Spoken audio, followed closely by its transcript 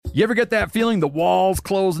You ever get that feeling the walls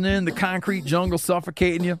closing in, the concrete jungle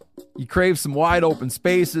suffocating you? You crave some wide open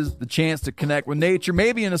spaces, the chance to connect with nature,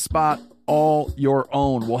 maybe in a spot all your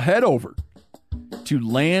own. Well, head over to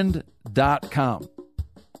land.com.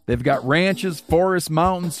 They've got ranches, forests,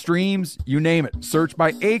 mountains, streams, you name it. Search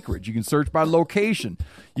by acreage. You can search by location.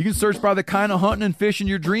 You can search by the kind of hunting and fishing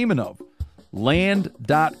you're dreaming of.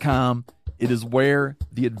 Land.com. It is where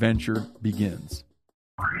the adventure begins.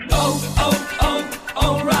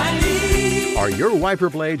 O'Reilly. Are your wiper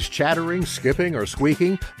blades chattering, skipping, or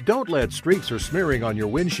squeaking? Don't let streaks or smearing on your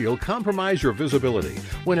windshield compromise your visibility.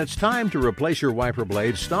 When it's time to replace your wiper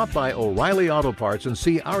blades, stop by O'Reilly Auto Parts and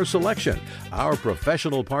see our selection. Our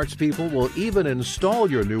professional parts people will even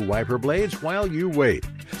install your new wiper blades while you wait.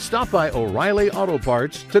 Stop by O'Reilly Auto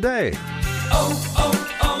Parts today.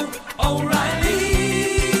 O'Reilly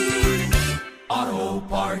Auto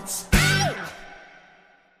Parts.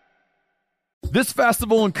 This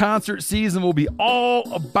festival and concert season will be all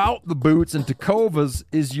about the boots, and Tecovas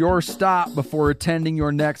is your stop before attending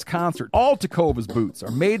your next concert. All Tecovas boots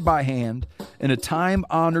are made by hand in a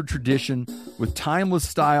time-honored tradition with timeless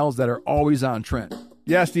styles that are always on trend.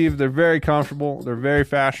 Yeah, Steve, they're very comfortable, they're very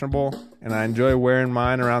fashionable, and I enjoy wearing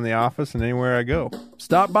mine around the office and anywhere I go.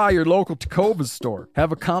 Stop by your local Tecovas store,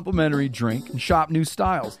 have a complimentary drink, and shop new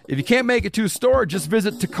styles. If you can't make it to a store, just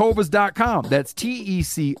visit tecovas.com. That's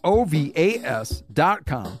TECOVAS.com,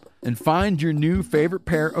 and find your new favorite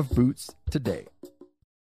pair of boots today.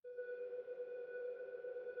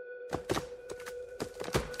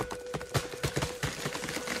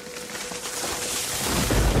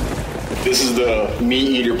 This is the Meat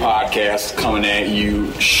Eater Podcast coming at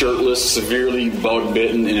you shirtless, severely bug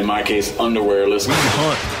bitten, and in my case, underwearless. We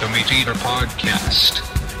hunt the Meat Eater Podcast.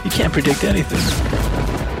 You can't predict anything.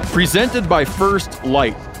 Presented by First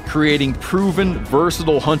Light, creating proven,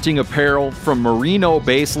 versatile hunting apparel from merino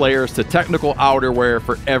base layers to technical outerwear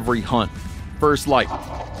for every hunt. First Light.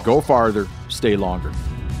 Go farther, stay longer.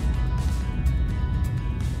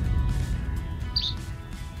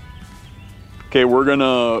 Okay, we're going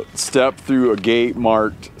to step through a gate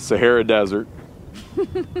marked Sahara Desert.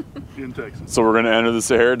 In Texas. So we're going to enter the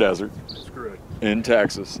Sahara Desert. That's correct. In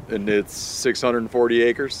Texas. And it's 640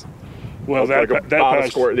 acres. Well, that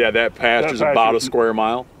pasture is about a square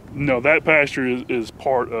mile. No, that pasture is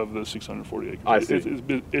part of the 640 acres. I see.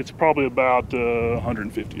 It's probably about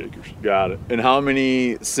 150 acres. Got it. And how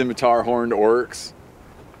many scimitar horned oryx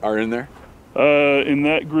are in there? In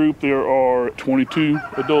that group, there are 22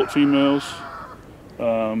 adult females.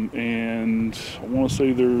 And I want to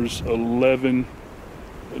say there's 11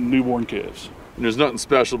 newborn calves. And there's nothing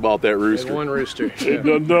special about that rooster. There's one rooster.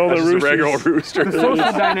 No, that's just a regular rooster. The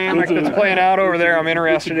social dynamic that's playing out over there, I'm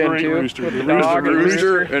interested in too. Rooster. There's a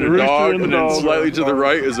rooster and a dog, and then slightly to the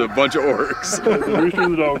right is a bunch of oryx. The rooster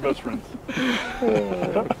and the dog are best friends.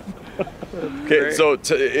 Okay, so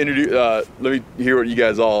to introduce, let me hear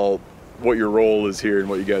what your role is here and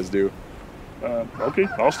what you guys do. Okay,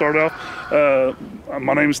 I'll start off.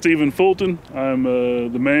 My name is Stephen Fulton. I'm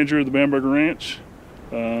the manager of the Bamberger Ranch.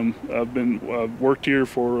 I've worked here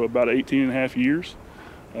for about 18 and a half years.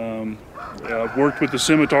 I've worked with the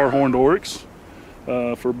scimitar horned oryx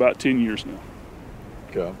for about 10 years now.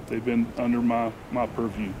 Okay. They've been under my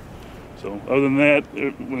purview. So other than that,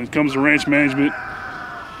 when it comes to ranch management,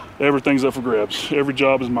 everything's up for grabs. Every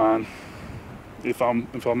job is mine if I'm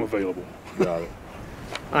available. Got it.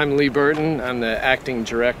 I'm Lee Burton. I'm the acting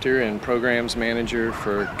director and programs manager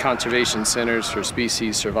for Conservation Centers for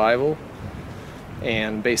Species Survival,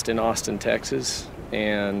 and based in Austin, Texas.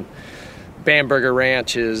 And Bamberger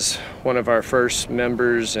Ranch is one of our first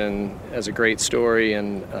members and has a great story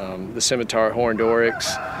in the scimitar horned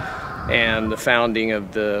oryx and the founding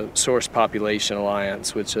of the Source Population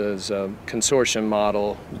Alliance, which is a consortium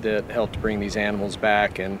model that helped bring these animals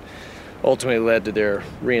back and ultimately led to their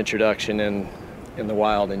reintroduction in the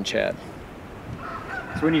wild in Chad.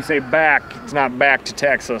 So when you say back, it's not back to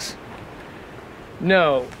Texas.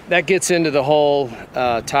 No, that gets into the whole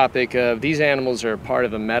topic of these animals are part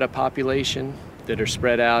of a metapopulation that are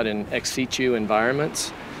spread out in ex situ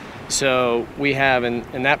environments. So we have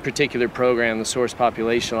in that particular program, the Source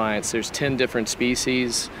Population Alliance, there's 10 different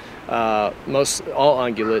species, all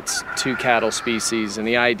ungulates, 2 cattle species, and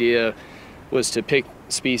the idea was to pick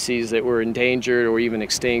species that were endangered or even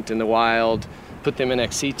extinct in the wild, put them in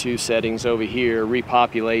ex situ settings over here,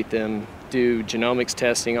 repopulate them, do genomics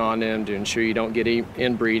testing on them to ensure you don't get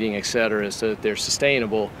inbreeding, et cetera, so that they're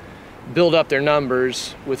sustainable, build up their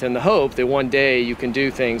numbers within the hope that one day you can do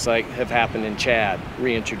things like have happened in Chad,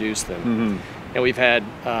 reintroduce them. Mm-hmm. And we've had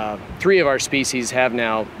 3 of our species have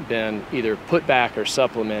now been either put back or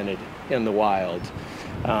supplemented in the wild.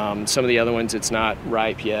 Some of the other ones, it's not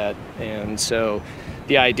ripe yet. And so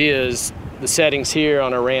the idea is the settings here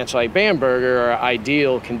on a ranch like Bamberger are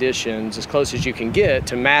ideal conditions, as close as you can get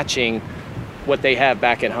to matching what they have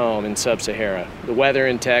back at home in Sub-Sahara. The weather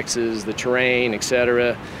in Texas, the terrain,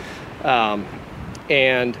 etc.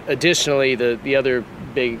 And additionally, the other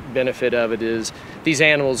big benefit of it is these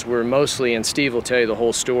animals were mostly, and Steve will tell you the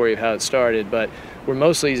whole story of how it started, but were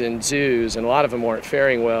mostly in zoos, and a lot of them weren't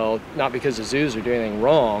faring well, not because the zoos are doing anything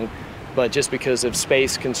wrong, but just because of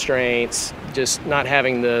space constraints, just not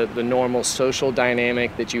having the normal social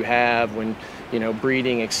dynamic that you have when,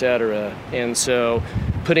 breeding, etc. And so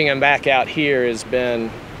putting them back out here has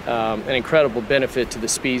been an incredible benefit to the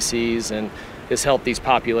species, and has helped these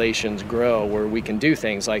populations grow where we can do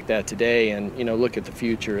things like that today and, look at the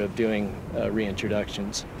future of doing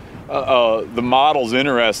reintroductions. The model's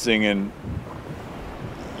interesting, and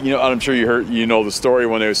I'm sure you heard, the story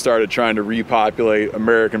when they started trying to repopulate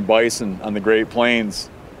American bison on the Great Plains.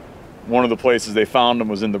 One of the places they found them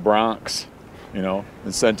was in the Bronx, and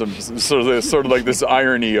sent them sort of like this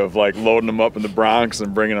irony of like loading them up in the Bronx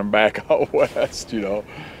and bringing them back out west,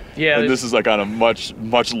 Yeah, and this is like on a much,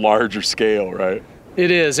 much larger scale, right?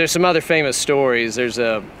 It is. There's some other famous stories. There's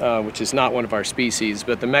which is not one of our species,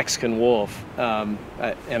 but the Mexican wolf, and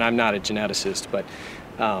I'm not a geneticist, but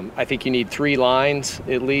I think you need 3 lines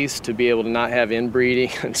at least to be able to not have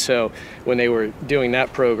inbreeding. And so when they were doing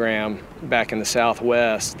that program back in the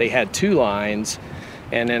Southwest, they had 2 lines.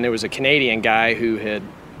 And then there was a Canadian guy who had,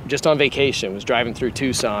 just on vacation, was driving through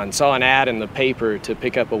Tucson, saw an ad in the paper to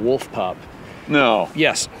pick up a wolf pup. No.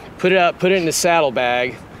 Yes. Put it in his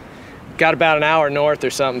saddlebag. Got about an hour north or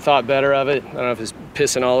something, thought better of it. I don't know if it was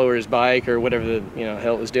pissing all over his bike or whatever the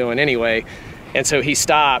hell it was doing anyway. And so he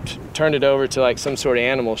stopped, turned it over to like some sort of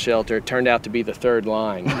animal shelter. It turned out to be the 3rd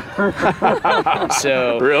line.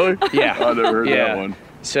 So really? Yeah. I never heard that one.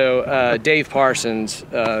 So Dave Parsons,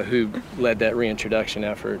 who led that reintroduction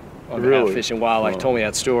effort on behalf of Fish and Wildlife, told me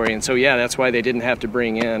that story. And so that's why they didn't have to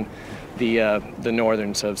bring in the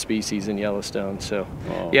northern subspecies in Yellowstone. So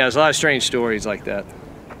there's a lot of strange stories like that.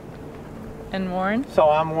 And Warren? So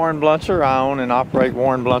I'm Warren Blunser. I own and operate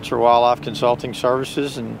Warren Blunser Wildlife Consulting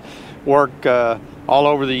Services and work all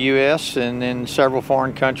over the U.S. and in several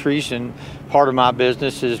foreign countries. And part of my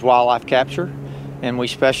business is wildlife capture, and we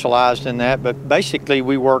specialized in that. But basically,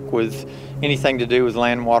 we work with anything to do with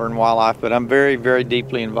land, water, and wildlife. But I'm very, very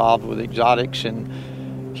deeply involved with exotics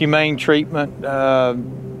and humane treatment,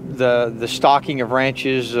 the stocking of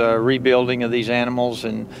ranches, rebuilding of these animals,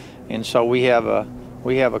 and so we have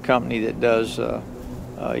a company that does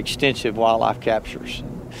extensive wildlife captures.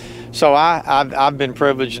 So I've been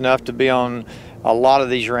privileged enough to be on a lot of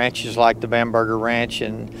these ranches like the Bamberger Ranch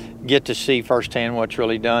and get to see firsthand what's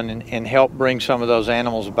really done and help bring some of those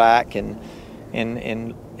animals back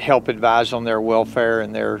and help advise on their welfare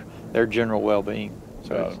and their general well-being.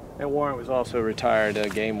 And Warren was also a retired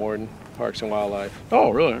game warden, Parks and Wildlife.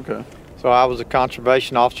 Oh, really? Okay. So I was a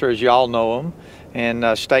conservation officer, as y'all know him,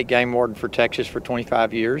 and state game warden for Texas for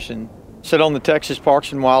 25 years, and sit on the Texas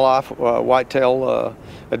Parks and Wildlife Whitetail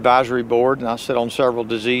Advisory Board, and I sit on several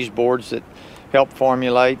disease boards that help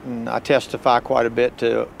formulate, and I testify quite a bit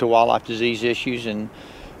to wildlife disease issues and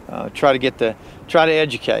try to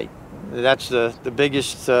educate. That's the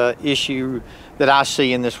biggest issue that I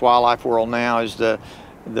see in this wildlife world now is the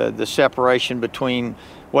separation between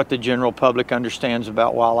what the general public understands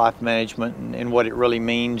about wildlife management and what it really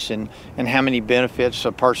means and how many benefits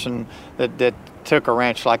a person that took a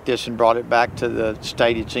ranch like this and brought it back to the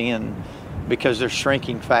state it's in, because they're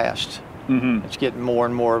shrinking fast. Mm-hmm. It's getting more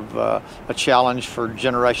and more of a challenge for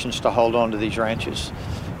generations to hold on to these ranches.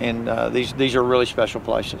 And these are really special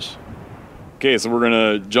places. Okay, so we're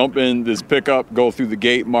going to jump in this pickup, go through the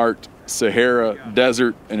gate marked Sahara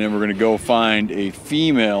Desert, and then we're going to go find a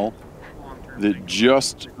female that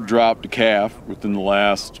just dropped a calf within the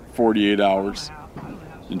last 48 hours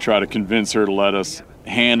and try to convince her to let us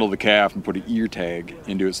handle the calf and put an ear tag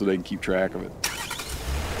into it so they can keep track of it.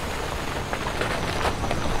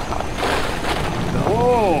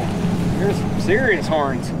 Whoa, there's some serious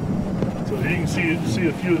horns. So you can see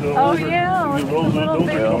a few of the Oh, older. yeah, Those look at the little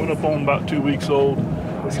are coming up on about 2 weeks old. You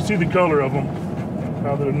can see the color of them.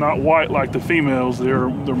 Now they're not white like the females. They're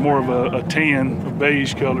more of a tan, a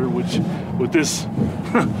beige color, which with this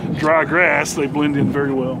dry grass they blend in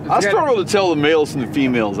very well. I struggle to tell the males from the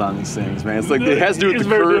females on these things, man. It's like it has to do with the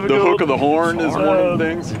curve, the hook of the horn is one of the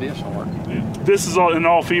things. It is hard. This is an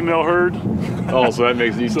all-female herd. Oh, so that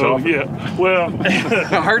makes it even tougher. Yeah, well,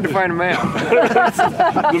 Hard to find them out.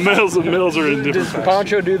 the males are in different. Does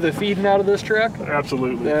Poncho do the feeding out of this truck?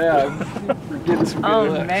 Absolutely. Yeah. We're getting some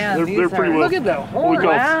good looks. Man, They're pretty well. Look at that what we horn.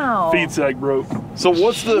 call Wow. feed sack broke. So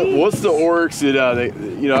what's the oryx that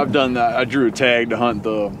I've done that. I drew a tag to hunt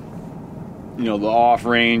the the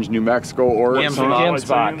off-range New Mexico oryx.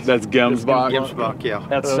 Gemsbok. That's Gemsbok. Gemsbok, yeah.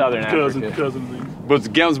 That's southern cousin Africa. of these. But it's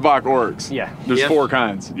Gemsbok oryx. Yeah. There's 4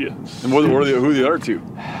 kinds. Yes. And who are the other 2?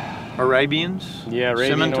 Arabians, Yeah,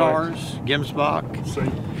 Arabian scimitars, Gemsbok,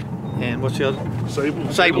 Sable. and what's the other?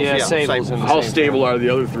 Sables. Sables, Yeah, yeah. sables in the How same stable are the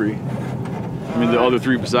other 3? I mean, the other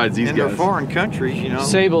 3 besides these And they're guys. foreign countries, you know.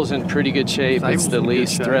 Sable's in pretty good shape. Sable's It's the in good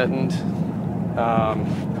least shape. threatened.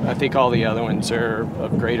 I think all the other ones are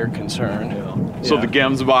of greater concern. So the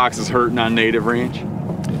Gemsboks is hurting on native range?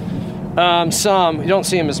 Some. You don't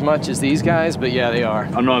see them as much as these guys, but yeah, they are.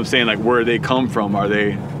 I know I'm saying, like, where they come from. Are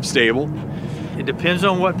they stable? It depends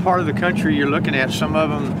on what part of the country you're looking at. Some of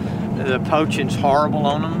them, the poaching's horrible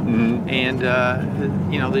on them, and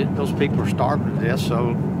those people are starving to death.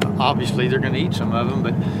 So obviously they're going to eat some of them.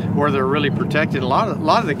 But where they're really protected, a lot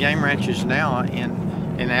of the game ranches now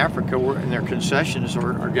in Africa, and their concessions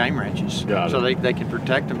are game ranches. Got so it. they can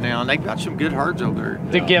protect them now, and they've got some good herds over there.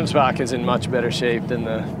 The Gemsbok is in much better shape than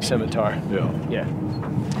the scimitar. Yeah. Yeah.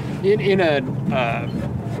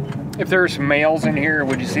 If there's males in here,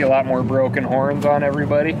 would you see a lot more broken horns on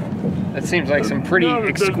everybody? That seems like some pretty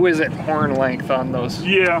exquisite horn length on those.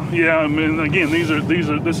 Yeah. I mean, again,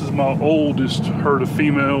 this is my oldest herd of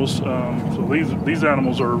females. So these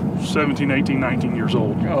animals are 17, 18, 19 years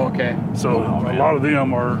old. Oh, okay. So a lot of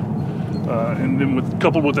them are, and then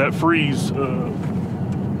coupled with that freeze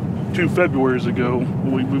 2 Februaries ago,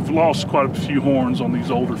 we've lost quite a few horns on these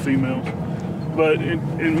older females. But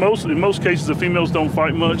in most cases, the females don't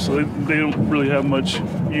fight much, so they don't really have much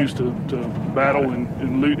use to battle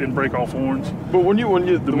and loot and break off horns. But when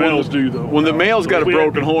the males do though. When the male's got a we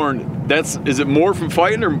broken horn, is it more from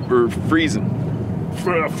fighting or freezing?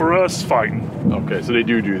 For us, fighting. Okay, so they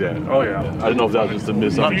do that. Oh yeah. I don't know if that was just a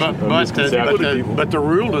misconception. But the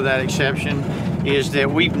rule to that exception is that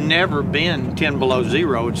we've never been 10 below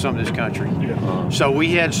zero in some of this country. Yeah. So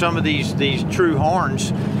we had some of these true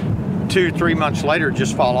horns 2-3 months later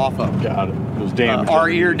just fall off of them. Got it. It was damaged. Our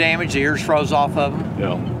ear damage, the ears froze off of them.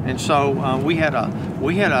 Yeah. And so we had a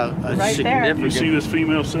Right significant. You see this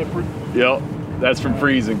female separate? Yep. That's from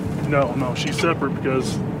freezing. No, she's separate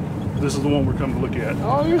because this is the one we're coming to look at.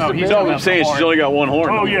 I'm saying she's only got one horn.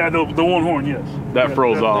 Oh yeah, the one horn, yes. That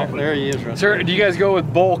froze off. There he is right Sir, there. do you guys go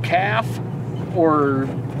with bull calf or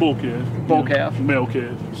Bull calf. Bull calf? Male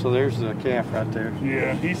calf. So there's the calf right there.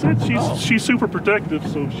 Yeah, he said she's super protective,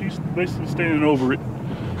 so she's basically standing over it.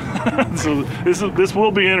 So this will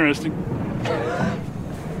be interesting.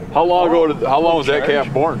 How long was that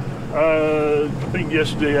calf born? I think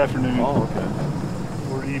yesterday afternoon. Oh, okay.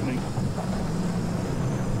 Or evening.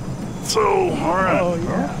 So, all right. Oh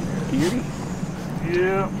yeah. Beauty.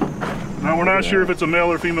 Yeah. Now we're not sure if it's a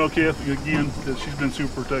male or female calf again because she's been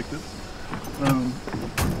super protective.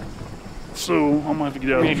 So I'm gonna have to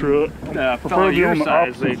get out of the truck. Preferably your on the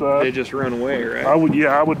size, opposite side. They just run away, right? I would be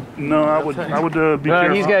careful. Well,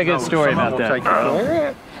 he's got a good story about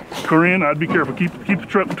that. Corinne, I'd be careful. Keep the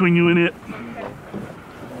truck between you and it.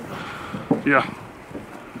 Yeah.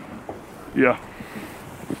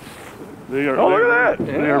 They are. Oh, look at that!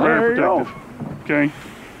 They are very protective. Okay.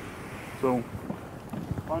 So.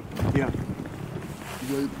 Yeah.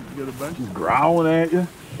 You got a bunch? He's growling at you.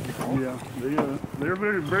 Yeah. They're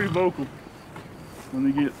very, very vocal when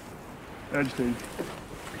they get agitated.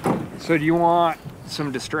 So do you want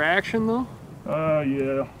some distraction though?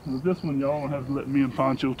 Yeah. With this one, y'all have to let me and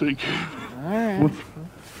Poncho take care. All right.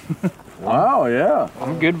 Wow, yeah.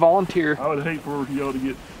 I'm a good volunteer. I would hate for y'all to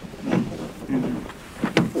get injured.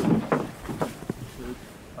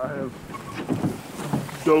 I have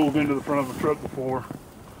dove into the front of a truck before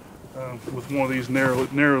with one of these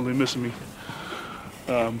narrowly missing me.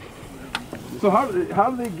 So how do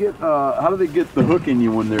they get the hook in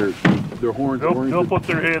you when their horns They'll oriented? put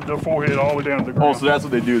their forehead all the way down to the ground. Oh, so that's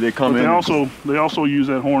what they do. They come But in. they also use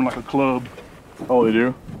that horn like a club. Oh, they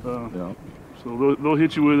do. Yeah. So they'll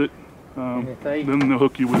hit you with it. Then they'll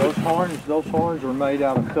hook you with Those it. horns are made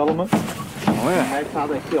out of filament. Oh yeah. And that's how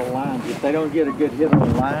they kill lions. If they don't get a good hit on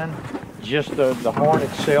the lion, just the horn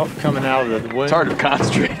itself coming out of the wound. It's hard to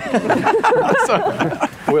concentrate.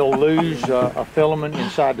 Will lose a filament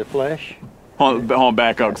inside the flesh. Hold on,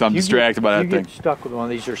 back up, because I'm distracted by that thing. You get stuck with one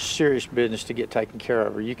of these, are serious business to get taken care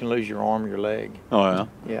of, or you can lose your arm or your leg. Oh, yeah?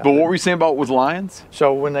 Yeah. But what were you saying about with lions?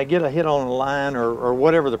 So when they get a hit on a lion or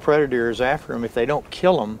whatever the predator is after them, if they don't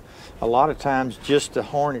kill them, a lot of times just the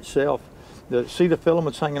horn itself, see the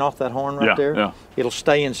filaments hanging off that horn there? Yeah. It'll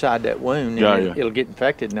stay inside that wound, and it'll get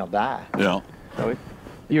infected and they'll die. Yeah. So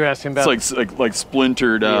You asking about? It's like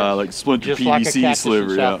splintered, like splintered Just like a PVC cactus in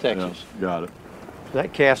sliver. South Yeah, Texas. got it.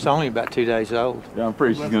 That calf's only about 2 days old. Yeah, I'm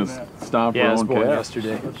pretty sure she's gonna stomp her Yeah, I was own born calf.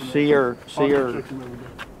 yesterday. See her.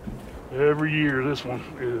 Every year, this one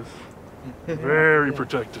is very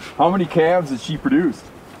protective. How many calves has she produced?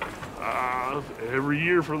 Every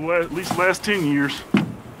year for at least the last 10 years.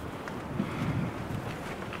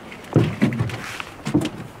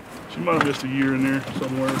 She might have missed a year in there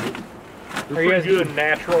somewhere. But Are you guys doing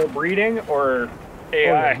natural breeding or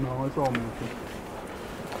AI? No, it's all natural.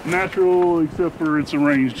 Natural, except for it's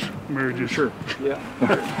arranged marriages. Sure.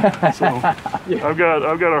 Yeah. So I've got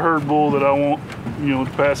a herd bull that I want, to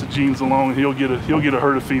pass the genes along, and he'll get a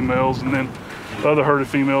herd of females, and then the other herd of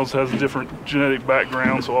females has a different genetic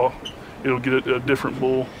background, so it'll get a different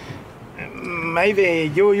bull.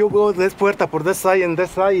 Maybe you go this puerta por this side and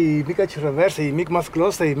this side y make it reverse y make más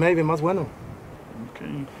close y maybe más bueno.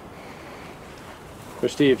 Okay. But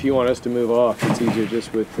Steve, if you want us to move off, it's easier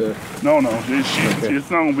just with. No, it's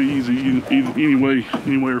not gonna be easy any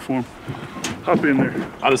way or form. Hop in there.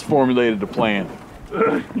 I just formulated a plan.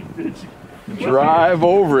 Drive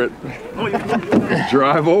over it.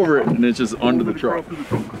 Drive over it, and it's just under the truck.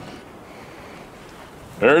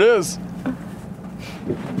 There it is.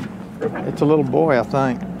 It's a little boy, I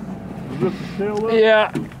think.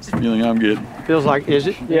 Yeah. It's the feeling I'm getting. Feels like, is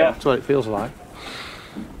it? Yeah. That's what it feels like.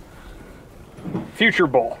 Future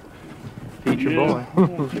bull. Future boy.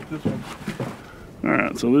 All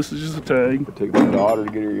right, so this is just a tag. Take my daughter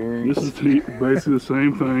to get her earrings. This is basically the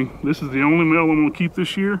same thing. This is the only male I'm gonna keep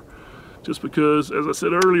this year, just because, as I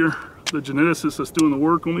said earlier, the geneticist that's doing the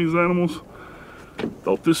work on these animals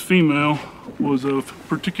thought this female was of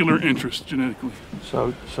particular interest genetically.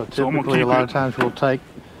 So typically a lot of times we'll take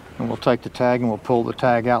the tag and we'll pull the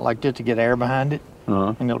tag out like this to get air behind it,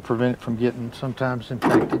 and it'll prevent it from getting sometimes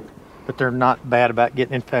infected. But they're not bad about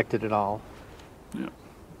getting infected at all. Yeah.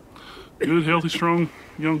 Good, healthy, strong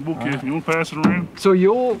young bull calf. You want to pass it around? So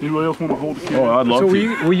you'll. Anybody else want to hold the calf? Oh, I'd love So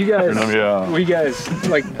to. will you guys? Yeah. Will you guys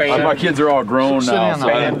like ban? My kids are all grown Sit now.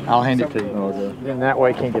 down, So I'll hand it to you. Okay. And that way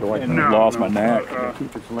it can't get away from No, it. Lost my neck.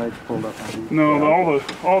 Keep its legs pulled up. No,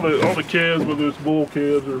 all the calves, whether it's bull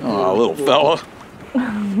calves or Little fella.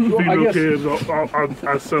 female calves,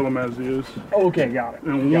 I sell them as is. Okay, got it.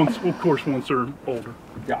 And once they're older.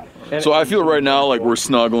 Got it. So I feel right now like we're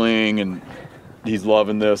snuggling and he's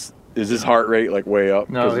loving this. Is his heart rate like way up?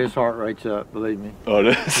 No, his heart rate's up, believe me. Oh,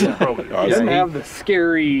 it is? Probably. He doesn't have the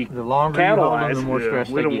scary. The longer you cattle hold them, eyes. the more stress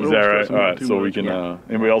we they don't- get. Is that right? stress All them right, too so we much. can,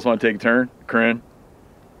 anybody else want to take a turn? Corinne?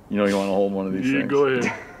 You know you want to hold one of these You things. go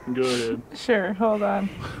ahead. Go ahead. Sure, hold on.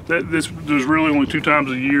 There's really only 2 times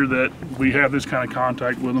a year that we have this kind of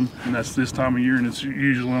contact with them, and that's this time of year, and it's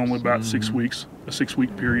usually only about 6 weeks, a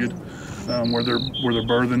 6-week period, where they're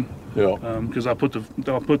birthing. Yeah. Because I put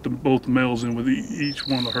both males in with each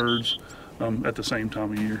one of the herds at the same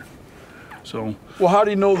time of year. So Well, how do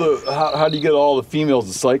you know how do you get all the females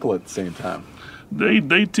to cycle at the same time?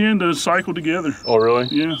 they tend to cycle together. Oh, really?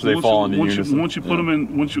 Yeah. So they fall into unison. Once you put them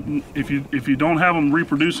in, if you don't have them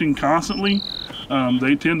reproducing constantly,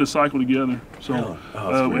 they tend to cycle together. So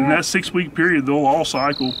in that 6-week period, they'll all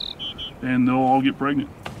cycle, and they'll all get pregnant.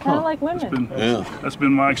 Kind of like women. That's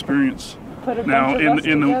been my experience. Put a Now, bunch of us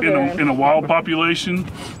together in a wild population,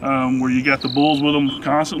 where you got the bulls with them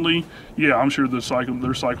constantly, yeah, I'm sure their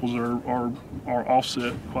cycles are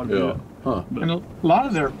offset quite a bit. Huh. And a lot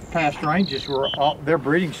of their past ranges their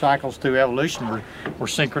breeding cycles through evolution were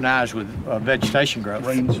synchronized with vegetation growth.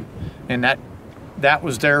 And that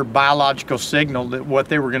was their biological signal that what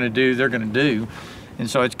they were going to do, they're going to do. And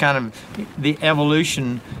so it's kind of, the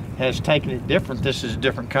evolution has taken it different. This is a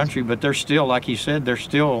different country, but they're still, like you said, they're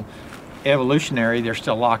still evolutionary. They're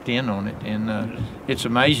still locked in on it. And it's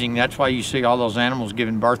amazing. That's why you see all those animals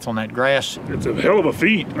giving birth on that grass. It's a hell of a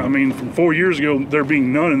feat. I mean, from 4 years ago, there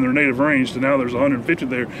being none in their native range to now there's 150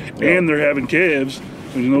 there. And they're having calves,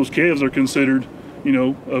 and those calves are considered,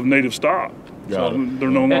 of native stock. So they're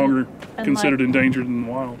no longer considered endangered in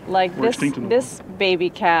the wild. Like or extinct in the this baby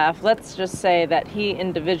calf, let's just say that he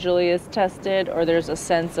individually is tested, or there's a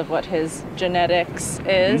sense of what his genetics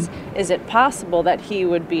is. Mm-hmm. Is it possible that he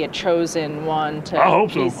would be a chosen one to I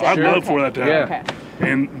hope so. be sent? I'd love for that to happen.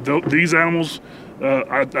 Okay. And these animals,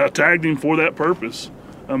 I tagged him for that purpose,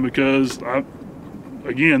 because that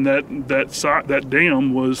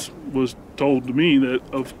dam was told to me that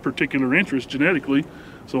of particular interest genetically.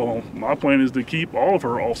 So my plan is to keep all of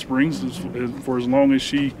her offsprings for as long as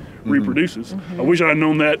she reproduces. I wish I'd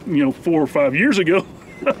known that 4 or 5 years ago,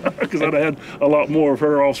 because I'd had a lot more of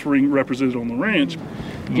her offspring represented on the ranch.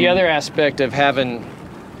 The other aspect of having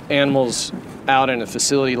animals out in a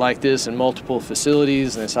facility like this and multiple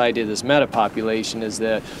facilities, and this idea of this metapopulation is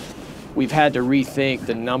that we've had to rethink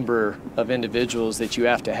the number of individuals that you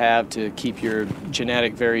have to keep your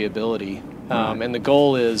genetic variability. And the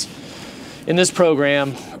goal is, in this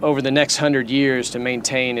program, over the next 100 years, to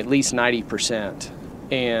maintain at least 90%.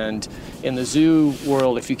 And in the zoo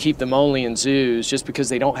world, if you keep them only in zoos, just because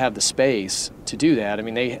they don't have the space to do that, I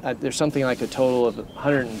mean, there's something like a total of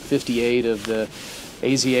 158 of the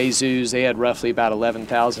AZA zoos. They had roughly about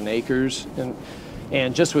 11,000 acres.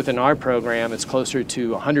 And just within our program, it's closer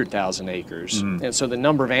to 100,000 acres. And so the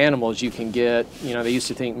number of animals you can get, they used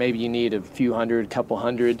to think maybe you need a few hundred, couple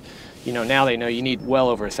hundred. Now they know you need well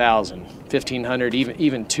over 1,000, 1,500,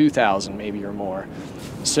 even 2,000 maybe or more.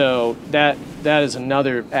 So that is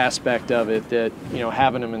another aspect of it, that,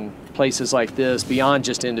 having them in places like this, beyond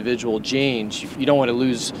just individual genes, you don't want to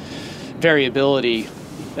lose variability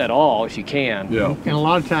at all if you can. Yeah. And a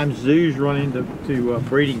lot of times zoos run into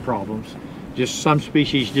breeding problems. Just some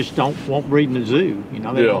species just won't breed in the zoo.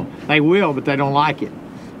 They will, but they don't like it.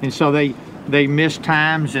 And so they miss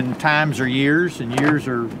times, and times are years, and years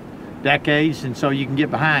are decades, and so you can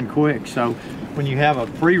get behind quick. So when you have a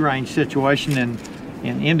free range situation and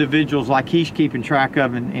individuals like he's keeping track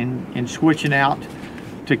of and switching out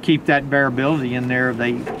to keep that variability in there,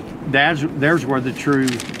 there's where the true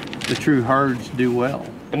herds do well.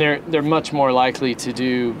 And they're much more likely to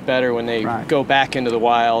do better when they go back into the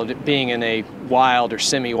wild, being in a wild or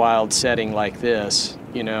semi-wild setting like this,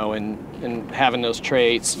 and having those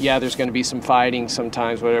traits. Yeah, there's going to be some fighting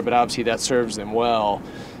sometimes, whatever, but obviously that serves them well,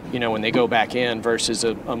 when they go back in, versus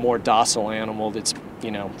a more docile animal that's,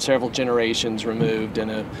 several generations removed in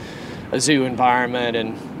a zoo environment,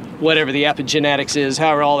 and whatever the epigenetics is,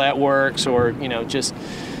 however all that works, or, just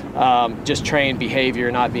trained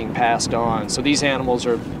behavior not being passed on. So these animals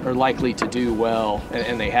are likely to do well,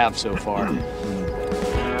 and they have so far.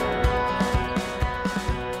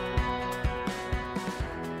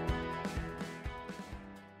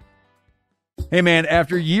 Hey man,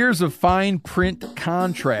 after years of fine print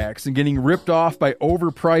contracts and getting ripped off by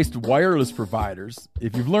overpriced wireless providers,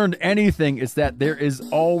 if you've learned anything, it's that there is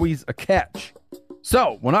always a catch.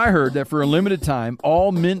 So, when I heard that for a limited time,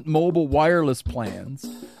 all Mint Mobile wireless plans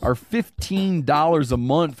are $15 a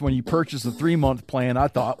month when you purchase a 3-month plan, I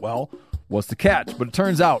thought, well, what's the catch? But it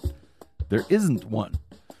turns out there isn't one.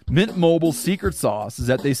 Mint Mobile's secret sauce is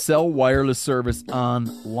that they sell wireless service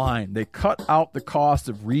online. They cut out the cost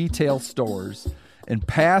of retail stores and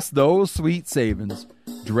pass those sweet savings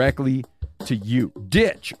directly to you.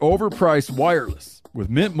 Ditch overpriced wireless with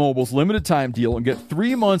Mint Mobile's limited time deal and get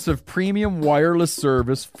 3 months of premium wireless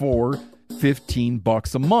service for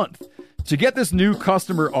 $15 a month. To get this new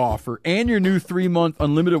customer offer and your new 3-month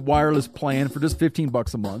unlimited wireless plan for just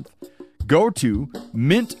 $15 a month, go to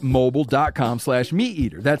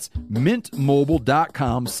mintmobile.com/meateater. That's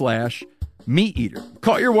mintmobile.com/meateater.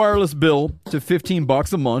 Cut your wireless bill to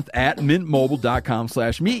 $15 a month at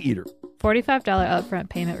mintmobile.com/meateater. $45 upfront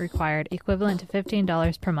payment required, equivalent to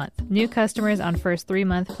 $15 per month. New customers on first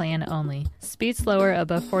 3-month plan only. Speed slower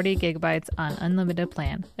above 40 gigabytes on unlimited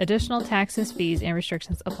plan. Additional taxes, fees, and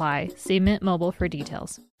restrictions apply. See Mint Mobile for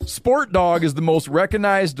details. Sport Dog is the most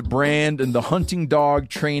recognized brand in the hunting dog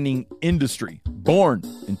training industry. Born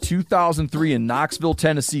in 2003 in Knoxville,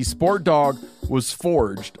 Tennessee, Sport Dog was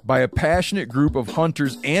forged by a passionate group of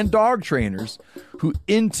hunters and dog trainers who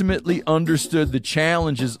intimately understood the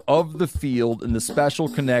challenges of the field and the special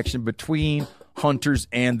connection between hunters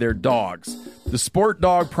and their dogs. The Sport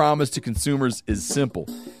Dog promise to consumers is simple.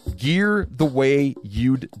 Gear the way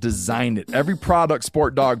you'd design it. Every product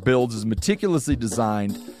Sport Dog builds is meticulously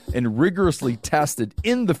designed and rigorously tested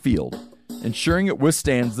in the field, ensuring it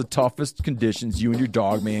withstands the toughest conditions you and your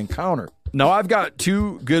dog may encounter. Now, I've got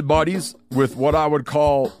 2 good buddies with what I would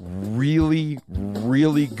call really,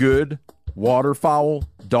 really good waterfowl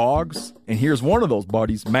dogs, and here's one of those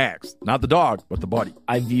buddies, Max. Not the dog, but the buddy.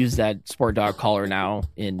 I've used that Sport Dog collar now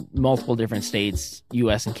in multiple different states,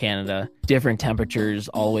 US and Canada, different temperatures,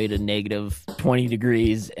 all the way to negative 20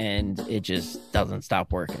 degrees, and it just doesn't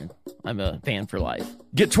stop working. I'm a fan for life.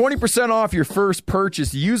 Get 20% off your first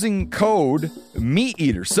purchase using code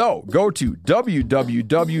MeatEater. So go to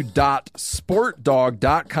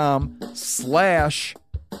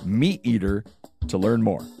www.sportdog.com/MeatEater to learn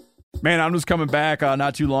more. Man, I'm just coming back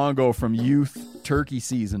not too long ago from youth turkey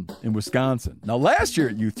season in Wisconsin. Now, last year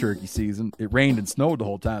at youth turkey season, it rained and snowed the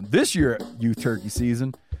whole time. This year at youth turkey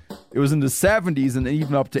season, it was in the 70s and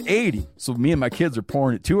even up to 80. So me and my kids are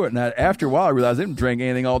pouring it to it. And after a while, I realized they didn't drink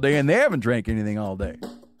anything all day, and they haven't drank anything all day.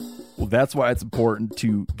 Well, that's why it's important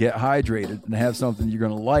to get hydrated and have something you're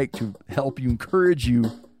going to like to help you, encourage you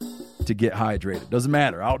to get hydrated. Doesn't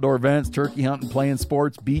matter. Outdoor events, turkey hunting, playing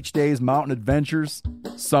sports, beach days, mountain adventures.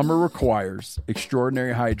 Summer requires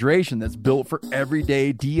extraordinary hydration that's built for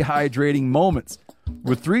everyday dehydrating moments.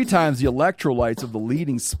 With 3 times the electrolytes of the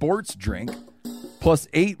leading sports drink, plus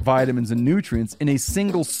 8 vitamins and nutrients in a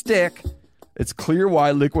single stick, it's clear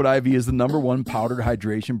why Liquid IV is the #1 powdered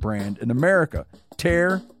hydration brand in America.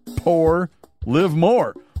 Tear, pour, live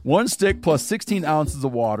more. 1 stick plus 16 ounces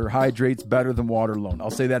of water hydrates better than water alone. I'll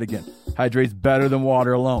say that again. Hydrates better than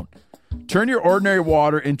water alone. Turn your ordinary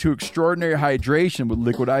water into extraordinary hydration with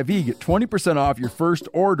Liquid IV. Get 20% off your first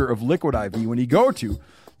order of Liquid IV when you go to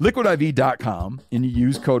liquidiv.com and you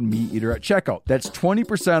use code MeatEater at checkout. That's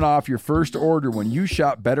 20% off your first order when you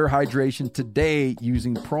shop Better Hydration today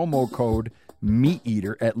using promo code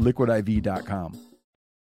MeatEater at liquidiv.com.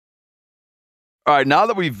 All right, now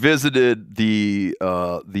that we visited the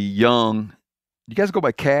young, you guys go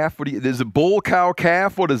by calf? Is it bull, cow,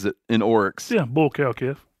 calf? What is it in Oryx? Yeah, bull, cow,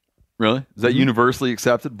 calf. Really? Is that universally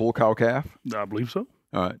accepted, bull, cow, calf? I believe so.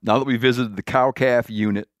 All right, now that we visited the cow, calf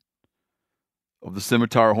unit of the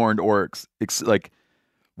Scimitar Horned Oryx,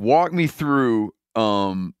 walk me through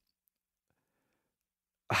how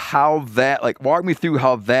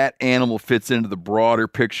that animal fits into the broader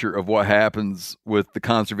picture of what happens with the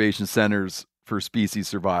conservation centers for species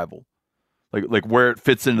survival, like where it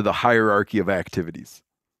fits into the hierarchy of activities.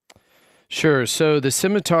 Sure. So the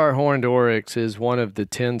Scimitar Horned Oryx is one of the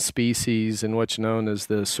 10 species in what's known as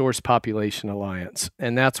the Source Population Alliance,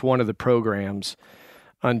 and that's one of the programs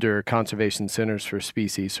under Conservation Centers for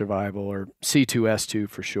Species Survival, or C2S2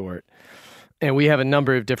 for short. And we have a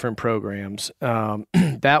number of different programs.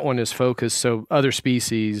 That one is focused, so other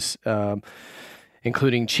species,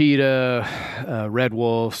 including cheetah, red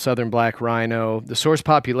wolf, southern black rhino. The Source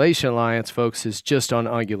Population Alliance focuses just on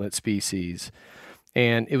ungulate species.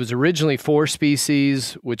 And it was originally 4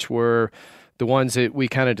 species, which were the ones that we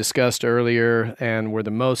kind of discussed earlier and were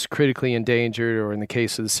the most critically endangered, or in the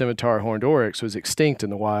case of the Scimitar Horned Oryx, was extinct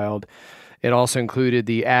in the wild. It also included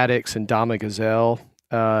the addax and dama gazelle.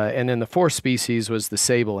 And then the 4th species was the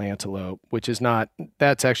sable antelope, which is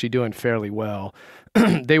that's actually doing fairly well.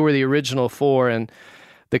 They were the original 4, and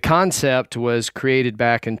the concept was created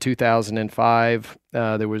back in 2005.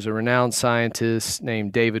 There was a renowned scientist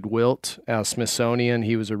named David Wilt out of Smithsonian.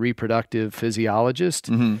 He was a reproductive physiologist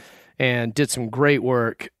and did some great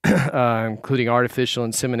work, including artificial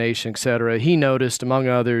insemination, et cetera. He noticed, among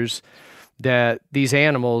others, that these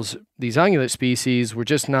animals, these ungulate species, were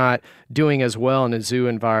just not doing as well in a zoo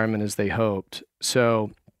environment as they hoped. So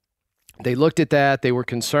they looked at that. They were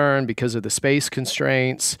concerned because of the space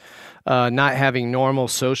constraints, not having normal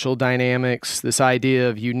social dynamics, this idea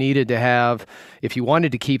of you needed to have, if you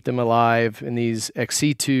wanted to keep them alive in these ex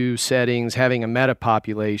situ settings, having a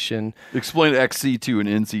metapopulation. Explain ex situ and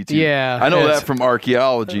in situ. Yeah. I know that from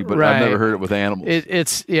archaeology, but right. I've never heard it with animals.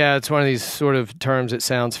 It's one of these sort of terms that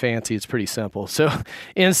sounds fancy. It's pretty simple. So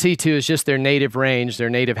in situ is just their native range,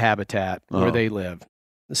 their native habitat where they live.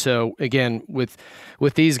 So again, with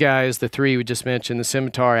these guys, the 3 we just mentioned, the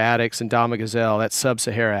scimitar, addax, and dama gazelle, that's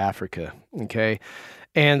sub-Sahara Africa, okay?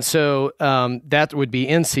 And so that would be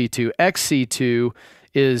in situ. Ex situ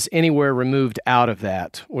is anywhere removed out of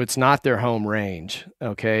that. It's not their home range,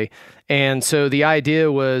 okay? And so the idea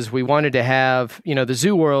was we wanted to have, the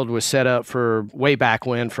zoo world was set up for way back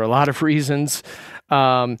when for a lot of reasons.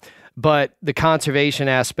 But the conservation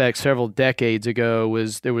aspect several decades ago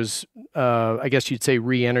was I guess you'd say,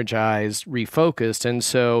 re-energized, refocused. And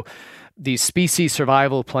so these species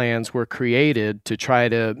survival plans were created to try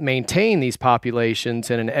to maintain these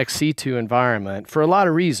populations in an ex situ environment for a lot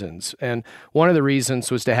of reasons. And one of the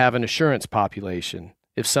reasons was to have an assurance population.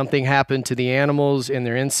 If something happened to the animals in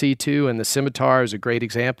their in situ, and the scimitar is a great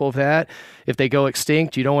example of that, if they go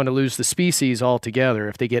extinct, you don't want to lose the species altogether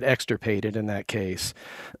if they get extirpated in that case.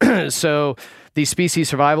 So these species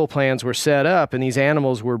survival plans were set up, and these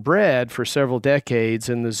animals were bred for several decades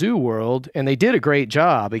in the zoo world, and they did a great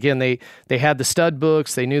job. Again, they had the stud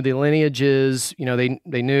books, they knew the lineages,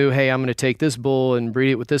 they knew, hey, I'm going to take this bull and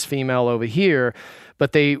breed it with this female over here.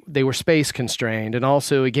 But they were space constrained. And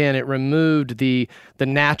also, again, it removed the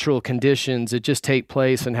natural conditions that just take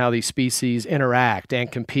place in how these species interact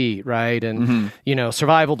and compete, right? And,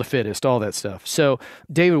 survival to fittest, all that stuff. So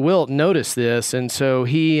David Wilt noticed this, and so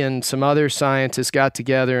he and some other scientists got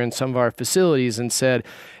together in some of our facilities and said,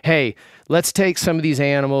 hey, let's take some of these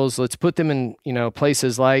animals, let's put them in,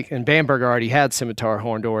 places like, and Bamberg already had scimitar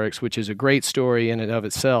horned oryx, which is a great story in and of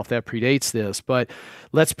itself that predates this, but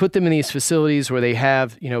let's put them in these facilities where they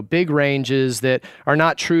have, big ranges that are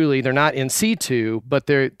not truly, they're not in situ, but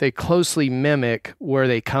they closely mimic where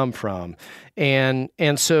they come from. And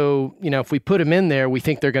so, if we put them in there, we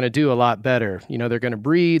think they're going to do a lot better. They're going to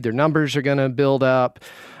breed, their numbers are going to build up.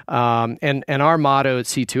 And our motto at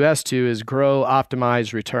C2S2 is grow,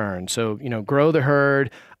 optimize, return. So, grow the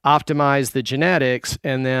herd, optimize the genetics,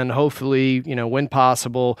 and then hopefully, when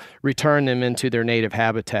possible, return them into their native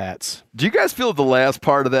habitats. Do you guys feel the last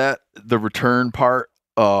part of that, the return part,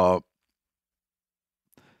 that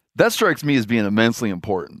strikes me as being immensely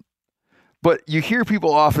important. But you hear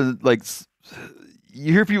people often,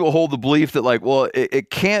 you hear people hold the belief that, well, it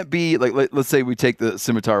can't be, let's say we take the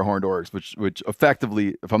scimitar horned oryx, which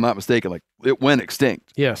effectively, if I'm not mistaken, it went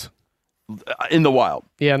extinct. Yes. In the wild.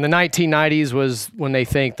 Yeah, in the 1990s was when they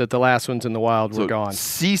think that the last ones in the wild were gone.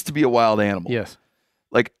 Ceased to be a wild animal. Yes.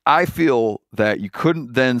 I feel that you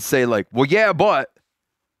couldn't then say, well, yeah, but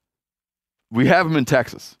we have them in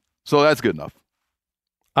Texas, so that's good enough.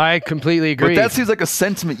 I completely agree. But that seems like a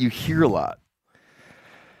sentiment you hear a lot.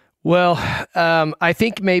 Well, I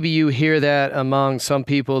think maybe you hear that among some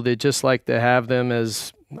people that just like to have them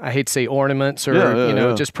as, I hate to say ornaments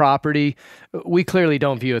or, just property. We clearly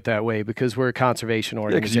don't view it that way because we're a conservation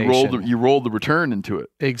organization. Yeah, because you rolled the return into it.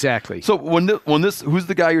 Exactly. So when this, who's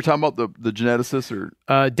the guy you're talking about, the geneticist?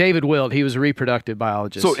 Or David Wild, he was a reproductive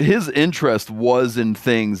biologist. So his interest was in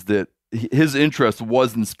things that, his interest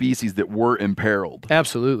was in species that were imperiled.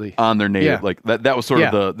 Absolutely. On their native, that was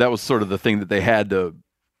sort of the thing that they had to,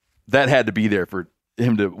 that had to be there for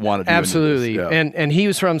him to want to do. Absolutely. Yeah. And he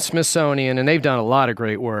was from Smithsonian, and they've done a lot of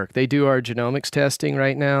great work. They do our genomics testing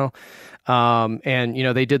right now. And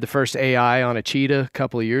they did the first AI on a cheetah a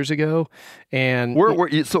couple of years ago. And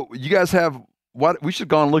so you guys have what? We should have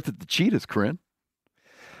gone and looked at the cheetahs, Corinne.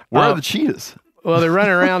 Where are the cheetahs? Well, they're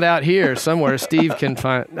running around out here somewhere. Steve can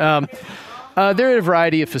find. They're at a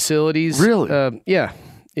variety of facilities. Really? Yeah.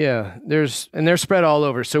 Yeah, they're spread all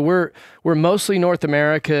over. So we're mostly North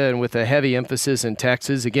America, and with a heavy emphasis in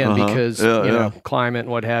Texas again because climate and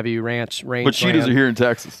what have you, range. But cheetahs are here in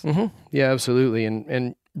Texas. Mm-hmm. Yeah, absolutely,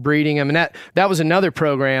 and breeding them, and that was another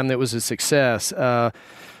program that was a success. That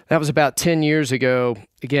was about 10 years ago.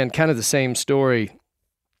 Again, kind of the same story.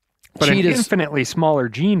 But cheetahs, an infinitely smaller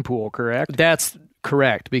gene pool, correct? That's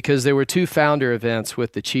correct, because there were two founder events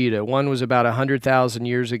with the cheetah. One was about 100,000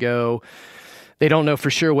 years ago. They don't know for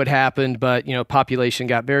sure what happened, but, population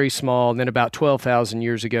got very small. And then about 12,000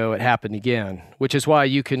 years ago, it happened again, which is why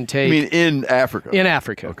you can take... You mean in Africa? In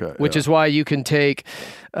Africa. Okay. Which is why you can take,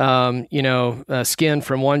 skin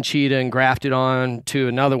from one cheetah and graft it on to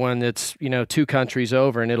another one that's, 2 countries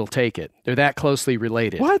over, and it'll take it. They're that closely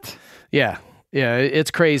related. What? Yeah. Yeah,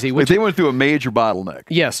 it's crazy. They went through a major bottleneck.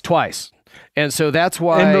 Yes, twice. And so that's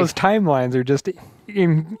why... And those timelines are just...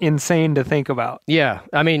 insane to think about. Yeah,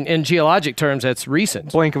 I mean, in geologic terms, that's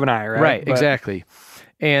recent. Blink of an eye, right? Right, exactly.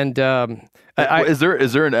 And is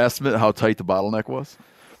there an estimate how tight the bottleneck was?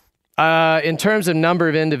 In terms of number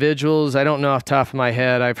of individuals, I don't know off the top of my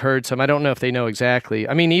head. I've heard some. I don't know if they know exactly.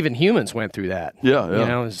 I mean, even humans went through that.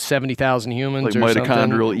 Yeah. 70,000 humans, like or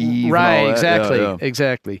mitochondrial something. Eve. Right, and all that.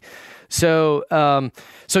 exactly. So,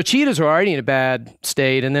 so cheetahs are already in a bad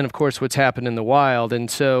state, and then of course what's happened in the wild, and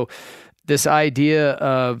so. This idea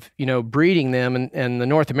of, breeding them and the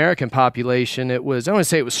North American population, I don't want to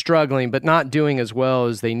say it was struggling, but not doing as well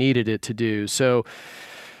as they needed it to do. So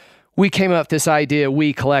we came up with this idea,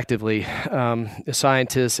 we collectively, the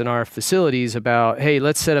scientists in our facilities, about, hey,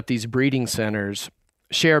 let's set up these breeding centers,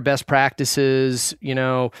 share best practices,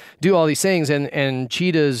 do all these things. And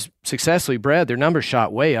cheetahs successfully bred, their numbers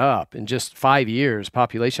shot way up in just 5 years.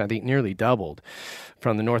 Population, I think, nearly doubled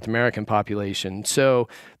from the North American population. So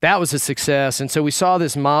that was a success. And so we saw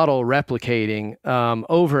this model replicating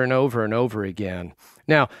over and over and over again.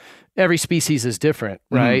 Now, every species is different,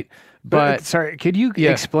 right? Mm-hmm. But sorry, could you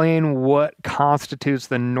explain what constitutes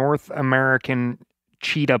the North American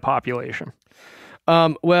cheetah population?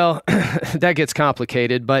 Well, that gets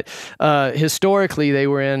complicated, but historically they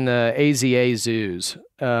were in AZA zoos.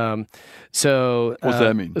 So what's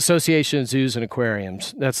that mean? Association of Zoos and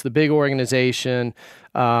Aquariums. That's the big organization.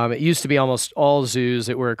 It used to be almost all zoos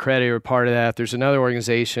that were accredited or part of that. There's another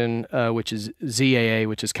organization, which is ZAA,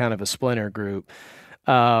 which is kind of a splinter group.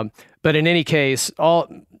 But in any case,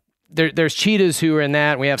 there's cheetahs who are in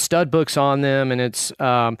that. And we have stud books on them, and it's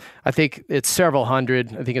I think it's several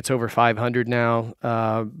hundred. I think it's over 500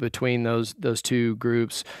 now between those two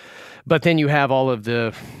groups. But then you have all of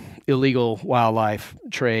the illegal wildlife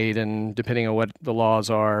trade, and depending on what the laws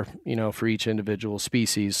are, for each individual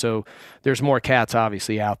species. So there's more cats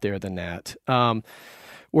obviously out there than that.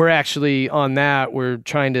 We're actually on that. We're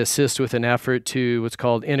trying to assist with an effort to what's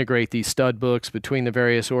called integrate these stud books between the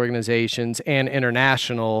various organizations and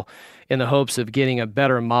international, in the hopes of getting a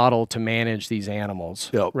better model to manage these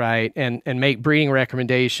animals, right? And make breeding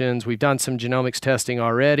recommendations. We've done some genomics testing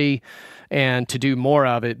already, and to do more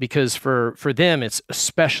of it, because for them, it's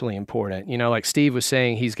especially important. Like Steve was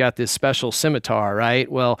saying, he's got this special scimitar,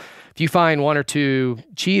 right? Well, if you find one or two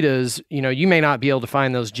cheetahs, you may not be able to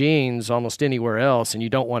find those genes almost anywhere else, and you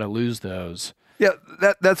don't want to lose those. Yeah,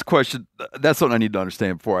 that's a question. That's something I need to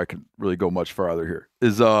understand before I can really go much farther here.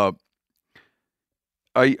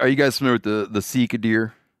 Are you guys familiar with the Sika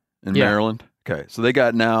deer in Maryland? Okay, so they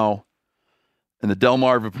got now in the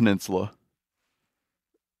Delmarva Peninsula,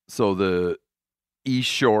 so the east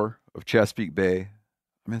shore of Chesapeake Bay.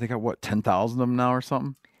 I mean, they got 10,000 of them now or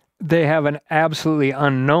something? They have an absolutely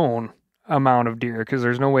unknown amount of deer because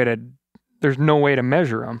there's no way to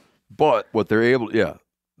measure them. But what they're able,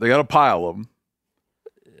 they got a pile of them.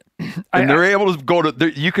 And they're able to go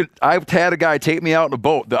to, I've had a guy take me out in a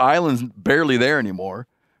boat. The island's barely there anymore,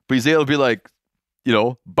 but he's able to be like,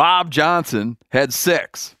 Bob Johnson had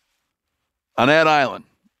 6 on that island.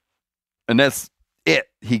 And that's it.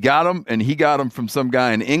 He got them, and he got them from some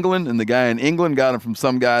guy in England, and the guy in England got them from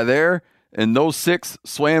some guy there. And those 6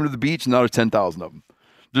 swam to the beach, and now there's 10,000 of them.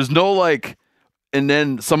 There's no and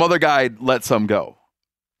then some other guy let some go,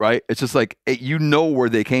 right? It's just like, where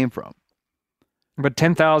they came from. But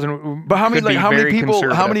 10,000. But how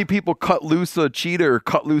many people cut loose a cheetah or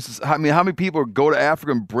cut loose? How many people go to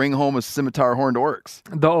Africa and bring home a scimitar horned oryx?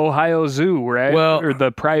 The Ohio Zoo, right? Well, or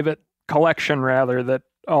the private collection, rather, that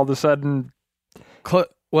all of a sudden. Close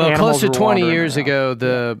to 20 years ago,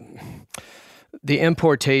 the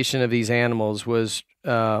importation of these animals was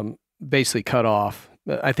basically cut off.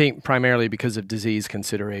 I think primarily because of disease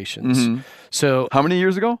considerations. Mm-hmm. So, how many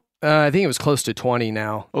years ago? I think it was close to 20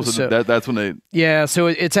 now. Oh, so that's when they... Yeah, so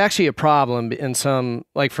it's actually a problem in some,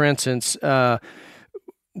 like for instance,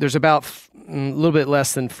 there's about a little bit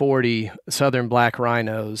less than 40 southern black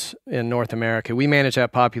rhinos in North America. We manage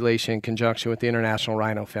that population in conjunction with the International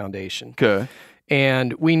Rhino Foundation. Okay.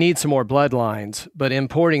 And we need some more bloodlines, but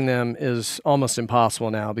importing them is almost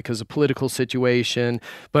impossible now because of political situation.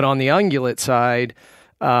 But on the ungulate side,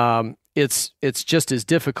 it's just as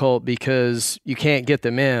difficult because you can't get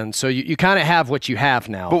them in. So you kind of have what you have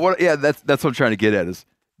now. But that's what I'm trying to get at is,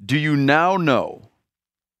 do you now know?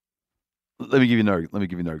 Let me give you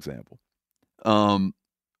another example. In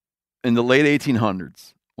the late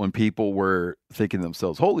 1800s, when people were thinking to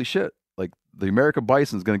themselves, "Holy shit! Like the American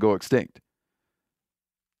bison is going to go extinct,"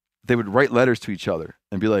 they would write letters to each other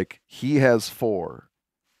and be like, "He has 4,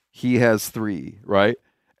 he has 3," right?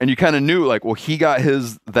 And you kind of knew, like, well, he got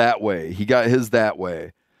his that way. He got his that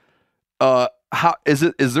way. How is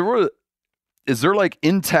there like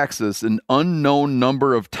in Texas an unknown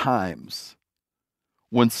number of times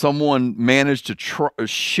when someone managed to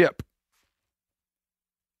ship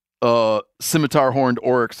scimitar horned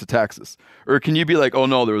oryx to Texas? Or can you be like, oh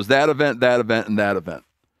no, there was that event, and that event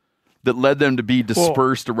that led them to be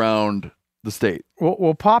dispersed around the state?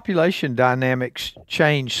 Well, population dynamics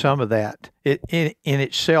change some of that. In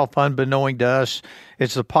itself, unbeknown to us,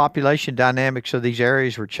 it's the population dynamics of these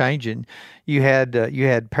areas were changing. You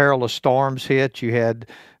had perilous storms hit. You had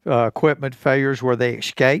equipment failures where they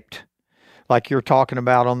escaped, like you're talking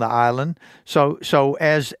about on the island. So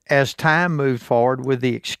as time moved forward with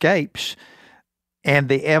the escapes and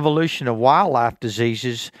the evolution of wildlife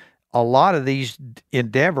diseases, a lot of these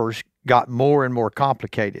endeavors got more and more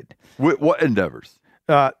complicated. What endeavors?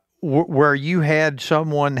 Where you had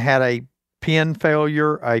someone had a pen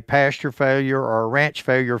failure, a pasture failure, or a ranch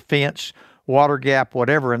failure, fence, water gap,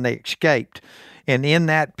 whatever, and they escaped. And in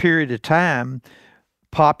that period of time,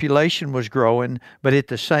 population was growing, but at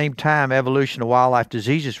the same time, evolution of wildlife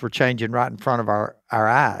diseases were changing right in front of our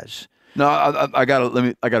eyes. No, I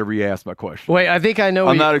gotta re-ask my question. Wait, I think I know.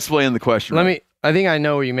 I'm not explaining the question. I think I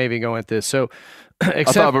know where you may be going with this. So, I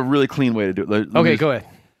thought of a really clean way to do it. Okay, go ahead.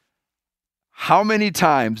 How many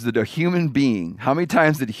times did human beings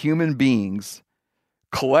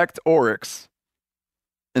collect oryx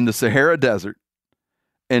in the Sahara Desert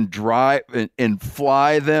and drive and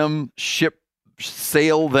fly them,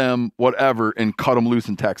 sail them, whatever, and cut them loose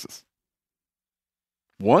in Texas?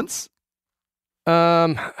 Once?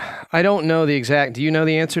 I don't know the exact. Do you know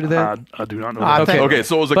the answer to that? I do not know. Okay,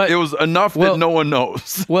 so it was enough that no one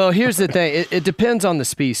knows. Well, here's the thing. It depends on the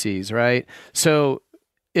species, right? So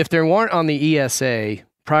if there weren't on the ESA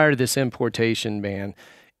prior to this importation ban,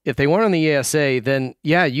 if they weren't on the ESA, then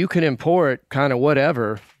yeah, you could import kind of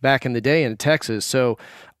whatever back in the day in Texas. So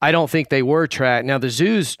I don't think they were tracked. Now, the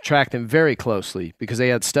zoos tracked them very closely because they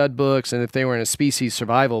had stud books, and if they were in a species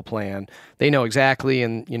survival plan, they know exactly,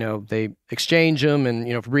 and, they exchange them,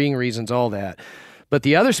 and, for breeding reasons, all that. But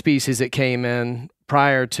the other species that came in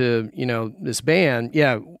prior to, this ban,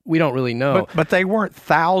 yeah, we don't really know. But they weren't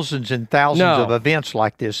thousands and thousands of events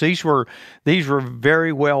like this. These were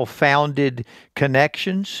very well-founded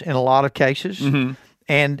connections in a lot of cases,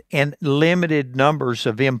 and limited numbers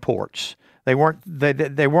of imports. They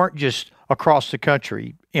weren't just across the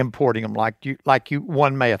country importing them like you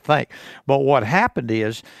one may think. But what happened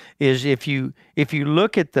is if you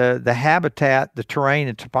look at the habitat, the terrain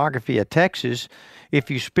and topography of Texas, if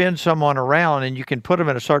you spin someone around and you can put them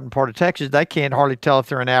in a certain part of Texas, they can't hardly tell if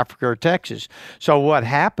they're in Africa or Texas. So what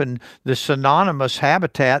happened, the synonymous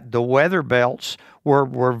habitat, the weather belts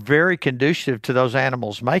were very conducive to those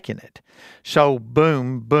animals making it. So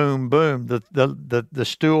boom, boom, boom, the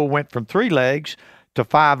stool went from 3 legs to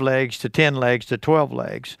 5 legs to 10 legs to 12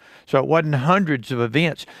 legs. So it wasn't hundreds of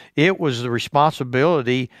events. It was the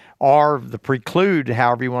responsibility or the preclude,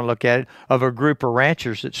 however you want to look at it, of a group of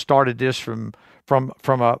ranchers that started this from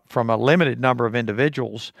a limited number of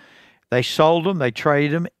individuals. They sold them, they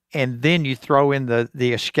traded them, and then you throw in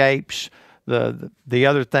the escapes, the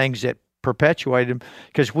other things that perpetuate them,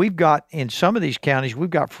 because we've got, in some of these counties,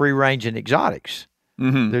 we've got free range and exotics.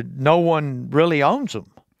 No one really owns them.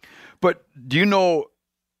 But do you know,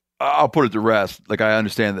 I'll put it to rest, like I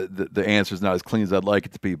understand that the answer is not as clean as I'd like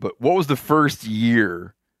it to be, but what was the first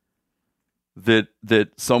year that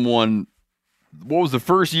someone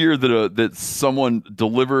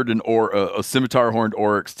delivered a scimitar horned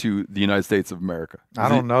oryx to the United States of America? I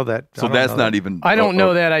don't know that. So that's not even. I don't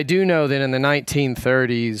know that. I do know that in the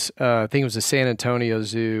 1930s, I think it was the San Antonio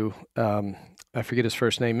Zoo. I forget his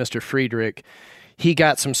first name, Mr. Friedrich. He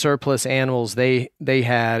got some surplus animals they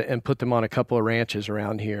had and put them on a couple of ranches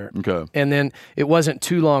around here. Okay. And then it wasn't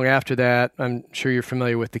too long after that. I'm sure you're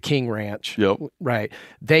familiar with the King Ranch. Yep. Right.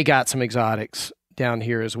 They got some exotics down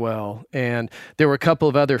here as well. And there were a couple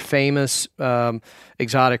of other famous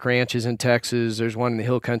exotic ranches in Texas. There's one in the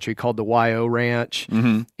hill country called the YO Ranch.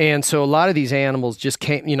 And so a lot of these animals just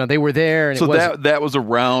came, they were there. And so that was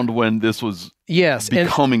around when this was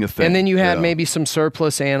becoming a thing. And then you had maybe some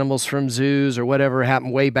surplus animals from zoos or whatever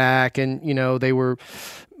happened way back. And, they were,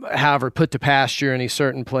 however, put to pasture in these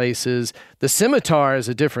certain places. The scimitar is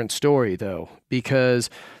a different story, though, because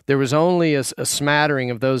there was only a smattering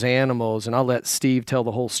of those animals, and I'll let Steve tell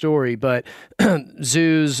the whole story, but a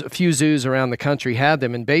few zoos around the country had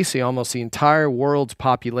them, and basically almost the entire world's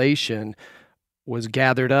population was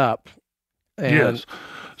gathered up. Yes.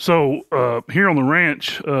 So here on the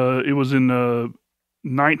ranch, it was in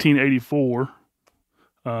 1984.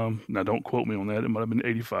 Now, don't quote me on that. It might have been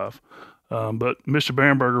 85. But Mr.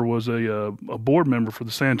 Bamberger was a board member for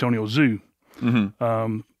the San Antonio Zoo.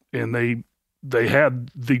 And they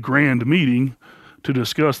had the grand meeting to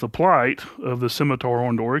discuss the plight of the scimitar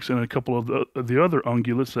horned oryx and a couple of the other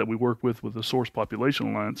ungulates that we work with the Source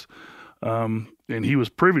Population Alliance. And he was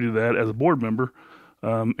privy to that as a board member.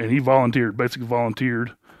 And he basically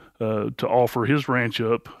volunteered to offer his ranch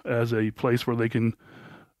up as a place where they can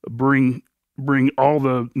bring all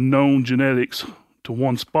the known genetics to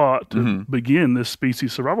one spot to begin this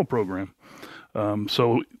species survival program.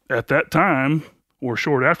 So at that time, or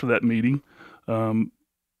short after that meeting,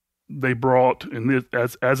 they brought,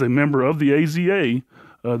 as a member of the AZA,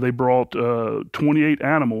 they brought 28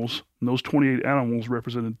 animals, and those 28 animals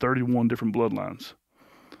represented 31 different bloodlines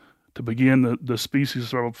to begin the species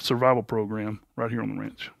survival program right here on the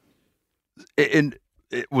ranch. And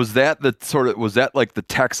was that like the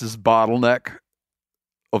Texas bottleneck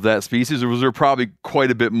of that species, or was there probably quite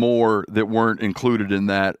a bit more that weren't included in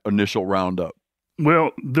that initial roundup?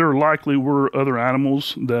 Well, there likely were other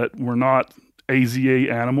animals that were not AZA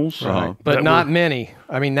animals. But not many.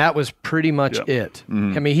 I mean, that was pretty much it.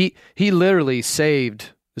 I mean, he literally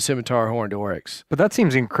saved the scimitar horned oryx. But that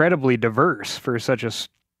seems incredibly diverse for such a,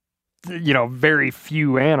 very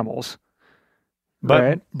few animals.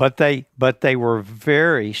 But they were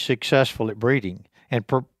very successful at breeding and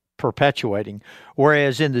perpetuating.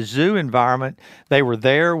 Whereas in the zoo environment, they were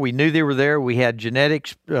there. We knew they were there. We had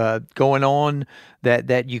genetics going on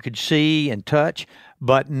that you could see and touch,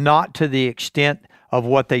 but not to the extent of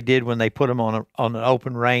what they did when they put them on an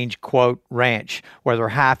open range, quote, ranch, where they're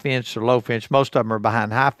high fence or low fence. Most of them are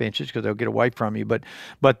behind high fences because they'll get away from you.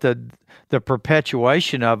 But the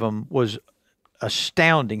perpetuation of them was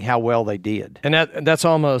astounding how well they did. And that's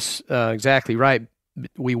almost exactly right.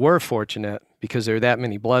 We were fortunate because there are that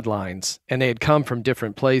many bloodlines, and they had come from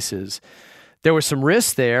different places. There was some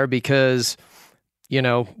risk there because,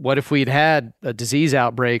 what if we'd had a disease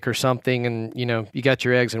outbreak or something and, you got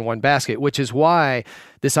your eggs in one basket, which is why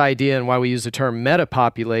this idea and why we use the term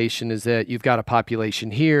metapopulation is that you've got a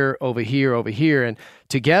population here, over here, and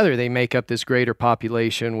together they make up this greater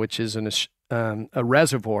population, which is a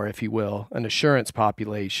reservoir, if you will, an assurance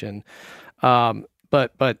population.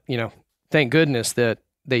 But thank goodness that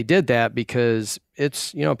they did that, because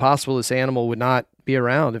it's, possible this animal would not be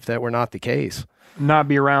around if that were not the case. Not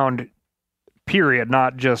be around, period,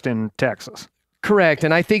 not just in Texas. Correct.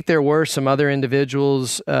 And I think there were some other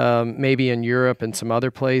individuals, maybe in Europe and some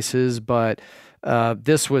other places, but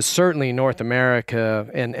this was certainly North America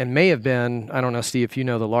and may have been, I don't know, Steve, if you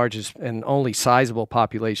know, the largest and only sizable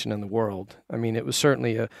population in the world. I mean, it was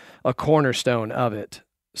certainly a cornerstone of it.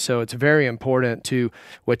 So it's very important to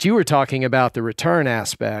what you were talking about, the return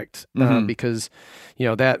aspect, because,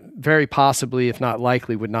 that very possibly, if not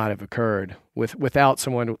likely, would not have occurred without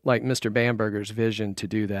someone like Mr. Bamberger's vision to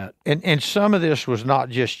do that. And some of this was not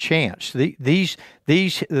just chance. These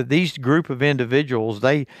group of individuals,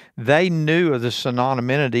 they knew of the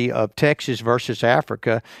synonymity of Texas versus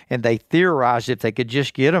Africa, and they theorized if they could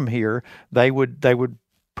just get them here, they would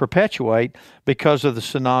perpetuate because of the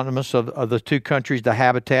synonymous of the two countries, the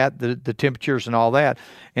habitat, the temperatures, and all that.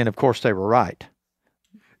 And of course, they were right.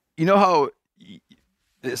 You know how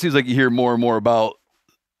it seems like you hear more and more about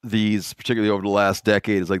these, particularly over the last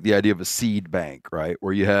decade, is like the idea of a seed bank, right?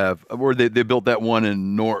 Where they built that one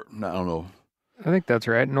in I don't know. I think that's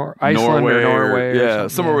right. Iceland or Norway. Yeah,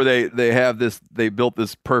 somewhere where they have this, they built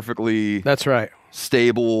this perfectly that's right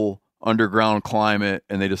stable underground climate,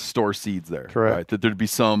 and they just store seeds there. Correct. Right? That there'd be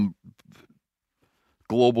some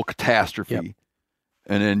global catastrophe,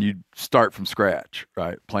 and then you'd start from scratch,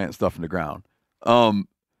 right? Plant stuff in the ground.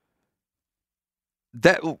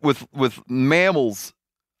 That with mammals,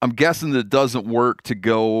 I'm guessing that it doesn't work to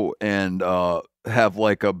go and have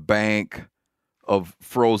like a bank of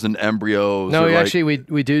frozen embryos. No, actually,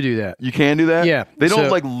 we do that. You can do that? Yeah. They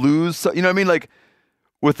don't lose, you know what I mean? Like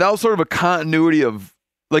without sort of a continuity of,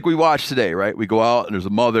 like we watched today, right? We go out and there's a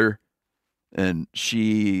mother and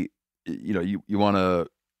she, you want to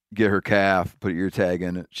get her calf, put your ear tag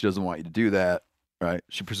in it. She doesn't want you to do that, right?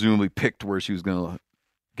 She presumably picked where she was going to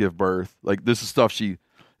give birth. Like this is stuff she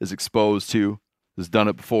is exposed to, has done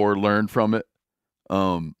it before, learned from it.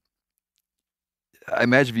 I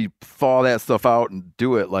imagine if you thaw that stuff out and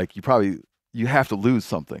do it, like you have to lose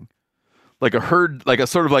something. Like a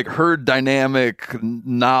sort of herd dynamic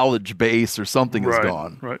knowledge base or something is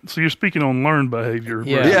gone. Right. So you're speaking on learned behavior.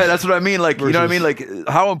 Yeah, that's what I mean. Like, you know what I mean? Like,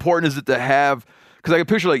 how important is it to have, because I can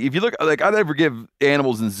picture, like, if you look, like, I never give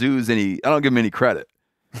animals in zoos I don't give them any credit.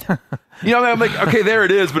 You know what I mean? I'm like, okay, there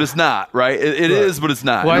it is, but it's not, right? It is, but it's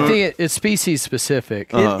not. Well, I think it's species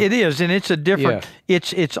specific. It is, and it's a different,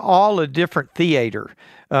 it's all a different theater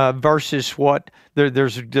versus what,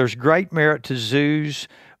 there's great merit to zoos,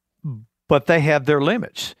 but they have their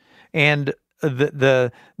limits, and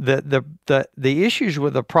the issues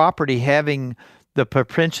with the property having the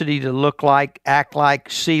propensity to look like, act like,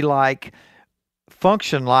 see like,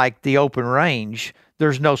 function like the open range,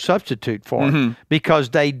 there's no substitute for it because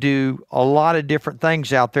they do a lot of different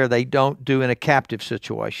things out there they don't do in a captive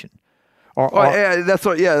situation. That's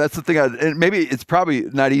the thing. And maybe it's probably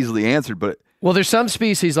not easily answered, but well, there's some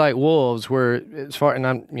species like wolves where, and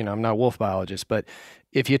I'm not a wolf biologist, but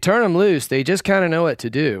if you turn them loose, they just kind of know what to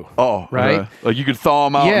do. Oh, right. Like you could thaw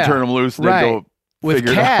them out and turn them loose, and right. go. With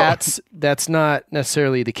cats, that's not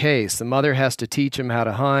necessarily the case. The mother has to teach them how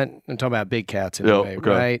to hunt. I'm talking about big cats anyway,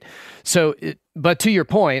 right? So, but to your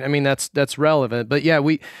point, I mean that's relevant. But yeah,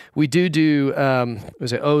 we do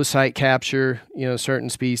was it oocyte capture?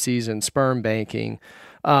 Certain species and sperm banking,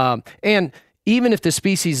 and even if the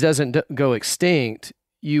species doesn't go extinct,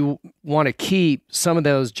 you want to keep some of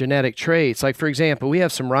those genetic traits. Like, for example, we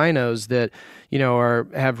have some rhinos that,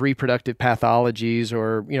 have reproductive pathologies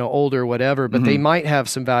or, older, whatever, but they might have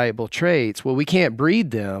some valuable traits. Well, we can't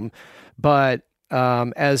breed them, but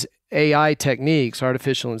as AI techniques,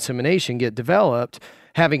 artificial insemination, get developed,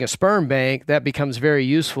 having a sperm bank, that becomes very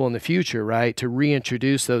useful in the future, right? To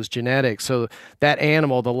reintroduce those genetics so that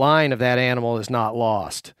animal, the line of that animal is not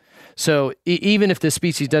lost. So even if the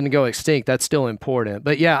species doesn't go extinct, that's still important.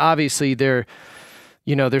 But yeah, obviously there's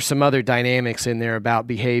some other dynamics in there about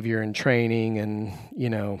behavior and training and,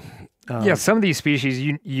 some of these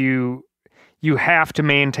species, you have to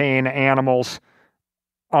maintain animals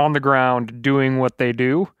on the ground doing what they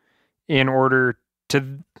do in order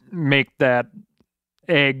to make that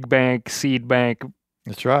egg bank, seed bank.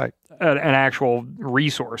 That's right. An actual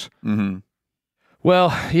resource. Mm-hmm.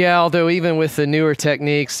 Well, yeah, although even with the newer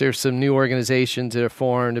techniques, there's some new organizations that are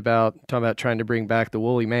formed talking about trying to bring back the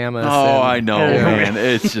woolly mammoth. I know, man.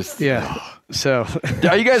 It's just... Yeah. So...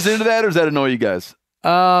 Are you guys into that, or does that annoy you guys?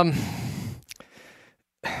 Let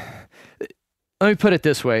me put it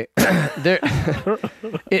this way.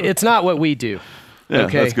 It's not what we do. Yeah,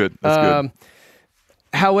 okay? That's good. That's good.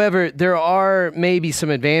 However, there are maybe some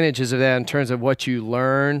advantages of that in terms of what you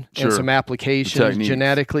learn and some applications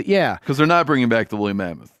genetically. Yeah. Because they're not bringing back the woolly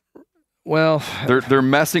mammoth. Well, they're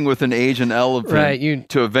messing with an Asian elephant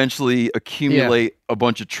to eventually accumulate a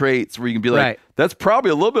bunch of traits where you can be like, that's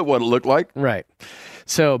probably a little bit what it looked like. Right.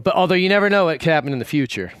 So, but although you never know what could happen in the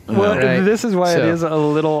future. Well, this is why it is a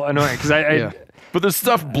little annoying because But there's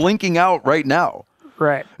stuff blinking out right now.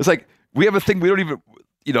 Right. It's like we have a thing we don't even,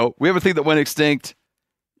 we have a thing that went extinct,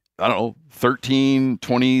 I don't know, 13,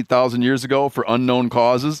 20,000 years ago for unknown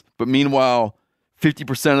causes. But meanwhile,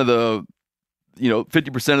 50% of the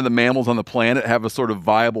 50% of the mammals on the planet have a sort of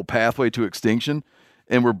viable pathway to extinction.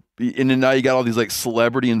 And then now you got all these like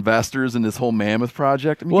celebrity investors in this whole mammoth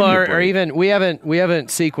project. I mean, or even we haven't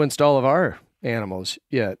sequenced all of our animals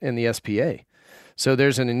yet in the SPA. So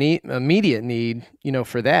there's an immediate need,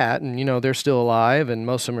 for that. And, they're still alive and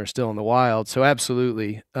most of them are still in the wild. So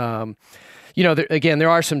absolutely. There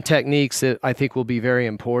are some techniques that I think will be very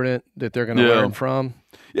important that they're going to learn from.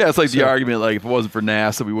 Yeah, it's like the argument, like if it wasn't for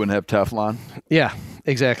NASA, we wouldn't have Teflon. Yeah,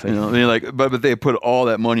 exactly. But they put all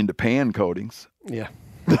that money into pan coatings. Yeah.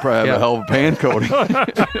 They probably have a hell of a pan coating.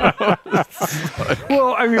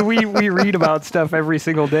 Well, I mean, we read about stuff every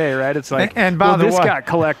single day, right? It's like, and by the this way, got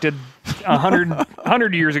collected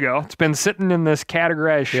 100 years ago. It's been sitting in this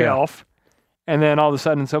categorized shelf. And then all of a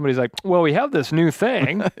sudden somebody's like, well, we have this new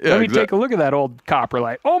thing. Let me take a look at that old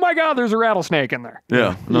coprolite. Oh my God, there's a rattlesnake in there.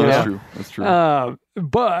 Yeah, no, that's true. That's true.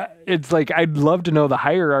 But it's like, I'd love to know the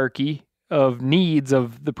hierarchy of needs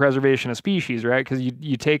of the preservation of species, right? Because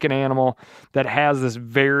you take an animal that has this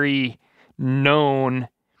very known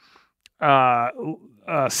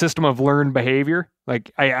system of learned behavior.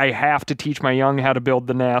 Like I have to teach my young how to build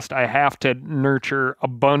the nest. I have to nurture a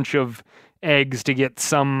bunch of eggs to get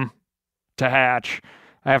some to hatch.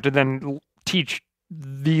 I have to then teach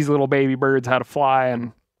these little baby birds how to fly,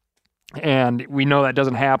 and we know that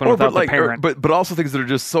doesn't happen without the parent. But also things that are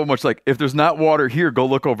just so much like, if there's not water here, go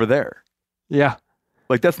look over there. Yeah.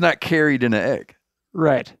 Like that's not carried in an egg.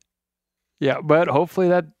 Right. Yeah, but hopefully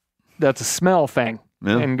that's a smell thing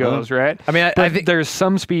and goes, right? I mean, I think there's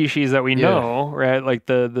some species that we know, right? Like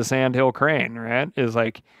the sandhill crane, right? Is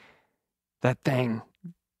like that thing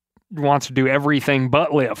wants to do everything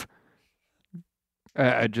but live.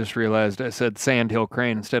 I just realized I said sandhill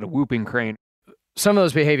crane instead of whooping crane. Some of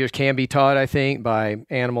those behaviors can be taught, I think, by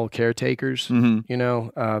animal caretakers.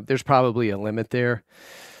 Mm-hmm. There's probably a limit there.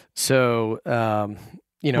 So, well,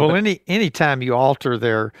 any time you alter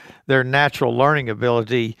their natural learning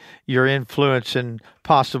ability, you're influencing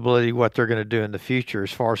possibility what they're going to do in the future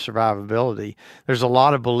as far as survivability. There's a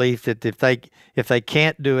lot of belief that if they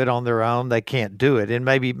can't do it on their own, they can't do it, and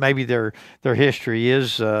maybe their history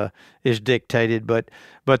is dictated, but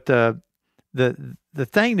the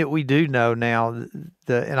thing that we do know now,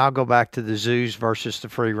 and I'll go back to the zoos versus the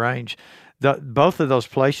free range. Both of those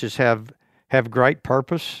places have great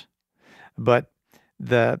purpose, but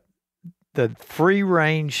the free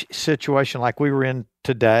range situation like we were in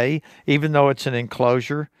today, even though it's an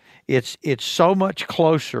enclosure, it's so much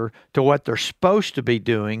closer to what they're supposed to be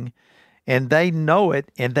doing, and they know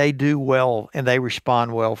it, and they do well, and they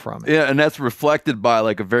respond well from it. Yeah, and that's reflected by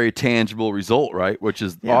like a very tangible result, right? Which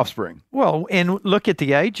is offspring. Well, and look at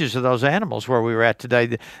the ages of those animals where we were at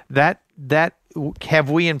today. That have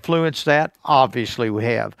we influenced that? Obviously we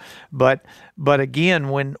have. But again,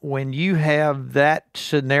 when you have that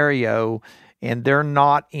scenario and they're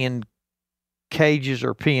not in cages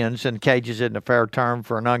or pens, and cages isn't a fair term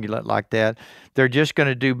for an ungulate like that, they're just going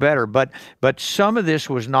to do better. But some of this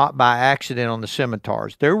was not by accident on the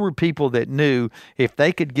scimitars. There were people that knew if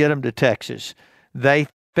they could get them to Texas, they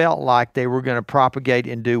felt like they were going to propagate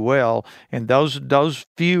and do well. And those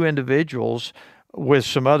few individuals with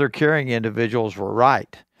some other carrying individuals were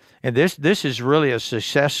right. And this is really a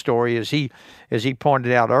success story, as he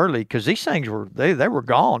pointed out early, because these things were they were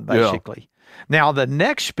gone basically. Yeah. Now the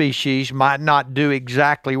next species might not do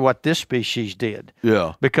exactly what this species did.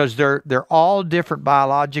 Yeah. Because they're all different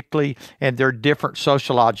biologically, and they're different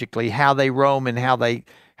sociologically, how they roam and how they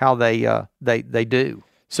do.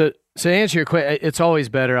 So to answer your question, it's always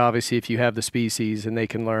better, obviously, if you have the species and they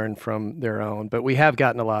can learn from their own. But we have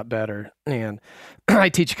gotten a lot better. And I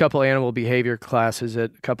teach a couple animal behavior classes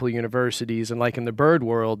at a couple of universities. And like in the bird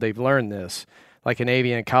world, they've learned this. like an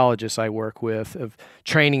avian ecologist I work with, of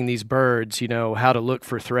training these birds, how to look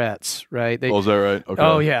for threats, right? Is that right? Okay.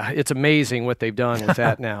 Oh, yeah. It's amazing what they've done with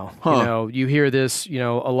that now. Huh. You hear this,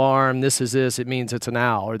 alarm, this is this, it means it's an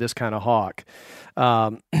owl or this kind of hawk.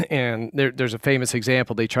 And there's a famous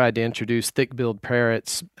example. They tried to introduce thick-billed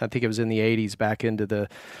parrots, I think it was in the 80s, back into the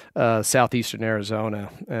southeastern Arizona.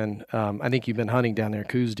 And I think you've been hunting down there,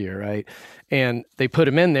 Coos deer, right? And they put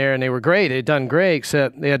them in there, and they were great. They'd done great,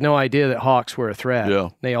 except they had no idea that hawks were a threat. Yeah.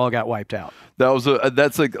 They all got wiped out.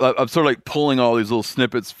 That's like, I'm sort of like pulling all these little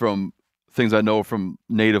snippets from things I know from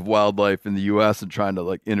native wildlife in the U.S. and trying to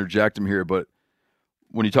like interject them here. But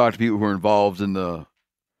when you talk to people who are involved in the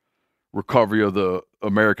recovery of the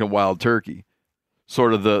American wild turkey,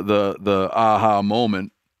 sort of the aha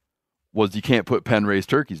moment was you can't put pen raised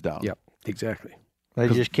turkeys down. Yep, exactly. They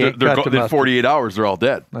just can't. In 48 hours, they're all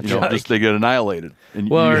dead. They get annihilated. And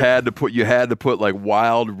you had to put like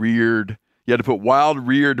wild reared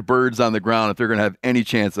birds on the ground if they're going to have any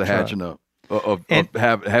chance of hatching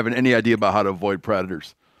having any idea about how to avoid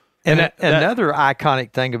predators. And another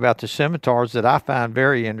iconic thing about the scimitars that I find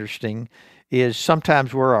very interesting is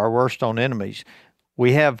sometimes we're our worst own enemies.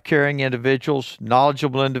 We have caring individuals,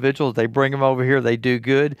 knowledgeable individuals. They bring them over here. They do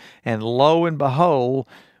good. And lo and behold,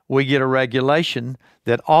 we get a regulation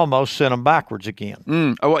that almost sent them backwards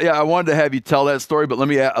again. I wanted to have you tell that story, but let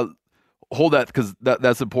me hold that because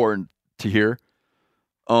that's important to hear.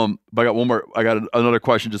 But I got one more. I got another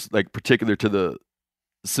question, just like particular to the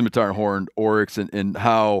scimitar and horned oryx and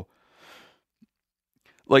how,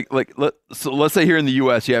 so let's say here in the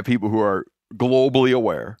U.S. you have people who are globally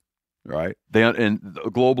aware, right? And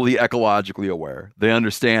globally ecologically aware. They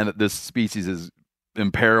understand that this species is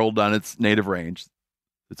imperiled on its native range.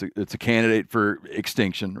 It's a candidate for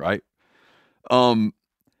extinction, right?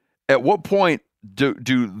 At what point do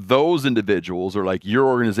those individuals or like your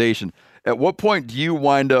organization, at what point do you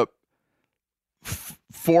wind up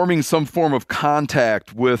forming some form of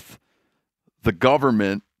contact with the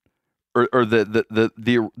government or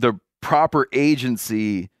the proper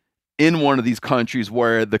agency in one of these countries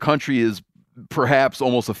where the country is perhaps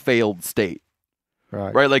almost a failed state?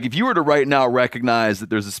 Right. Like if you were to right now recognize that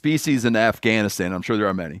there's a species in Afghanistan, I'm sure there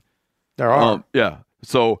are many. There are. Yeah.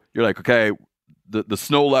 So you're like, okay, the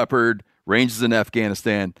snow leopard ranges in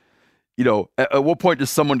Afghanistan. At what point does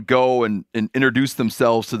someone go and introduce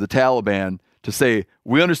themselves to the Taliban to say,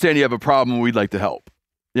 we understand you have a problem, we'd like to help?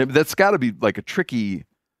 Yeah, that's got to be like a tricky.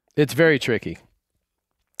 It's very tricky.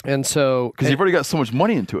 And so, because you've already got so much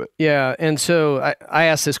money into it. Yeah. And so I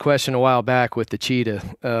asked this question a while back with the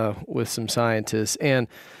cheetah, with some scientists, and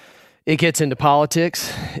it gets into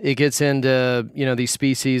politics. It gets into, these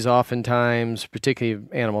species oftentimes, particularly an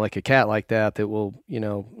animal like a cat like that will,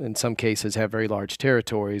 in some cases have very large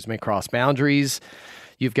territories, may cross boundaries.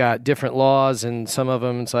 You've got different laws, and some of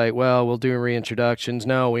them it's like, well, we'll do reintroductions.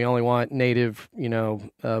 No, we only want native,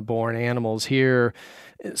 born animals here.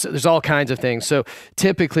 So there's all kinds of things. So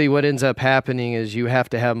typically what ends up happening is you have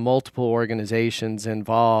to have multiple organizations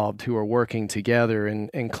involved who are working together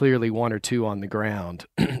and clearly one or two on the ground.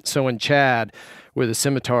 So in Chad, where the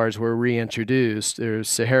scimitars were reintroduced, there's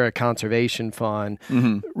Sahara Conservation Fund,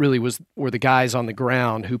 really were the guys on the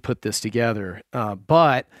ground who put this together.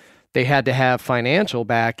 But they had to have financial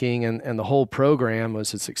backing, and the whole program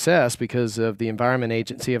was a success because of the Environment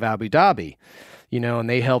Agency of Abu Dhabi. And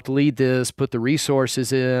they helped lead this, put the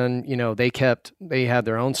resources in, they had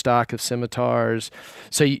their own stock of scimitars.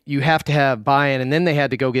 So you have to have buy-in, and then they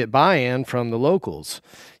had to go get buy-in from the locals,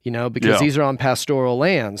 because these are on pastoral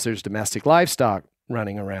lands. There's domestic livestock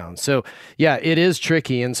running around. So yeah, it is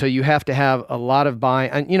tricky. And so you have to have a lot of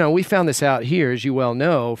buy-in. And, we found this out here, as you well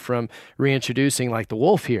know, from reintroducing like the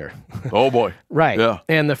wolf here. Oh boy. Right. Yeah.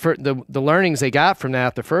 And the learnings they got from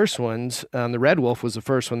that, the first ones, the red wolf was the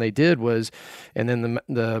first one they did and then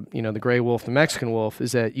the gray wolf, the Mexican wolf,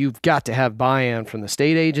 is that you've got to have buy-in from the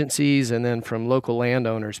state agencies and then from local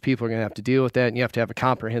landowners. People are going to have to deal with that, and you have to have a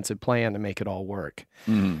comprehensive plan to make it all work.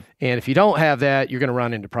 Mm-hmm. And if you don't have that, you're going to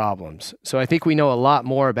run into problems. So I think we know a lot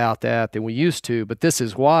more about that than we used to, but this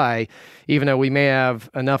is why, even though we may have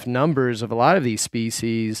enough numbers of a lot of these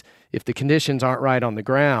species, if the conditions aren't right on the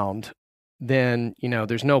ground, then,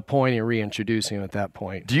 there's no point in reintroducing them at that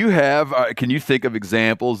point. Do you have, can you think of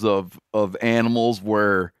examples of animals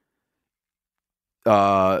where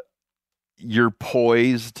you're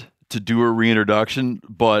poised to do a reintroduction,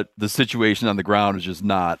 but the situation on the ground is just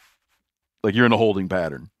not, like you're in a holding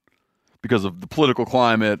pattern because of the political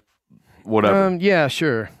climate, whatever? Yeah,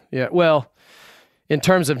 sure. Yeah. Well, in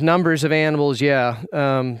terms of numbers of animals,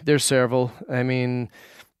 there's several. I mean,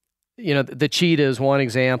 the cheetah is one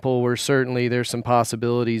example where certainly there's some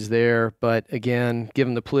possibilities there. But again,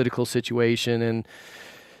 given the political situation and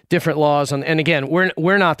different laws, and again,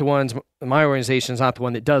 we're not the ones. My organization is not the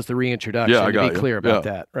one that does the reintroduction. Yeah, I got to be clear about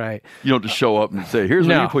that, right? You don't just show up and say, "Here's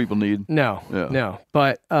what you people need." No.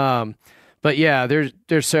 But yeah,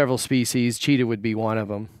 there's several species. Cheetah would be one of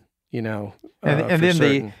them. And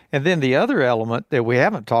then the other element that we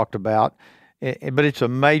haven't talked about, but it's a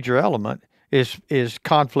major element, is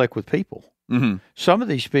conflict with people. Mm-hmm. Some of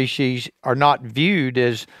these species are not viewed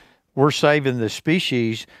as we're saving the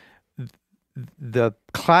species. The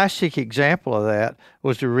classic example of that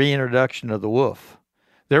was the reintroduction of the wolf.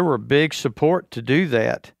 There were big support to do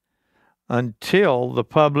that until the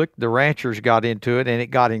public, the ranchers got into it, and it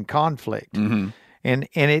got in conflict. Mm-hmm. And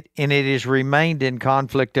it has remained in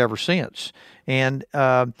conflict ever since. And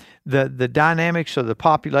the dynamics of the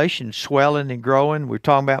population swelling and growing. We're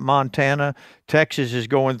talking about Montana. Texas is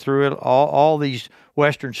going through it. All these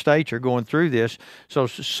western states are going through this. So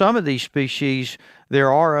some of these species,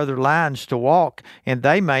 there are other lines to walk, and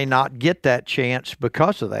they may not get that chance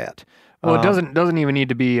because of that. Well, it doesn't even need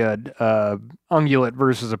to be a ungulate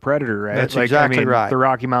versus a predator, right? That's exactly right. The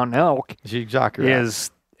Rocky Mountain elk is exactly right.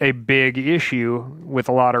 Is a big issue with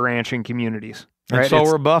a lot of ranching communities. Right? And so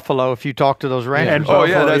are buffalo. If you talk to those ranchers,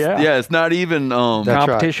 it's not even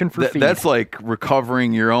competition for feed. That's like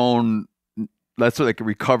recovering your own. That's like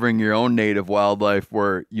recovering your own native wildlife,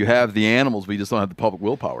 where you have the animals, but you just don't have the public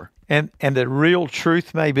willpower. And the real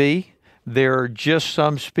truth may be there are just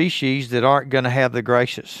some species that aren't going to have the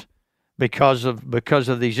graces because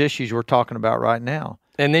of these issues we're talking about right now.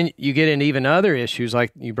 And then you get into even other issues,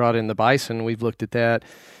 like you brought in the bison. We've looked at that.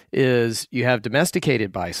 Is you have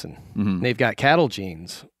domesticated bison. Mm-hmm. They've got cattle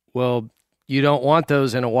genes. Well, you don't want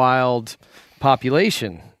those in a wild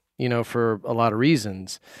population, for a lot of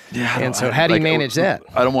reasons. Yeah. And so how do you manage that?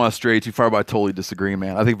 I don't want to stray too far, but I totally disagree,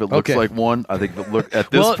 man. I think if it looks like one, I think if it look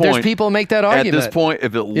at this point. There's people make that argument. At this point,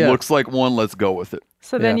 if it looks like one, let's go with it.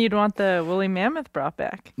 So then you'd want the woolly mammoth brought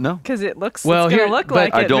back. No. Because it's going to look like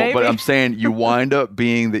it, I don't, maybe. but I'm saying you wind up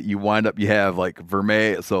you have like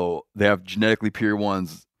Vermeil, so they have genetically pure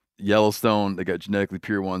ones. Yellowstone, they got genetically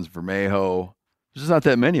pure ones. Vermejo, there's just not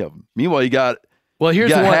that many of them. Meanwhile, you got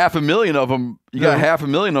 500,000 of them. You got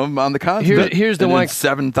 500,000 of them on the continent. Here's the one: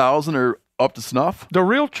 7,000 are up to snuff. The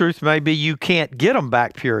real truth may be you can't get them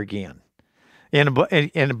back pure again. And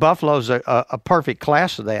buffalo's a perfect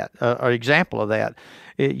class of that, an example of that.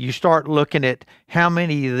 You start looking at how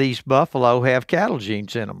many of these buffalo have cattle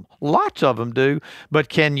genes in them. Lots of them do, but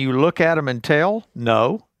can you look at them and tell?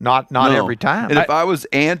 No, not every time. And if I was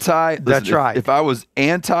if I was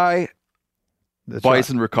anti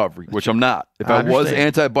bison recovery, which I'm not. If I was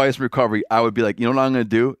anti-bison recovery, I would be like, you know what I'm going to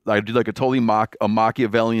do? I'd do like a totally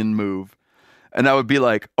Machiavellian move. And I would be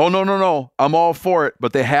like, oh, no, I'm all for it,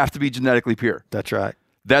 but they have to be genetically pure. That's right.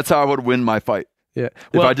 That's how I would win my fight. Yeah.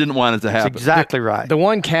 If I didn't want it to happen. That's exactly right. The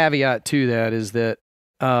one caveat to that is that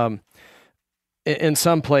in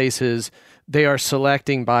some places, they are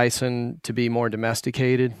selecting bison to be more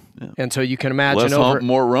domesticated. Yeah. And so you can imagine less hump,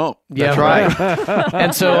 more rump. Yeah, that's right.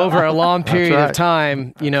 And so over a long period of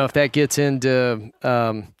time, if that gets into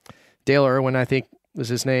Dale Irwin, I think was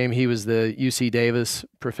his name. He was the UC Davis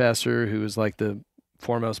professor who was like the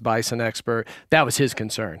foremost bison expert. That was his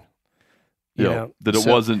concern. It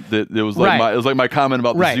was like my comment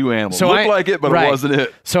about the zoo animals. So Looked like it, but it wasn't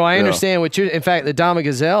it. So I understand what in fact, the Dama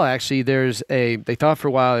gazelle, actually, they thought for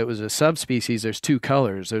a while it was a subspecies. There's two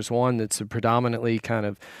colors. There's one that's a predominantly kind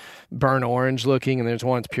of burnt orange looking, and there's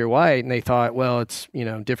one that's pure white. And they thought, well, it's,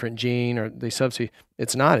 different gene or they subspecies.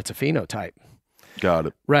 It's not, it's a phenotype. Got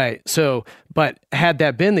it. Right. So, but had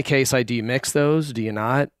that been the case, do you mix those? Do you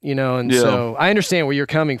not? So I understand where you're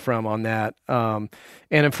coming from on that. And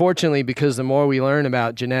unfortunately, because the more we learn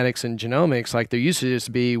about genetics and genomics, like there used to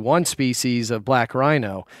just be one species of black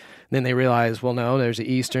rhino. Then they realize, well, no, there's an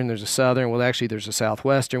eastern, there's a southern. Well, actually, there's a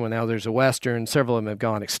southwestern. Well, now there's a western. Several of them have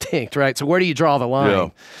gone extinct, right? So where do you draw the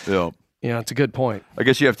line? Yeah. It's a good point. I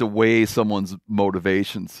guess you have to weigh someone's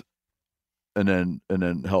motivations and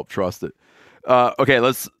then help trust it.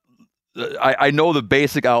 Okay, I know the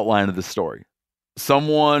basic outline of this story.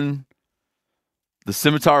 The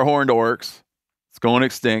scimitar horned oryx, it's going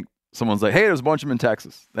extinct. Someone's like, hey, there's a bunch of them in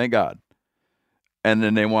Texas. Thank God. And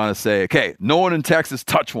then they want to say, okay, no one in Texas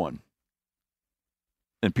touch one.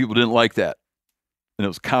 And people didn't like that. And it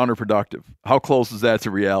was counterproductive. How close is that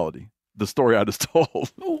to reality? The story I just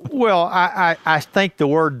told. Well, I think the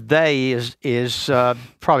word "they" is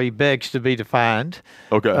probably begs to be defined.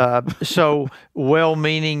 Okay. So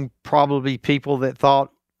well-meaning, probably people that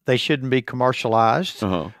thought They shouldn't be commercialized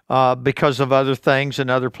because of other things and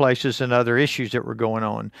other places and other issues that were going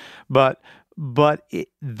on. But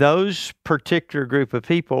those particular group of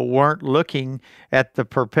people weren't looking at the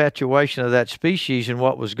perpetuation of that species and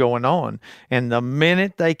what was going on. And the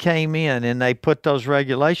minute they came in and they put those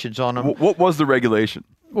regulations on them. What was the regulation?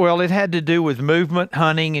 Well, it had to do with movement,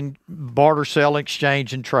 hunting, and barter, sell,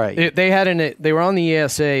 exchange, and trade. They were on the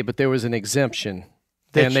ESA, but there was an exemption.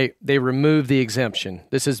 And they removed the exemption.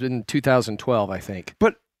 This has been 2012, I think.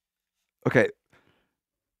 But, okay,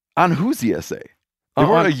 on whose ESA?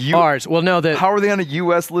 Ours. Well, no. How are they on a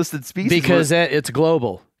U.S. listed species? Because it's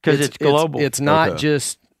global. Because it's global. It's not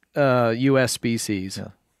just U.S. species. Yeah.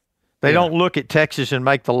 They don't look at Texas and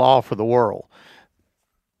make the law for the world.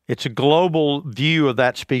 It's a global view of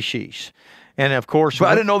that species. And of course, but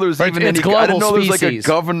I didn't know there was even any. I didn't know there was like a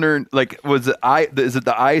governor. Like, is it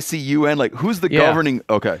the ICUN? Like, who's the governing?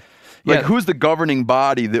 Okay, like who's the governing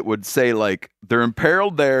body that would say like they're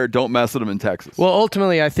imperiled there? Don't mess with them in Texas. Well,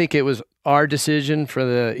 ultimately, I think it was our decision for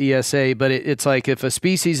the ESA. But it's like if a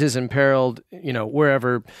species is imperiled,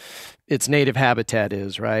 wherever its native habitat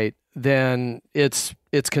is, right? Then it's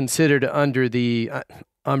considered under the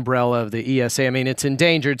umbrella of the ESA. I mean, it's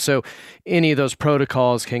endangered, so any of those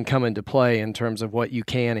protocols can come into play in terms of what you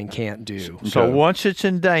can and can't do. So once it's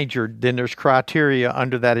endangered, then there's criteria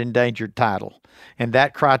under that endangered title. And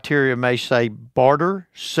that criteria may say barter,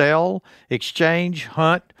 sell, exchange,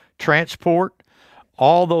 hunt, transport.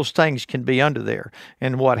 All those things can be under there.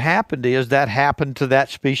 And what happened is that happened to that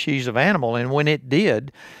species of animal. And when it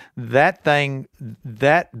did, that thing,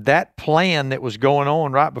 that plan that was going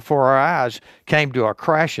on right before our eyes came to a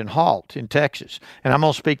crashing halt in Texas. And I'm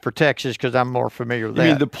going to speak for Texas because I'm more familiar with that. You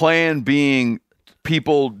mean the plan being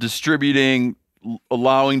people distributing,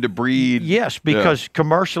 allowing to breed? Yes, because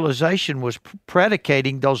commercialization was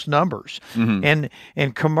predicating those numbers. Mm-hmm.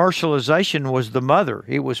 And commercialization was the mother.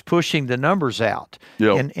 It was pushing the numbers out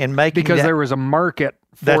and making because there was a market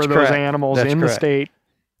for those animals in the state,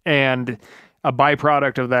 and a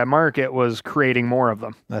byproduct of that market was creating more of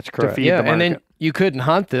them. That's correct. To feed the market. And then you couldn't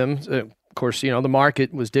hunt them. Of course, the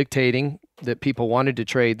market was dictating that people wanted to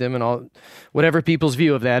trade them and all, whatever people's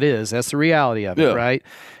view of that is. That's the reality of it, right?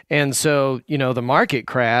 And so, the market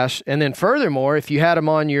crashed. And then furthermore, if you had them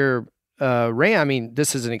on your I mean,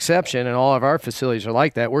 this is an exception, and all of our facilities are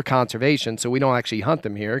like that. We're conservation, so we don't actually hunt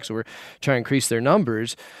them here because we're trying to increase their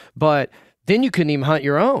numbers. But then you couldn't even hunt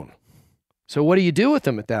your own. So what do you do with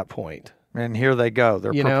them at that point? And here they go.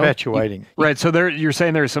 They're perpetuating. Right. So you're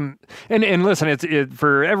saying there's some, and listen, it's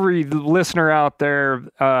for every listener out there.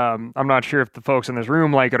 I'm not sure if the folks in this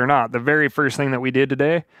room like it or not. The very first thing that we did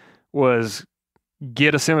today was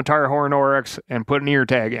get a scimitar horned oryx and put an ear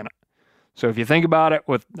tag in it. So if you think about it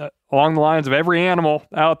with along the lines of every animal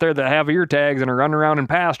out there that have ear tags and are running around in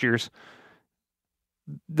pastures,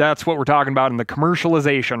 that's what we're talking about in the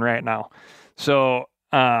commercialization right now. So,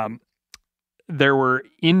 there were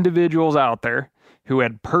individuals out there who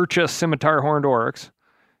had purchased scimitar horned oryx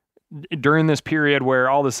during this period where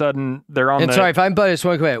all of a sudden they're on. And sorry if I'm, but I just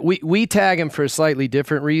want to go ahead. We tag them for a slightly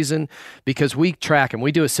different reason because we track them.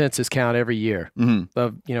 We do a census count every year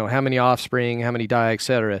of how many offspring, how many die,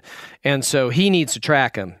 etc. And so he needs to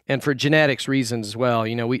track them, and for genetics reasons as well.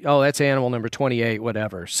 That's animal number 28,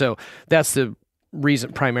 whatever. So that's the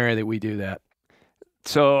reason primarily that we do that.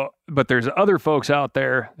 So, but there's other folks out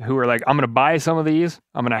there who are like, I'm going to buy some of these.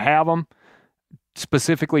 I'm going to have them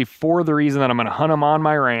specifically for the reason that I'm going to hunt them on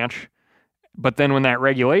my ranch. But then when that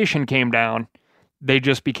regulation came down, they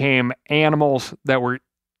just became animals that were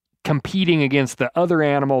competing against the other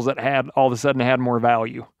animals that all of a sudden had more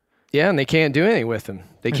value. Yeah, and they can't do anything with them.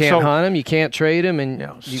 They can't hunt them. You can't trade them,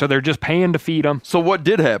 and so they're just paying to feed them. So what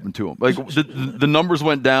did happen to them? Like the numbers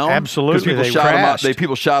went down. Absolutely, because people shot them out.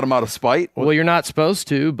 People shot them out of spite. Well, you're not supposed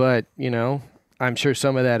to, but I'm sure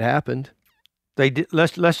some of that happened. They did.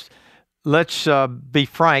 Let's be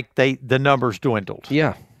frank. The numbers dwindled.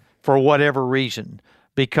 Yeah, for whatever reason.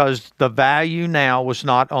 Because the value now was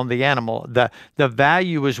not on the animal. The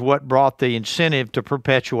value is what brought the incentive to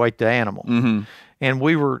perpetuate the animal. Mm-hmm. And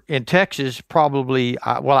we were in Texas probably,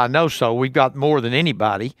 I know so. We've got more than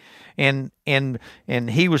anybody. And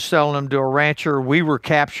he was selling them to a rancher. We were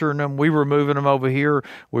capturing them. We were moving them over here.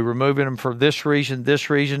 We were moving them for this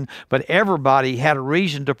reason. But everybody had a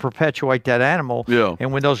reason to perpetuate that animal. Yeah.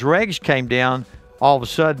 And when those regs came down, all of a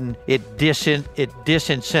sudden it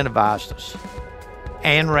disincentivized us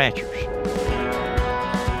and ranchers.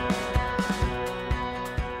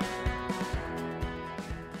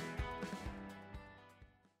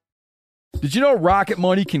 Did you know Rocket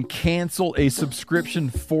Money can cancel a subscription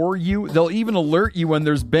for you? They'll even alert you when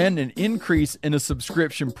there's been an increase in a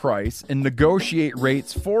subscription price and negotiate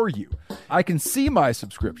rates for you. I can see my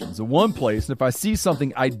subscriptions in one place, and if I see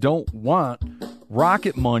something I don't want,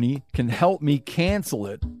 Rocket Money can help me cancel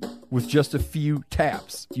it with just a few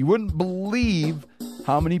taps. You wouldn't believe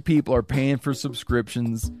how many people are paying for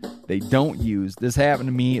subscriptions they don't use. This happened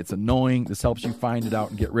to me. It's annoying. This helps you find it out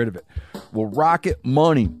and get rid of it. Well, Rocket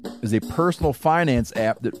Money is a personal finance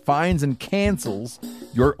app that finds and cancels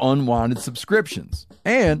your unwanted subscriptions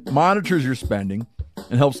and monitors your spending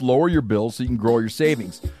and helps lower your bills so you can grow your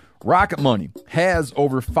savings. Rocket Money has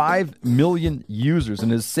over 5 million users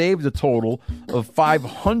and has saved a total of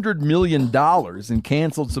 $500 million in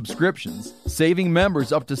canceled subscriptions, saving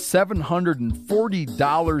members up to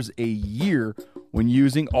 $740 a year when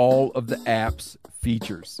using all of the app's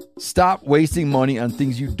features. Stop wasting money on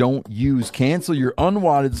things you don't use. Cancel your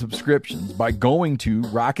unwanted subscriptions by going to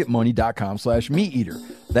rocketmoney.com/meateater.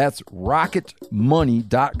 That's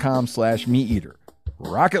rocketmoney.com/meateater.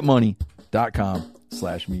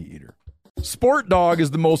 rocketmoney.com/meateater. Sport Dog is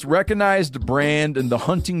the most recognized brand in the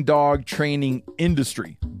hunting dog training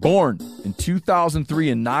industry. Born in 2003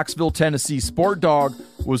 in Knoxville, Tennessee, Sport Dog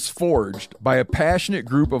was forged by a passionate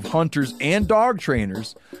group of hunters and dog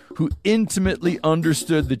trainers who intimately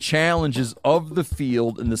understood the challenges of the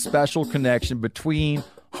field and the special connection between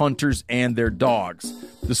hunters and their dogs.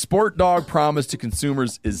 The Sport Dog promise to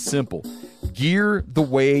consumers is simple. Gear the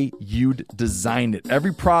way you'd design it.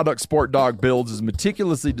 Every product Sport Dog builds is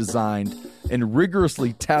meticulously designed and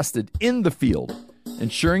rigorously tested in the field,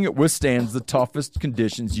 ensuring it withstands the toughest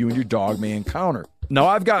conditions you and your dog may encounter. Now,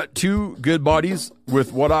 I've got two good buddies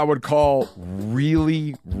with what I would call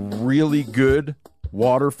really, really good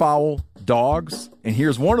waterfowl dogs, and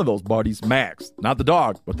here's one of those buddies, Max. Not the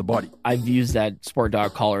dog, but the buddy. I've used that Sport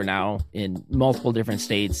Dog collar now in multiple different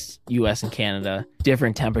states, US and Canada,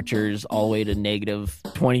 different temperatures, all the way to negative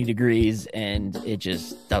 20 degrees, and it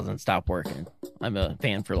just doesn't stop working. I'm a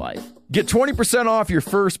fan for life. Get 20% off your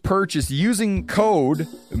first purchase using code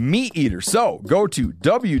MeatEater. So go to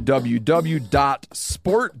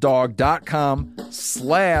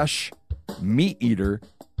www.sportdog.com/meateater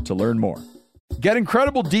to learn more. Get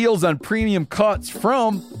incredible deals on premium cuts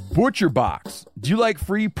from ButcherBox. Do you like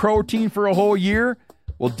free protein for a whole year?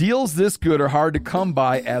 Well, deals this good are hard to come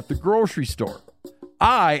by at the grocery store.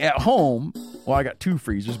 At home, I got two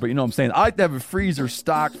freezers, but you know what I'm saying. I like to have a freezer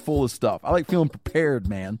stocked full of stuff. I like feeling prepared,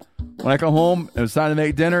 man. When I come home and it's time to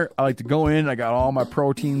make dinner, I like to go in. I got all my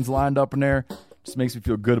proteins lined up in there. Just makes me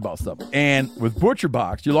feel good about stuff. And with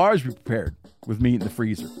ButcherBox, you'll always be prepared with meat in the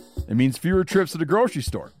freezer. It means fewer trips to the grocery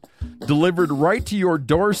store. Delivered right to your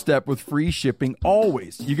doorstep with free shipping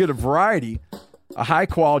always. You get a variety of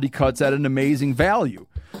high-quality cuts at an amazing value.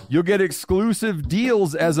 You'll get exclusive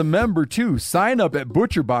deals as a member, too. Sign up at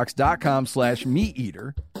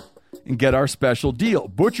butcherbox.com/meateater and get our special deal.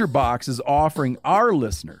 ButcherBox is offering our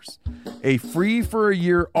listeners a free for a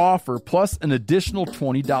year offer plus an additional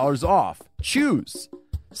 $20 off. Choose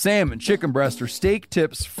salmon, chicken breast, or steak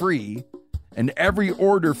tips free and every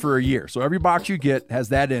order for a year. So every box you get has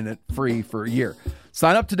that in it, free for a year.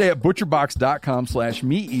 Sign up today at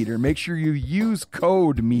butcherbox.com/meateater. Make sure you use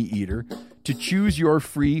code MeatEater to choose your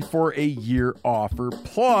free for a year offer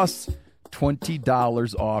plus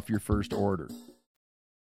 $20 off your first order.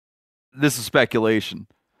 This is speculation,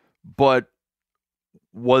 but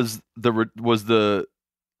was the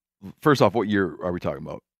first off, what year are we talking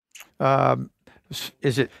about?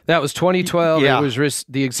 Is it that was 2012? Yeah. It was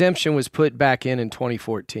the exemption was put back in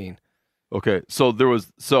 2014. Okay, so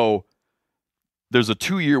there's a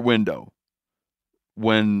 2-year window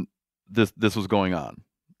when this was going on,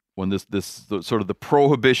 when this sort of the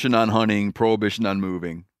prohibition on hunting, prohibition on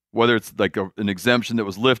moving, whether it's like an exemption that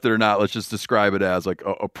was lifted or not. Let's just describe it as like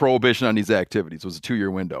a prohibition on these activities. It was a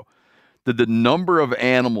 2-year window. Did the number of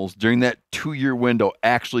animals during that 2-year window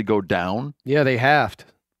actually go down? Yeah, they halved,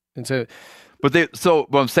 and so. But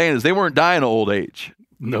what I'm saying is they weren't dying of old age.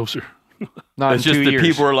 No, sir. Not it's in just 2 that years.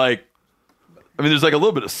 people are like, I mean, there's like a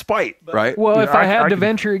little bit of spite, right? Well, Yeah, if I had to can-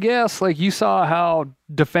 venture a guess, like you saw how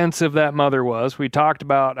defensive that mother was. We talked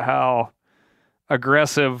about how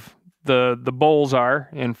aggressive the bulls are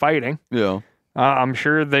in fighting. Yeah. I'm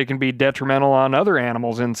sure they can be detrimental on other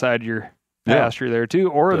animals inside your pasture there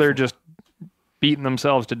too, or they're just beating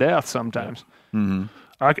themselves to death sometimes. Mm-hmm.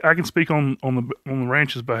 I can speak on the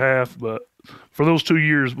ranch's behalf, but for those 2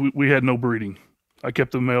 years, we had no breeding. I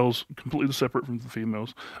kept the males completely separate from the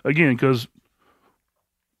females. Again, because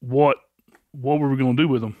what were we going to do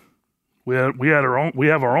with them? We have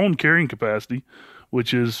our own carrying capacity,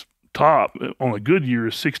 which is top on a good year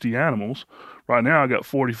is 60 animals. Right now I got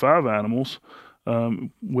 45 animals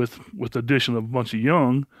with the addition of a bunch of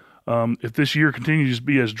young. If this year continues to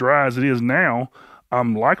be as dry as it is now,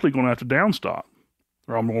 I'm likely going to have to downstock,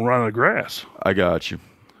 or I'm going to run out of grass. I got you.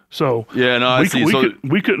 So yeah, no, I see.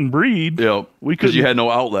 We couldn't breed. Yeah, because you had no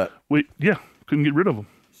outlet. Couldn't get rid of them.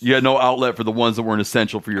 You had no outlet for the ones that weren't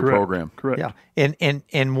essential for your Correct. program. Correct. Yeah,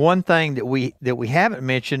 and one thing that we haven't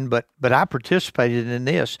mentioned, but I participated in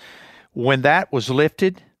this when that was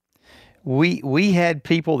lifted. We had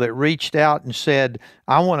people that reached out and said,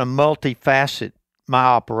 "I want to multifacet my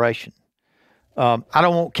operation. I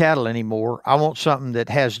don't want cattle anymore. I want something that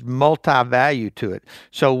has multi-value to it."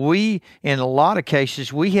 So we, in a lot of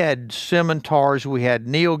cases, we had scimitars, we had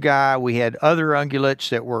nilgai, we had other ungulates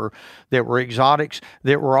that were exotics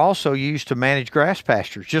that were also used to manage grass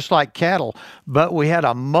pastures, just like cattle. But we had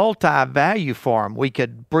a multi-value farm. We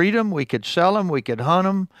could breed them, we could sell them, we could hunt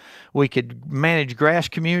them, we could manage grass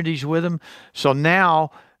communities with them. So now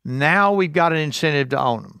we've got an incentive to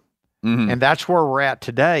own them. Mm-hmm. And that's where we're at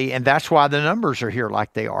today, and that's why the numbers are here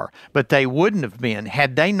like they are. But they wouldn't have been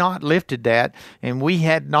had they not lifted that, and we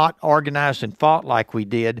had not organized and fought like we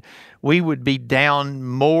did. We would be down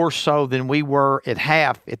more so than we were at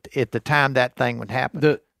half at the time that thing would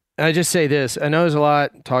happen. I just say this. I know there's a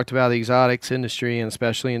lot talked about the exotics industry, and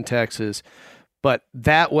especially in Texas, but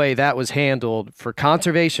that way that was handled for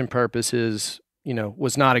conservation purposes,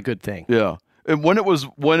 was not a good thing. Yeah. And when it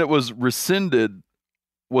was rescinded,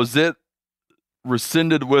 was it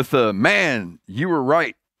rescinded with a, "Man, you were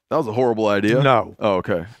right, that was a horrible idea"? No. Oh,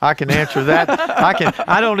 okay. I can answer that.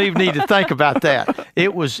 I don't even need to think about that.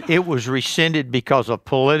 It was rescinded because of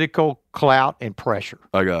political clout and pressure.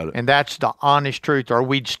 I got it. And that's the honest truth, or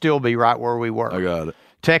we'd still be right where we were. I got it.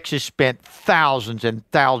 Texas spent thousands and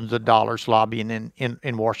thousands of dollars lobbying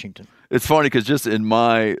in Washington. It's funny because just in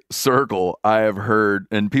my circle, I have heard,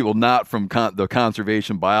 and people not from the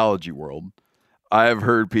conservation biology world, I have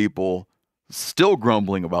heard people still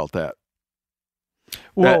grumbling about that.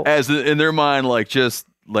 Well, as in their mind, oh,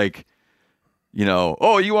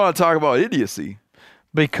 you want to talk about idiocy?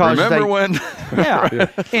 Because remember when? Yeah,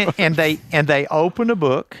 and they open a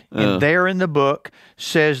book, and there in the book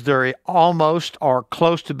says they're almost or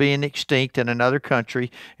close to being extinct in another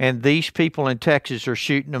country, and these people in Texas are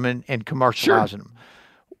shooting them and commercializing them.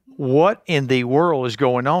 What in the world is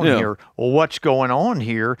going on here? Well, what's going on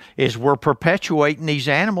here is we're perpetuating these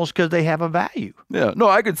animals because they have a value. Yeah, no,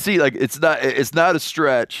 I could see it's not a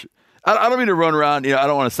stretch. I don't mean to run around. I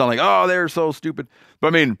don't want to sound like, oh, they're so stupid. But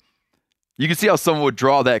I mean, you can see how someone would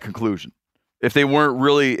draw that conclusion if they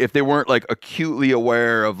weren't like acutely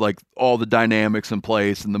aware of like all the dynamics in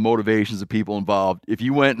place and the motivations of people involved. If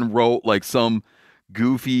you went and wrote like some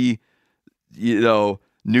goofy,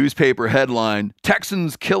 newspaper headline,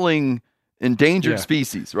 "Texans killing endangered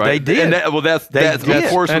species," right? They did. And that's of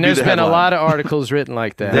course. And there's been a lot of articles written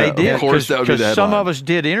like that. They did. Of course, that would be the headline. Some of us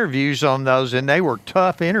did interviews on those, and they were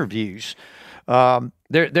tough interviews.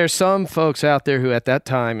 There's some folks out there who, at that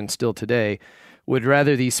time and still today, would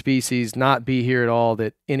rather these species not be here at all.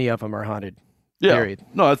 That any of them are hunted. Yeah. Period.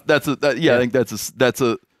 No, I think that's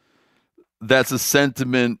a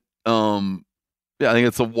sentiment. I think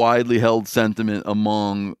it's a widely held sentiment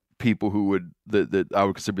among people who that I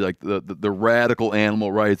would consider like the radical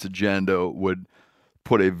animal rights agenda would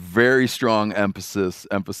put a very strong emphasis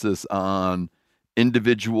on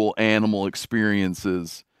individual animal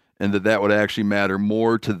experiences, and that would actually matter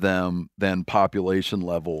more to them than population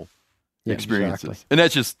level experiences. Exactly. And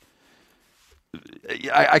that's just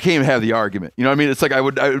I can't even have the argument. You know what I mean? It's like it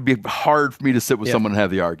would be hard for me to sit with someone and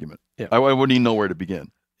have the argument. Yeah. I wouldn't even know where to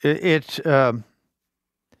begin.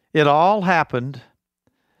 It all happened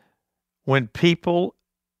when people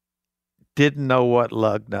didn't know what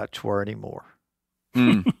lug nuts were anymore.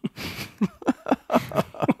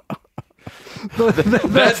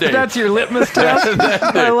 That's your litmus test.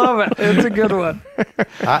 I love it. It's a good one.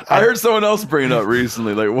 I heard someone else bring it up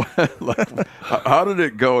recently. How did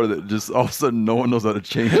it go that just all of a sudden no one knows how to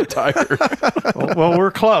change a tire? Well,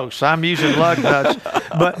 we're close. I'm using lug nuts,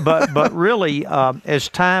 but really, as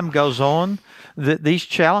time goes on, these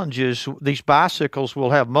challenges, these bicycles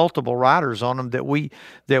will have multiple riders on them that we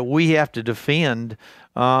have to defend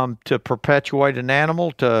to perpetuate an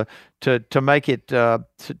animal, to make it to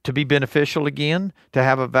be beneficial again, to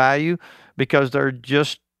have a value, because they're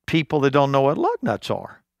just people that don't know what lug nuts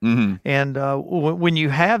are. Mm-hmm. And when you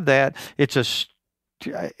have that,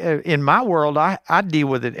 in my world, I deal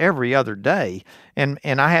with it every other day, and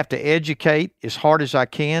I have to educate as hard as I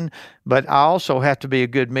can, but I also have to be a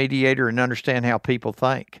good mediator and understand how people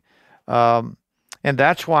think. And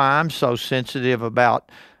that's why I'm so sensitive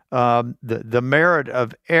about the merit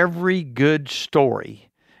of every good story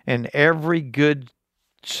and every good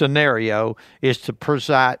scenario is to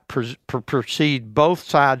proceed both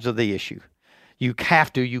sides of the issue. You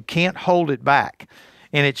have to. You can't hold it back.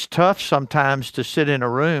 And it's tough sometimes to sit in a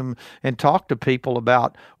room and talk to people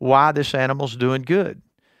about why this animal's doing good.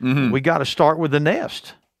 Mm-hmm. We got to start with the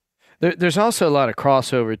nest. There's also a lot of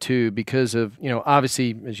crossover, too, because of,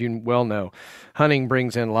 obviously, as you well know, hunting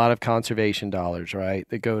brings in a lot of conservation dollars, right,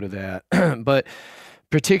 that go to that. But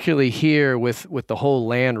particularly here with the whole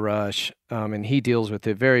land rush, and he deals with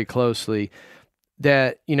it very closely,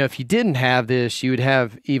 that, if you didn't have this, you would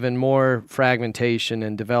have even more fragmentation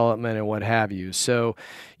and development and what have you. So,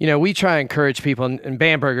 we try to encourage people, and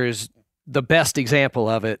Bamberger is the best example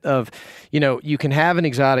of it, you can have an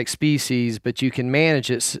exotic species, but you can manage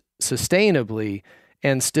it sustainably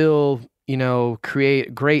and still,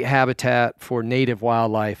 create great habitat for native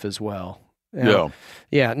wildlife as well. Yeah.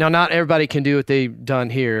 Now, not everybody can do what they've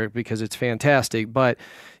done here because it's fantastic, but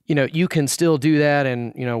you can still do that.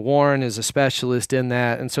 And, Warren is a specialist in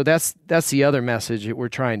that. And so that's the other message that we're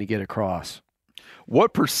trying to get across.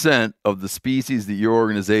 What percent of the species that your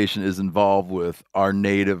organization is involved with are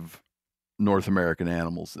native North American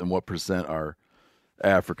animals, and what percent are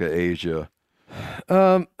Africa, Asia?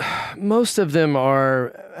 Most of them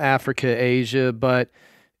are Africa, Asia, but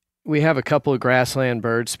we have a couple of grassland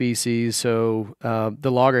bird species. So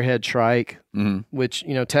the loggerhead shrike, which,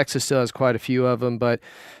 Texas still has quite a few of them, but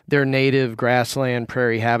their native grassland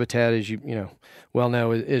prairie habitat, as you well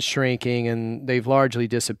know, is shrinking, and they've largely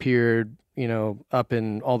disappeared,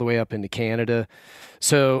 all the way up into Canada.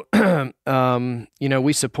 So,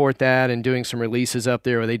 we support that and doing some releases up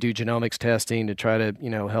there where they do genomics testing to try to,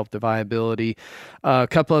 help the viability. A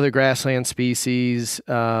couple other grassland species,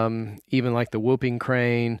 even like the whooping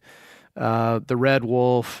crane, the red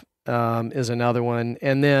wolf is another one.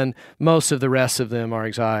 And then most of the rest of them are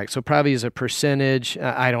exotic. So probably as a percentage,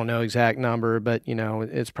 I don't know exact number, but,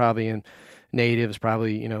 it's probably in natives,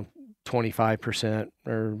 probably, 25%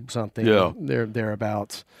 or something. Yeah.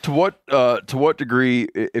 Thereabouts. To what degree,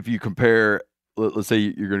 if you compare, let's say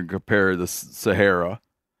you're going to compare the Sahara,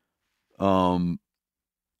 and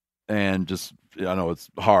just, I know it's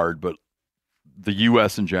hard, but the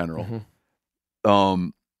U.S. in general,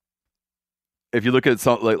 if you look at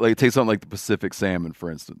something like take something like the Pacific salmon, for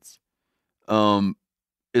instance,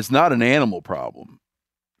 it's not an animal problem.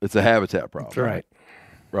 It's a habitat problem. That's right.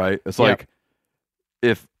 Right. It's like,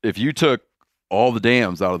 if you took all the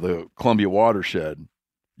dams out of the Columbia watershed,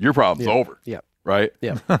 your problem's over. Yeah. Right?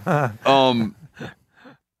 Yeah.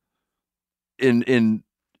 In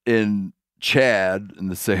Chad, in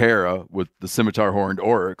the Sahara, with the scimitar horned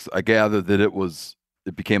oryx, I gather that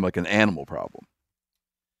it became like an animal problem.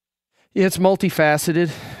 Yeah, it's multifaceted,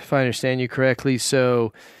 if I understand you correctly.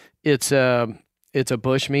 So it's a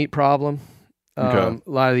bushmeat problem. Okay. A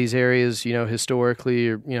lot of these areas, historically,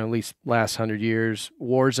 or, at least last 100 years,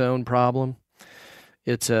 war zone problem.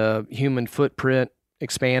 It's a human footprint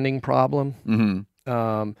expanding problem.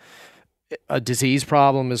 A disease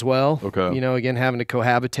problem as well. Okay. Again, having to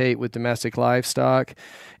cohabitate with domestic livestock.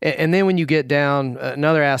 And then when you get down,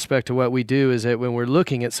 another aspect of what we do is that when we're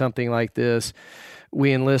looking at something like this,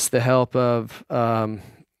 we enlist the help of,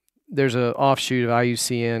 there's an offshoot of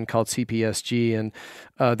IUCN called CPSG, and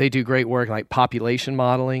they do great work like population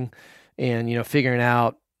modeling and, figuring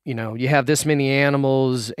out, you have this many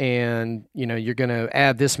animals and, you're going to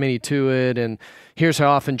add this many to it. And here's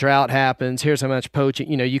how often drought happens. Here's how much poaching,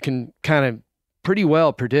 you can kind of pretty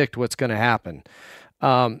well predict what's going to happen.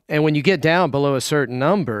 And when you get down below a certain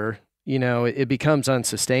number, it becomes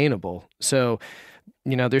unsustainable. So,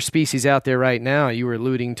 there's species out there right now, you were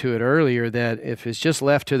alluding to it earlier, that if it's just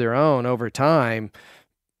left to their own over time,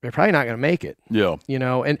 they're probably not going to make it. Yeah.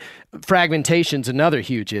 And fragmentation's another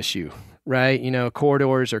huge issue, right?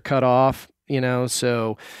 Corridors are cut off,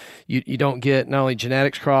 so you don't get not only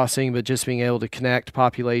genetics crossing, but just being able to connect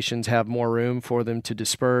populations, have more room for them to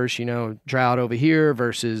disperse, drought over here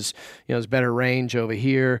versus, there's better range over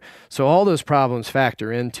here. So all those problems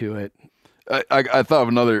factor into it. I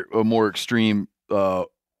thought of a more extreme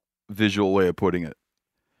visual way of putting it.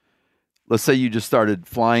 Let's say you just started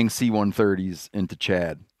flying C-130s into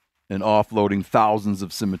Chad and offloading thousands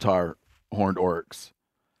of scimitar horned oryx.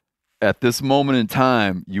 At this moment in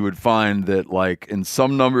time, you would find that, like, in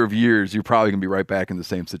some number of years, you're probably going to be right back in the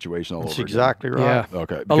same situation all over again. That's exactly right. Yeah.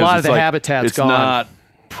 Okay. A lot of the habitat's gone. It's not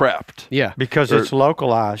prepped. Yeah. Because it's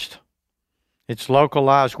localized. It's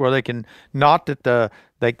localized where they can, not that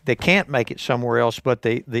they can't make it somewhere else, but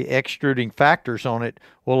the extruding factors on it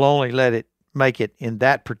will only let it make it in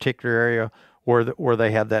that particular area where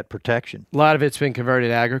they have that protection. A lot of it's been converted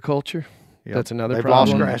to agriculture. Yep. That's another They've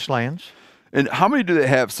problem. lost grasslands. And how many do they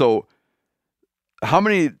have? So, how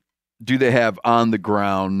many do they have on the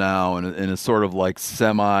ground now in a sort of like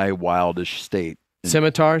semi-wildish state?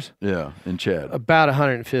 Scimitars? Yeah, in Chad. About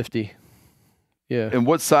 150. Yeah. And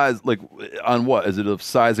what size, like on what? Is it a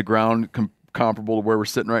size of ground comparable to where we're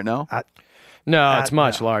sitting right now? No, it's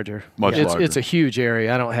much larger. Larger. It's a huge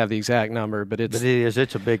area. I don't have the exact number, but But it is.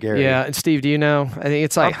 It's a big area. Yeah, and Steve, do you know? I think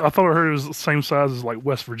it's like I thought I heard it was the same size as like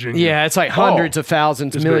West Virginia. yeah, it's like hundreds of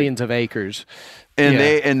thousands, It's millions of acres. And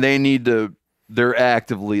Yeah. they need to.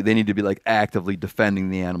 They need to be like actively defending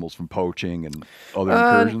the animals from poaching and other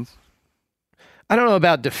incursions. I don't know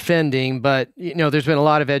about defending, but there's been a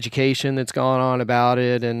lot of education that's gone on about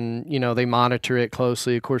it, and they monitor it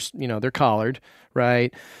closely. Of course, they're collared,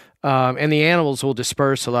 right? And the animals will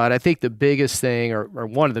disperse a lot. I think the biggest thing, or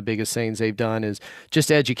one of the biggest things they've done, is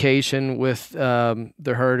just education with the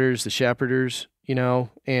herders, the shepherders.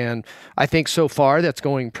 And I think so far that's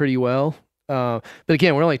going pretty well. But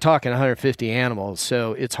again, we're only talking 150 animals,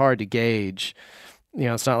 so it's hard to gauge.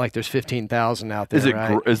 It's not like there's 15,000 out there.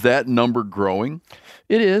 Right? Is that number growing?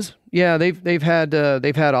 It is. Yeah, they've had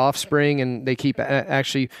offspring, and they keep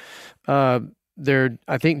actually. They're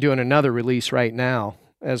I think doing another release right now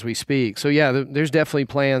as we speak. So yeah, there's definitely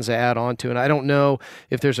plans to add on to, and I don't know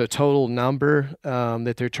if there's a total number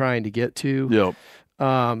that they're trying to get to. Yep.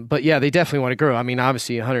 But yeah, they definitely want to grow. I mean,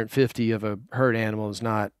 obviously, 150 of a herd animal is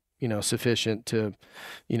not sufficient to,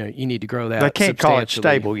 you need to grow that. They can't call it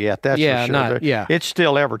stable yet. That's for sure. It's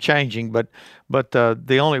still ever changing, but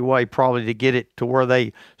the only way probably to get it to where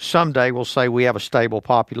they someday will say we have a stable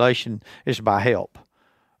population is by help.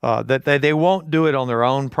 That they won't do it on their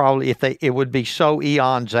own. Probably it would be so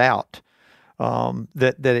eons out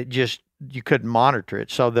that it just you couldn't monitor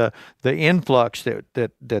it. So the influx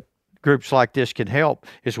that groups like this can help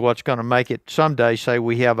is what's going to make it someday say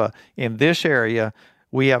we have in this area.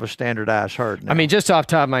 We have a standardized herd now. I mean, just off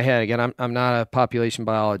the top of my head, again, I'm not a population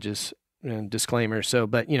biologist, disclaimer. So,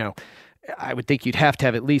 but, I would think you'd have to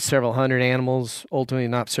have at least several hundred animals, ultimately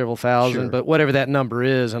not several thousand. Sure. But whatever that number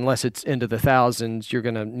is, unless it's into the thousands, you're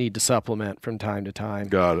going to need to supplement from time to time.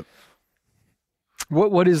 Got it.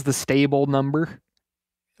 What is the stable number?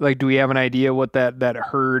 Like, do we have an idea what that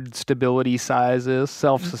herd stability size is?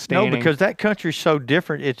 Self-sustaining? No, because that country's so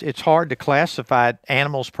different. It's hard to classify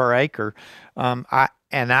animals per acre. I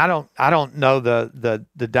don't know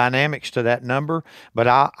the dynamics to that number, but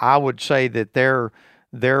I would say that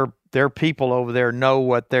their people over there know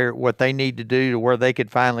what they need to do to where they could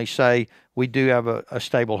finally say we do have a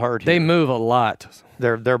stable herd here. They move a lot.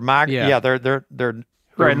 They're they're right.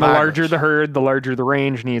 And the larger the herd, the larger the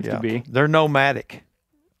range needs to be. They're nomadic.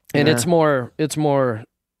 And it's more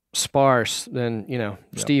sparse than,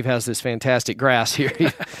 Steve has this fantastic grass here.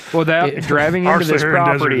 Well, driving into this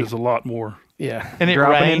property is a lot more. Yeah. And it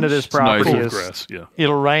dropping rains. into this property Nice is grass, yeah.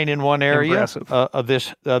 It'll rain in one area Impressive. of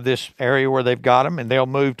this area where they've got them, and they'll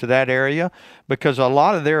move to that area because a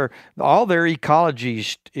lot of all their ecology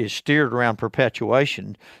is steered around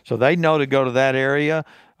perpetuation. So they know to go to that area,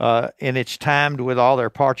 and it's timed with all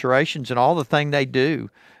their parturations and all the thing they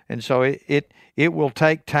do. And so it will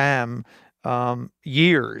take time,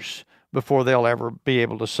 years, before they'll ever be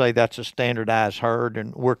able to say that's a standardized herd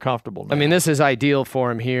and we're comfortable now. I mean, this is ideal for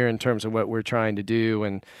them here in terms of what we're trying to do.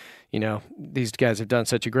 And, these guys have done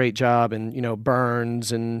such a great job and,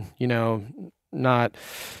 burns and, not,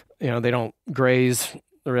 they don't graze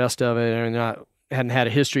the rest of it and hadn't had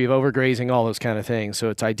a history of overgrazing, all those kind of things. So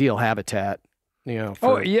it's ideal habitat,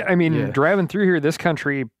 driving through here, this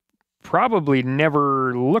country probably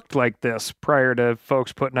never looked like this prior to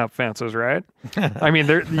folks putting up fences, right? I mean,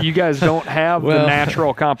 you guys don't have the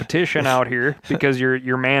natural competition out here because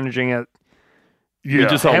you're managing it. Yeah,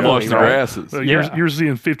 just how lush the grass is. You're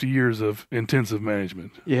seeing 50 years of intensive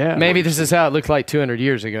management. Yeah, maybe this is how it looked like 200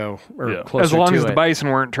 years ago, or closer as long to as it. the bison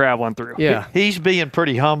weren't traveling through. Yeah, he's being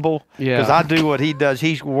pretty humble. Yeah, because I do what he does.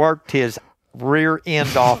 He's worked his rear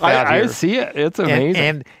end off out here. I see it. It's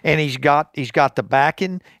amazing. And he's got the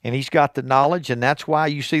backing and he's got the knowledge, and that's why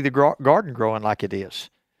you see the garden growing like it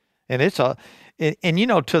is. And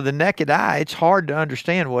to the naked eye, it's hard to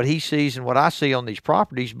understand what he sees and what I see on these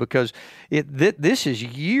properties because this is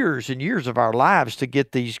years and years of our lives to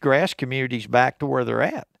get these grass communities back to where they're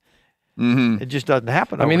at. Mm-hmm. It just doesn't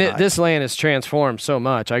happen I mean, overnight. this land has transformed so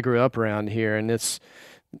much. I grew up around here, and it's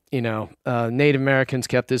Native Americans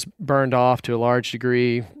kept this burned off to a large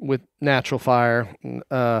degree with natural fire.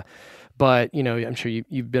 But, I'm sure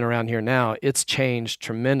you've been around here now. It's changed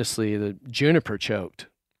tremendously. The juniper choked,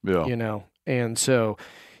 and so,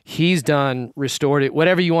 he's done restored it,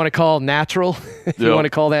 whatever you want to call natural, if you want to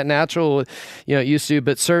call that natural, it used to,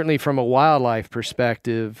 but certainly from a wildlife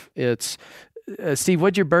perspective, it's, Steve,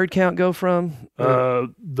 what'd your bird count go from?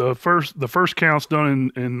 The first count's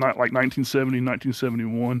done in like 1970,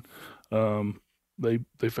 1971.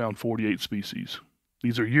 They found 48 species.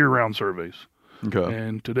 These are year-round surveys. Okay.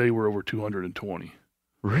 And today we're over 220.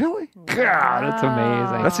 Really? God, that's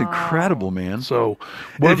amazing. That's incredible, man. So,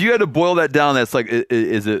 if you had to boil that down, that's like,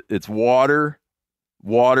 it's water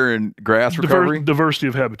and grass recovery? Diversity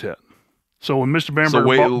of habitat. So when Mr.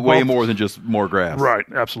 Bamberger way more than just more grass. Right,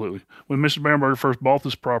 absolutely. When Mr. Bamberger first bought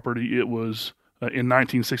this property, it was in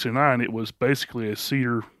 1969. It was basically a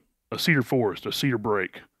cedar forest, a cedar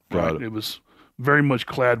break. Right. It was very much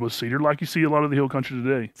clad with cedar, like you see a lot of the hill country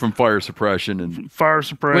today. From fire suppression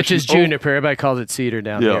which is juniper. Everybody calls it cedar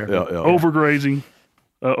down there. Yeah.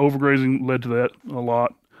 Overgrazing led to that a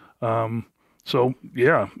lot. In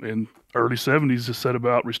early 70s, just set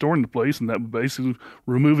about restoring the place, and that was basically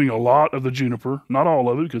removing a lot of the juniper, not all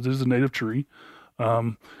of it, because it is a native tree,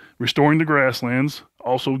 restoring the grasslands,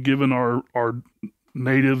 also giving our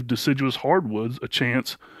native deciduous hardwoods a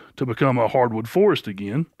chance to become a hardwood forest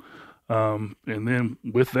again. And then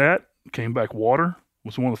with that came back water.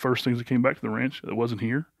 Was one of the first things that came back to the ranch that wasn't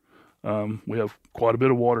here. We have quite a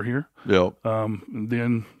bit of water here. Yep. And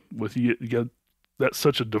then with you got that's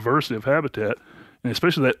such a diversity of habitat, and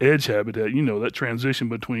especially that edge habitat, that transition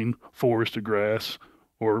between forest to grass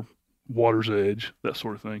or water's edge, that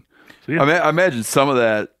sort of thing. So, yeah. I imagine some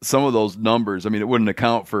of those numbers, it wouldn't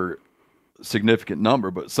account for a significant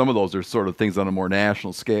number, but some of those are sort of things on a more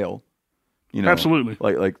national scale. Absolutely.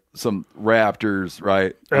 Like some raptors,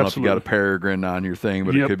 right? I don't know if you got a peregrine on your thing,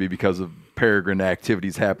 but it could be because of peregrine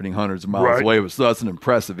activities happening hundreds of miles away. So that's an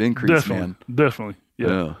impressive increase, man. Definitely.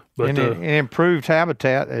 Yeah. But, and improved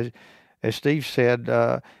habitat, as Steve said,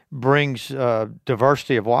 brings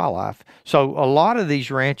diversity of wildlife. So a lot of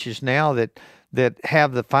these ranches now that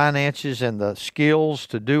have the finances and the skills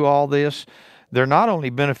to do all this, they're not only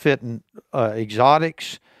benefiting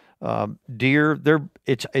exotics, deer,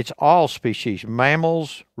 it's all species,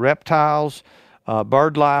 mammals, reptiles,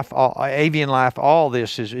 bird life, avian life. All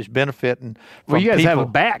this is benefiting from you guys people. have a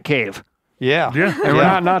bat cave. Yeah. And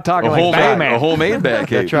we're not talking like Batman. A homemade bat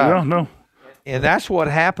cave. That's right. No. And that's what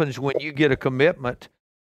happens when you get a commitment,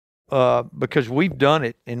 because we've done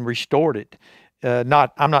it and restored it. I'm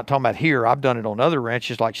not talking about here. I've done it on other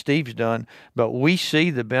ranches like Steve's done, but we see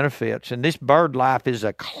the benefits. And this bird life is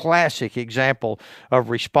a classic example of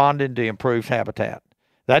responding to improved habitat.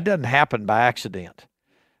 That doesn't happen by accident,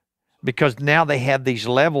 because now they have these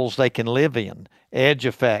levels they can live in, edge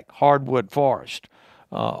effect, hardwood forest,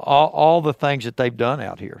 all the things that they've done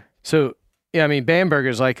out here. So,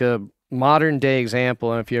 Bamberger's like a modern day example.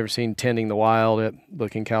 I don't know if you've ever seen Tending the Wild at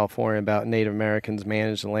Looking California, about Native Americans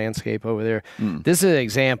manage the landscape over there. This is an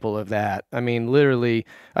example of that. Literally,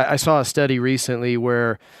 I saw a study recently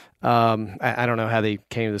where I don't know how they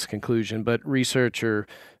came to this conclusion, but researcher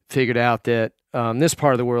figured out that this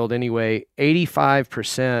part of the world anyway,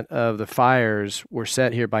 85% of the fires were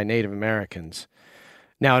set here by Native Americans.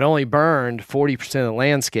 Now, it only burned 40% of the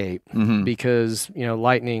landscape because,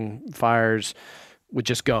 lightning fires would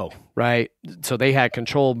just go, right? So they had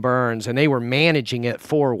controlled burns, and they were managing it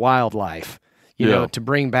for wildlife, to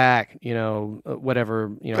bring back,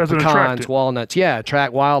 whatever, pecans, walnuts,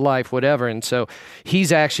 attract wildlife, whatever. And so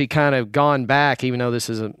he's actually kind of gone back, even though this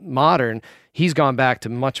is a modern, he's gone back to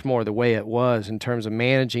much more the way it was in terms of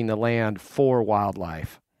managing the land for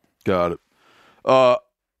wildlife. Got it. I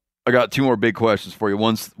got two more big questions for you.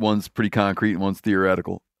 One's pretty concrete and one's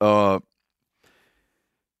theoretical.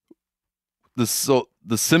 The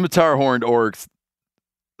scimitar horned oryx,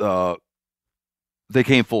 they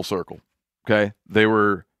came full circle. Okay, they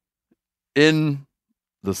were in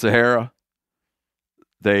the Sahara.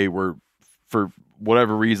 They were, for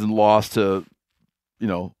whatever reason, lost to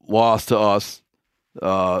us.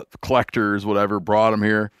 Collectors, whatever, brought them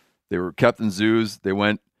here. They were kept in zoos. They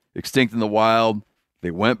went extinct in the wild.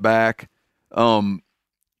 They went back.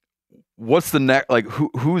 What's the next? Like,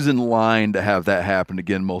 who's in line to have that happen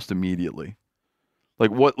again most immediately?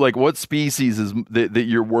 What species is that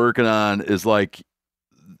you're working on is like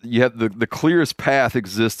you have the clearest path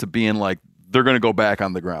exists to being like they're going to go back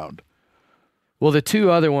on the ground? Well, the two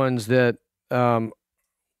other ones that of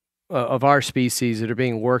our species that are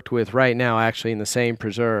being worked with right now, actually in the same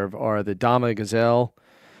preserve, are the Dama gazelle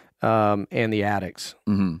and the addax.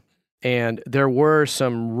 And there were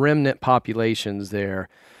some remnant populations there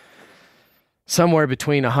somewhere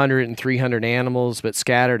between 100 and 300 animals, but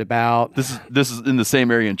scattered about. This is in the same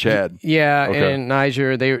area in Chad. Yeah, Okay. in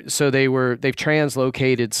Niger. They've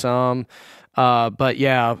translocated some. But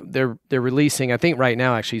yeah, they're releasing, I think right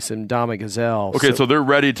now, actually some Dama gazelle. Okay, so they're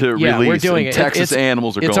ready to release. We're doing it. Texas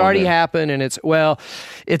animals are going It's already there. happened, and it's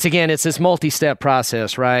this multi-step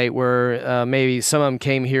process, right? Where maybe some of them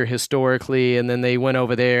came here historically, and then they went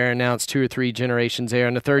over there, and now it's 2 or 3 generations there,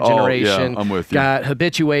 and the third generation I'm with you. got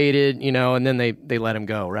habituated, and then they let them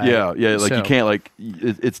go, right? Yeah. Like you can't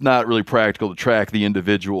it's not really practical to track the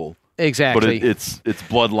individual. Exactly. But it's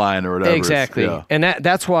bloodline or whatever. Exactly. Yeah. And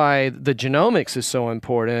that's why the genomics is so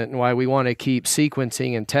important and why we want to keep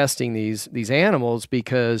sequencing and testing these animals,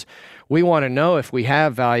 because we want to know if we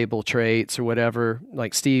have valuable traits or whatever,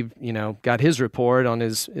 like Steve, got his report on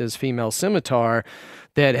his female scimitar,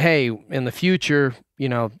 that, hey, in the future,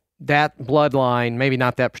 that bloodline, maybe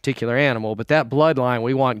not that particular animal, but that bloodline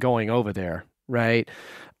we want going over there, right?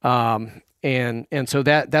 And so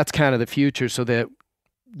that's kind of the future, so that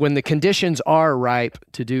when the conditions are ripe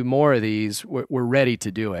to do more of these, we're ready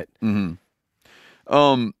to do it. Mm-hmm.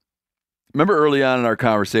 Remember early on in our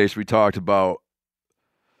conversation, we talked about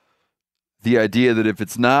the idea that if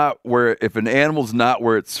an animal's not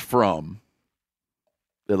where it's from,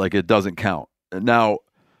 that it doesn't count. Now,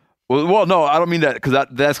 well, no, I don't mean that, because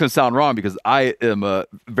that's going to sound wrong, because I am a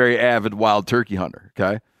very avid wild turkey hunter.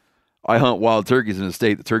 Okay, I hunt wild turkeys in a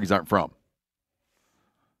state that turkeys aren't from.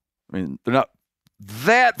 I mean, they're not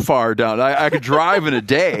that far down. I could drive in a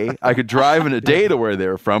day. I could drive in a day to where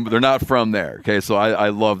they're from, but they're not from there. Okay, so I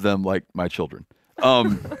love them like my children. So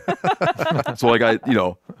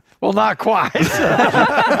well, not quite.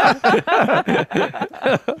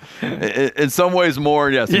 in some ways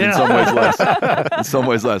more, yes. Yeah. In some ways less. In some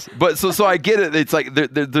ways less. But so I get it. It's like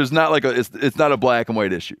there's not it's not a black and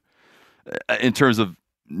white issue in terms of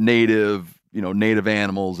native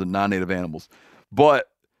animals and non-native animals. But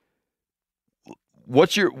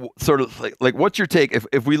what's your sort of what's your take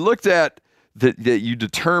if we looked at that you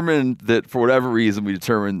determined that for whatever reason we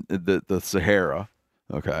determined that the Sahara,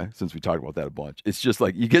 okay, since we talked about that a bunch, it's just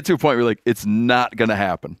you get to a point where you're it's not going to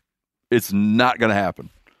happen. It's not going to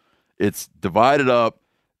happen. It's divided up.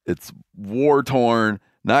 It's war torn,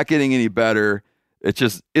 not getting any better. It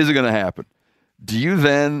just isn't going to happen. Do you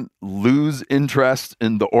then lose interest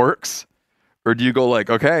in the orcs, or do you go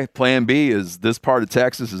okay, plan B is this part of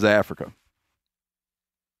Texas is Africa?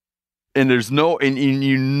 And there's and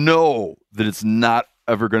that it's not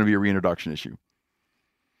ever going to be a reintroduction issue.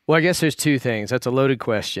 Well, I guess there's 2 things. That's a loaded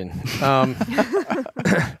question.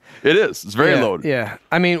 It is. It's very loaded. Yeah.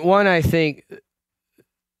 I mean, one, I think,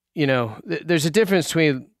 there's a difference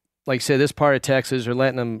between, like, say, this part of Texas or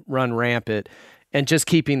letting them run rampant and just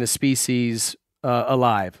keeping the species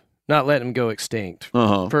alive, not letting them go extinct.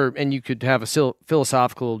 Uh-huh. And you could have a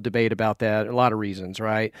philosophical debate about that. A lot of reasons,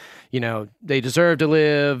 right? They deserve to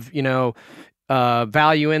live.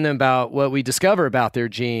 Value in them about what we discover about their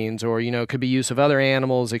genes, or could be use of other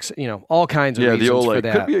animals. All kinds of reasons the old, for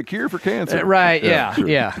that. Could be a cure for cancer, right? Yeah, sure.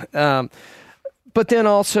 yeah. But then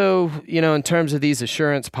also, in terms of these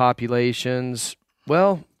assurance populations,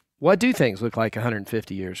 well, what do things look like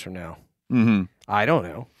 150 years from now? Mm-hmm. I don't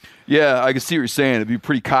know. Yeah, I can see what you're saying. It'd be a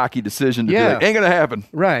pretty cocky decision to be ain't going to happen.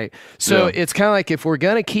 Right. So it's kind of like, if we're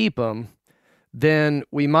going to keep them, then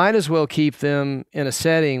we might as well keep them in a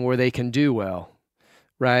setting where they can do well,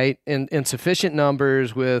 right? In sufficient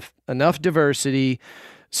numbers with enough diversity.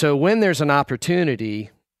 So when there's an opportunity,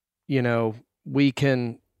 we're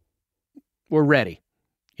ready.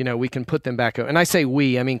 We can put them back up. And I say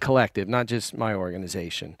we, I mean collective, not just my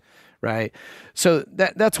organization. Right. So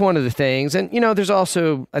that's one of the things. And, there's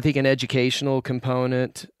also, I think, an educational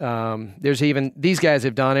component. There's even, these guys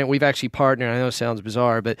have done it. We've actually partnered, I know it sounds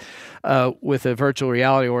bizarre, but with a virtual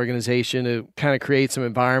reality organization to kind of create some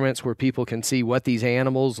environments where people can see what these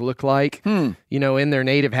animals look like, in their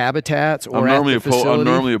native habitats or I'm facility.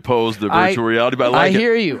 normally opposed to virtual reality, but I like it. I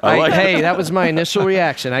hear you. Hey, that was my initial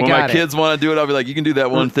reaction. When my kids want to do it, I'll be like, you can do that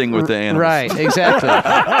one thing with the animals. Right, exactly.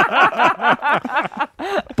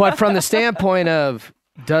 But from the standpoint of,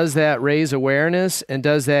 does that raise awareness and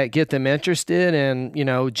does that get them interested and,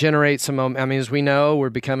 generate some, as we know, we're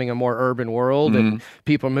becoming a more urban world and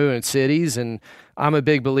people are moving in cities. And I'm a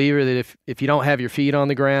big believer that if you don't have your feet on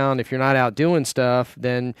the ground, if you're not out doing stuff,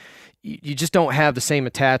 then you just don't have the same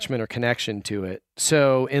attachment or connection to it.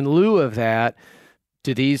 So in lieu of that,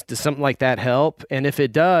 does something like that help? And if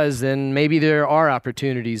it does, then maybe there are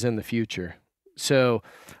opportunities in the future. So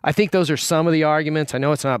I think those are some of the arguments. I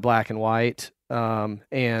know it's not black and white.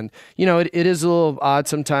 And, it is a little odd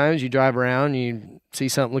sometimes. You drive around, you see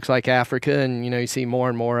something looks like Africa, and, you see more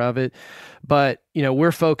and more of it. But,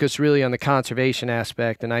 we're focused really on the conservation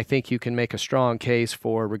aspect, and I think you can make a strong case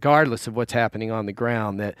for, regardless of what's happening on the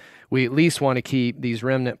ground, that we at least want to keep these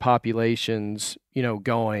remnant populations,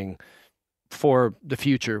 going for the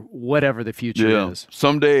future, whatever the future is.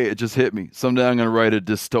 Someday, it just hit me. Someday I'm going to write a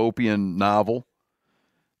dystopian novel.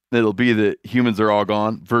 It'll be that humans are all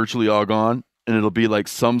gone, virtually all gone. And it'll be like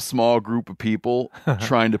some small group of people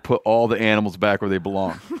trying to put all the animals back where they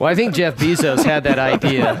belong. Well, I think Jeff Bezos had that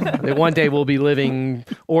idea that one day we'll be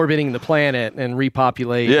orbiting the planet and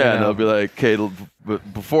repopulate. Yeah, and they'll be like, okay,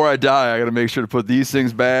 but before I die, I got to make sure to put these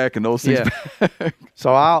things back and those things back.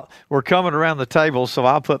 So we're coming around the table, so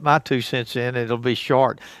I'll put my 2 cents in. It'll be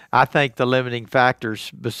short. I think the limiting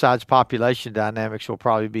factors besides population dynamics will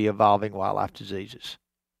probably be evolving wildlife diseases.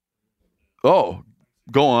 Oh,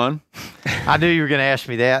 go on. I knew you were going to ask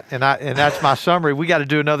me that, and that's my summary. We got to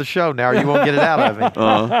do another show now, or you won't get it out of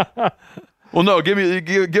me. Well, no, give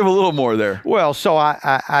a little more there. Well, so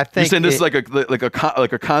I think you're saying this is like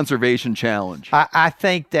a conservation challenge. I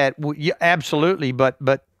think that absolutely, but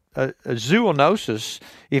zoonosis.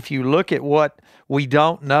 If you look at what we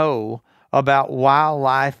don't know about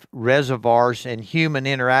wildlife reservoirs and human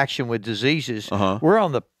interaction with diseases, we're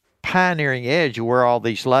on the pioneering edge of where all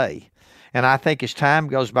these lay. And I think as time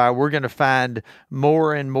goes by, we're going to find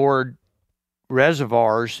more and more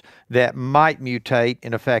reservoirs that might mutate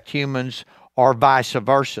and affect humans or vice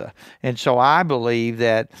versa. And so I believe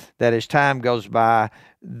that as time goes by,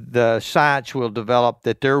 the science will develop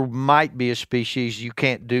that there might be a species you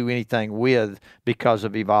can't do anything with because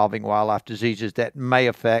of evolving wildlife diseases that may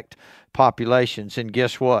affect populations. And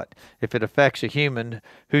guess what? If it affects a human,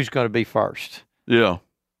 who's going to be first? Yeah.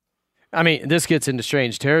 I mean, this gets into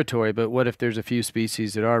strange territory, but what if there's a few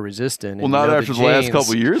species that are resistant? Well, not after the last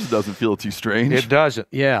couple of years, it doesn't feel too strange. It doesn't.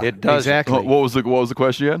 Yeah, it does. Exactly. What was the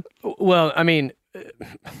question again? Well, I mean,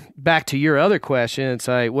 back to your other question, it's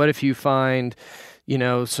like, what if you find,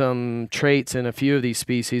 some traits in a few of these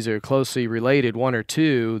species that are closely related, one or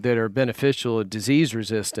two, that are beneficial or disease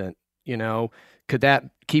resistant, Could that,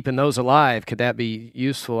 keeping those alive, could that be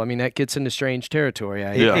useful? I mean, that gets into strange territory.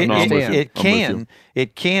 It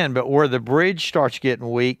can, but where the bridge starts getting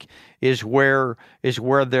weak is where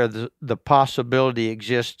the possibility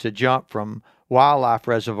exists to jump from wildlife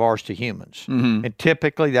reservoirs to humans. Mm-hmm. And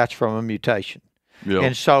typically that's from a mutation. Yeah.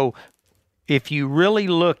 And so if you really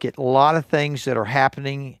look at a lot of things that are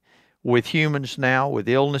happening with humans now, with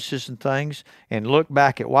illnesses and things, and look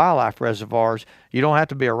back at wildlife reservoirs, you don't have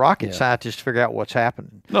to be a rocket scientist to figure out what's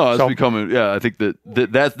happening. No, it's becoming, I think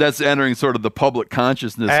that's entering sort of the public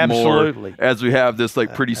consciousness more as we have this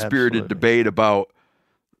pretty spirited debate about,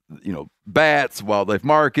 bats, wildlife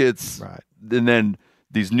markets, right, and then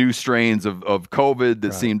these new strains of COVID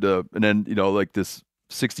that seem to, and then, this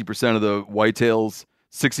 60% of the whitetails,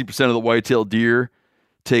 60% of the whitetail deer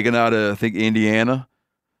taken out of, I think, Indiana,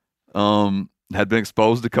 had been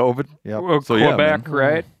exposed to COVID. Yep. Well, So Quebec,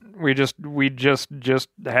 right? We just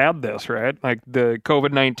had this, right? Like the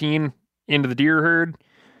COVID-19 into the deer herd.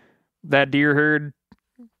 That deer herd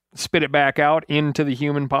spit it back out into the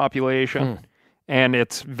human population. And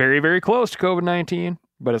it's very, very close to COVID-19,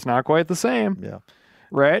 but it's not quite the same. Yeah.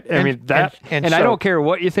 Right? I mean, that, and I don't care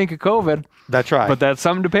what you think of COVID. That's right. But that's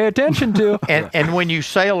something to pay attention to. and when you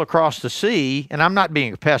sail across the sea, and I'm not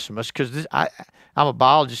being a pessimist because I'm a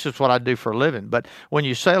biologist, it's what I do for a living. But when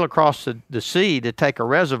you sail across the sea to take a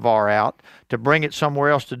reservoir out, to bring it somewhere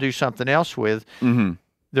else to do something else with,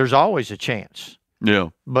 there's always a chance. Yeah.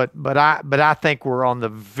 But I think we're on the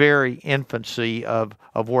very infancy of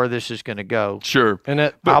where this is going to go. Sure. And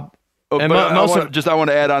I want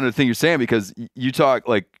to add on to the thing you're saying, because you talk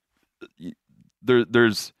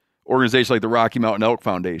there's organizations like the Rocky Mountain Elk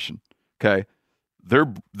Foundation. Okay.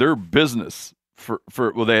 Their business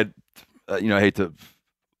they had, I hate to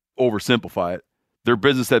oversimplify it. Their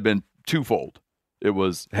business had been twofold. It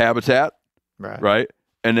was habitat, right?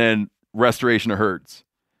 And then restoration of herds.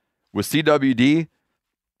 With CWD,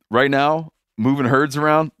 right now, moving herds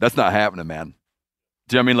around, that's not happening, man.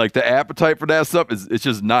 Do you know what I mean? The appetite for that stuff it's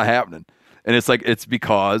just not happening. And it's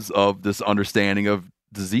because of this understanding of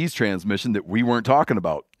disease transmission that we weren't talking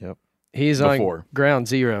about. Yep. He's before. On ground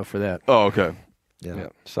zero for that. Oh, okay. Yeah.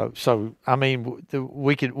 So I mean,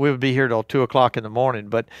 we would be here till 2:00 in the morning,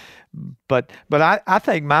 but I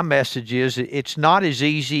think my message is it's not as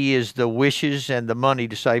easy as the wishes and the money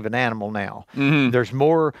to save an animal now. Mm-hmm. There's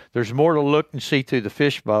more to look and see through the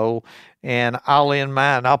fishbowl, and I'll end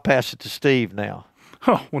mine. I'll pass it to Steve now.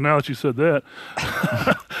 Oh, well, now that you said that,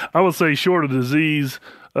 I would say short of disease,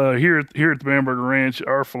 here at the Bamberger Ranch,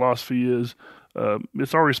 our philosophy is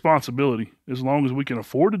it's our responsibility as long as we can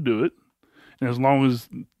afford to do it, and as long as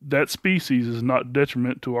that species is not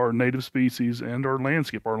detriment to our native species and our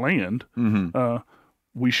landscape, our land,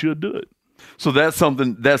 we should do it. So that's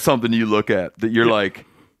something you look at, that you're like,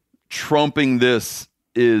 trumping this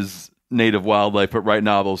is native wildlife, but right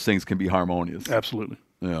now those things can be harmonious. Absolutely.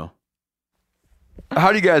 Yeah.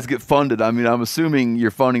 How do you guys get funded? I mean, I'm assuming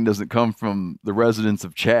your funding doesn't come from the residents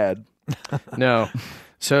of Chad. No.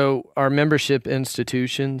 So our membership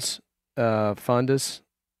institutions fund us,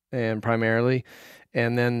 and primarily,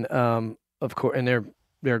 and then of course, and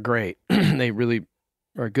they're great. They really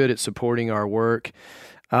are good at supporting our work.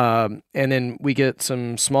 And then we get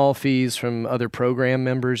some small fees from other program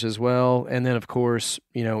members as well. And then, of course,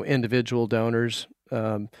 individual donors,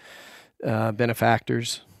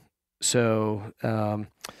 benefactors. So,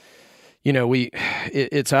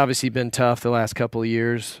 it's obviously been tough the last couple of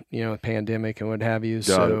years, with pandemic and what have you.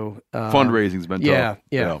 Fundraising's been tough.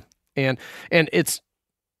 Yeah. And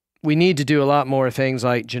we need to do a lot more things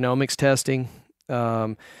like genomics testing.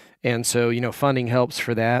 And so, funding helps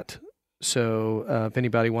for that. So if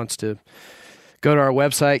anybody wants to go to our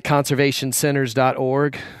website,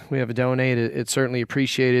 conservationcenters.org, we have a donate. It's certainly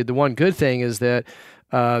appreciated. The one good thing is that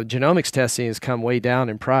genomics testing has come way down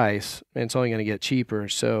in price, and it's only going to get cheaper.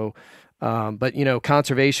 So, but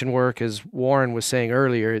conservation work, as Warren was saying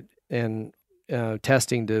earlier, and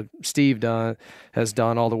testing to Steve has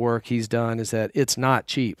done all the work he's done, is that it's not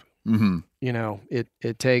cheap.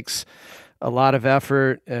 It takes a lot of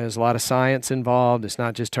effort. There's a lot of science involved. It's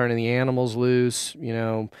not just turning the animals loose,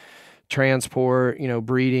 transport,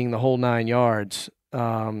 breeding, the whole 9 yards.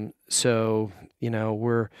 So,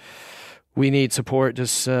 we need support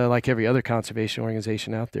just like every other conservation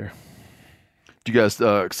organization out there. Do you guys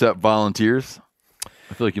accept volunteers?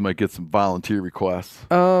 I feel like you might get some volunteer requests.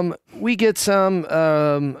 We get some.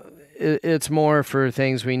 It's more for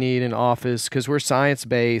things we need in office because we're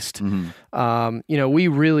science-based. We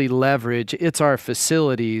really leverage, it's our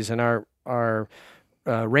facilities and our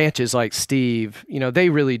ranches like Steve, they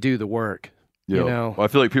really do the work. Well, I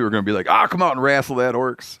feel like people are going to be like, come out and wrestle that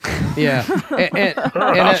oryx. Yeah. and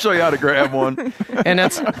I'll show you how to grab one. And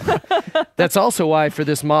that's also why for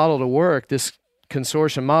this model to work, this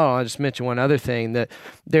consortium model, I just mentioned one other thing, that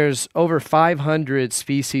there's over 500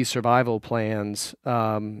 species survival plans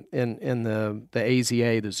in the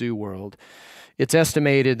AZA, the zoo world. It's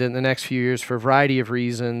estimated that in the next few years, for a variety of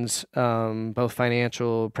reasons, both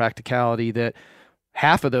financial, practicality, that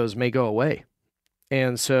half of those may go away.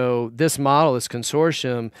 And so this model, this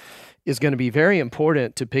consortium, is going to be very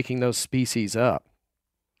important to picking those species up.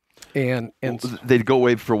 And they'd go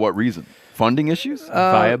away for what reason? Funding issues?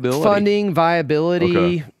 Viability. Funding,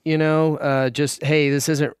 viability, okay. Just, hey, this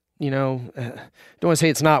isn't, don't want to say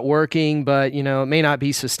it's not working, but, it may not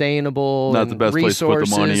be sustainable. Not the best place to put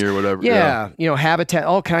the money or whatever. Yeah. Habitat,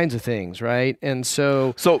 all kinds of things, right? And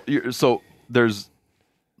so there's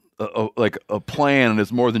a plan, and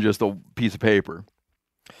it's more than just a piece of paper.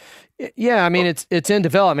 Yeah, I mean, it's in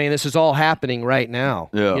development. This is all happening right now,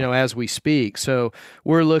 as we speak. So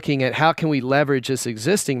we're looking at how can we leverage this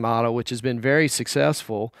existing model, which has been very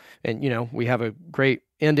successful, and, we have a great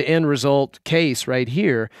end-to-end result case right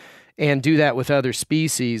here, and do that with other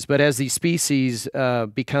species. But as these species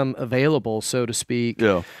become available, so to speak,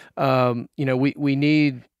 we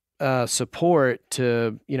need support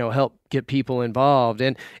to, help get people involved.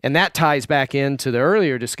 And that ties back into the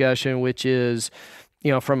earlier discussion, which is,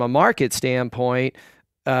 from a market standpoint,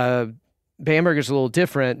 Bamberger's a little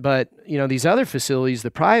different, but, these other facilities, the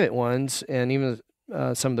private ones, and even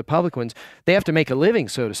some of the public ones, they have to make a living,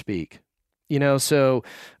 so to speak. So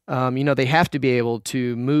they have to be able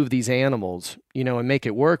to move these animals, and make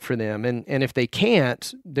it work for them. And if they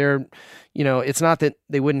can't, they're, it's not that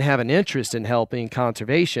they wouldn't have an interest in helping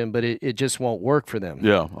conservation, but it just won't work for them.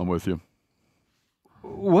 Yeah, I'm with you.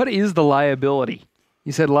 What is the liability?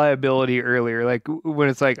 You said liability earlier, like when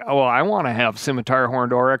it's like, I want to have scimitar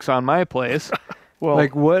horned oryx on my place. Well,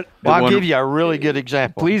 like what? Well, I'll give you a really good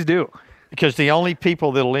example. Please do. Because the only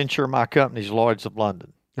people that'll insure my company is Lloyd's of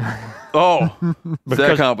London. Is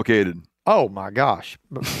that complicated? Oh my gosh,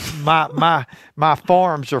 my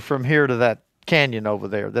farms are from here to that canyon over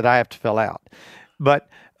there that I have to fill out. But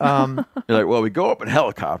you're like, well, we go up in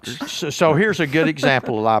helicopters. So here's a good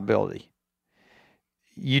example of liability.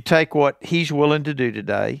 You take what he's willing to do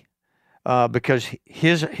today, because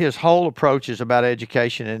his whole approach is about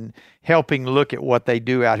education and helping look at what they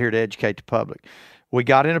do out here to educate the public. We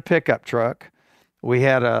got in a pickup truck. We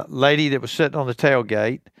had a lady that was sitting on the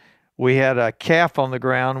tailgate. We had a calf on the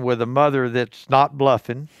ground with a mother that's not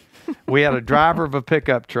bluffing. We had a driver of a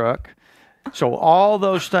pickup truck. So all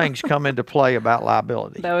those things come into play about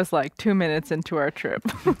liability. That was like 2 minutes into our trip.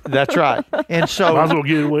 That's right. And so might as well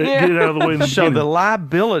get it out of the way. So the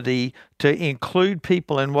liability to include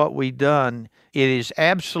people in what we've done, it is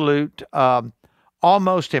absolute,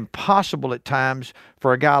 almost impossible at times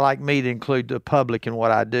for a guy like me to include the public in what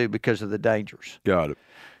I do because of the dangers. Got it.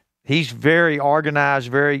 He's very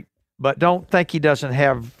organized, but don't think he doesn't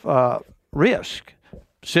have risk.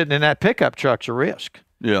 Sitting in that pickup truck's a risk.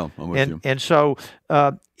 Yeah, I'm with you. And so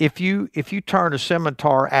if you turn a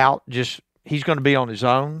scimitar out, he's going to be on his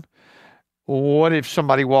own. What if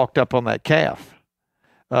somebody walked up on that calf?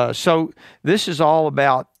 So this is all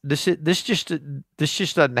about this just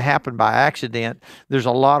doesn't happen by accident. There's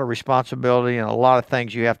a lot of responsibility and a lot of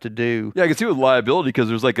things you have to do. Yeah, I can see with liability because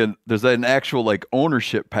there's an actual like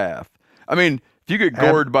ownership path. I mean, if you get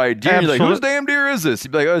gored by a deer, you're like, whose damn deer is this?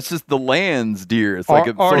 You'd be like, oh, it's just the land's deer. It's like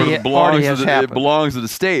it belongs to the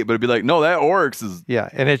state. But it'd be like, no, that oryx is. Yeah,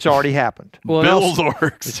 and it's already happened. Well, Bill's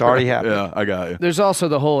oryx. It's already happened. Yeah, I got you. There's also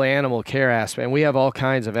the whole animal care aspect. And we have all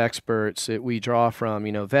kinds of experts that we draw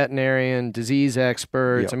from, veterinarian, disease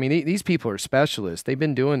experts. Yep. I mean, these people are specialists. They've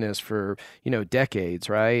been doing this for, decades,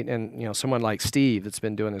 right? And, someone like Steve that's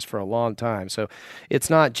been doing this for a long time. So it's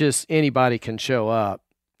not just anybody can show up.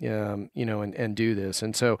 And do this.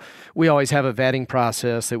 And so we always have a vetting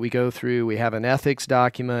process that we go through. We have an ethics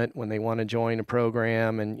document when they want to join a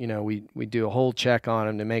program, and we do a whole check on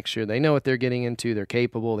them to make sure they know what they're getting into, they're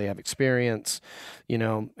capable, they have experience,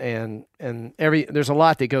 and there's a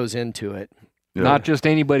lot that goes into it. Yeah. Not just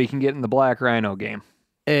anybody can get in the black rhino game.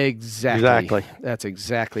 Exactly. That's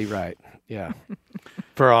exactly right. Yeah.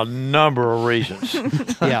 For a number of reasons.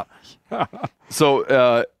 Yeah.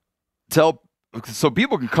 So so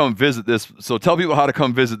people can come visit this. So tell people how to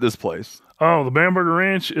come visit this place. Oh, the Bamberger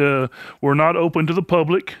Ranch, we're not open to the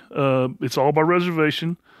public. It's all by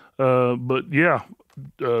reservation. But yeah,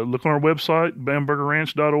 look on our website,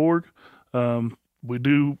 bambergerranch.org. We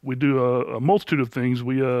do a multitude of things.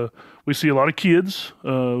 We see a lot of kids,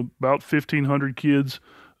 about 1,500 kids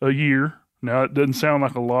a year. Now, it doesn't sound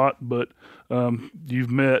like a lot, but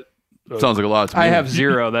you've met. Sounds like a lot to me. I have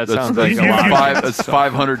 0. That sounds like a lot. That's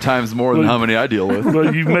 500 times more than how many I deal with.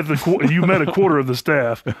 But you met a quarter of the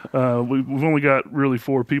staff. We've only got really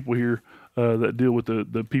 4 people here that deal with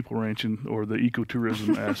the people ranching or the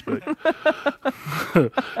ecotourism aspect.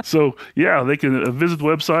 So yeah, they can visit the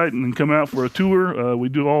website and come out for a tour. We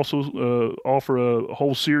do also offer a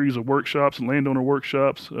whole series of workshops and landowner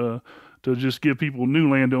workshops. To just give people,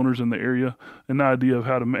 new landowners in the area, an idea of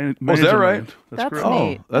how to manage their right? land. That's great.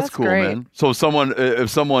 neat. Oh, that's cool, great. man. So if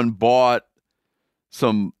someone bought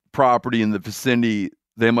some property in the vicinity,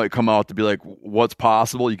 they might come out to be like, what's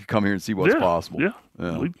possible? You can come here and see what's possible. Yeah.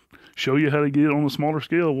 We show you how to get on a smaller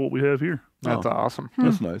scale what we have here. That's awesome.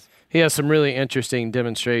 That's nice. He has some really interesting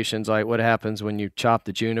demonstrations, like what happens when you chop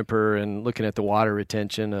the juniper and looking at the water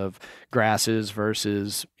retention of grasses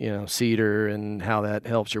versus, cedar and how that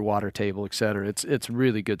helps your water table, et cetera. It's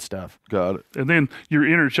really good stuff. Got it. And then your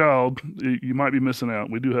inner child, you might be missing out.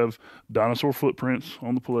 We do have dinosaur footprints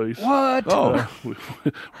on the place. What? Oh.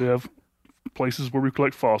 We have places where we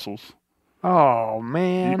collect fossils. Oh,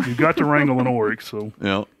 man. You got to wrangle an oryx, so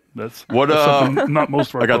Yeah. that's something not most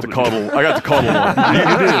of our I got to public. cuddle. I got to cuddle one. You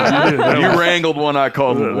did. You wrangled one. I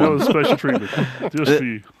cuddled That one. was special treatment just for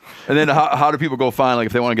you. And then how do people go find, like,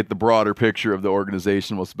 if they want to get the broader picture of the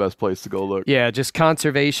organization, what's the best place to go look? Yeah, just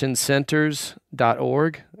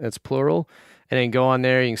conservationcenters.org. That's plural. And then go on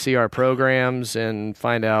there. You can see our programs and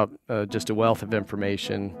find out just a wealth of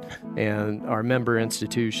information and our member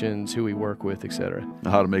institutions, who we work with, et cetera.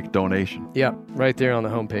 How to make a donation. Yeah, right there on the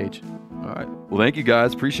homepage. All right. Well, thank you,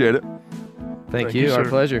 guys. Appreciate it. Thank you. Our sir.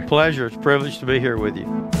 pleasure. Pleasure. It's a privilege to be here with you.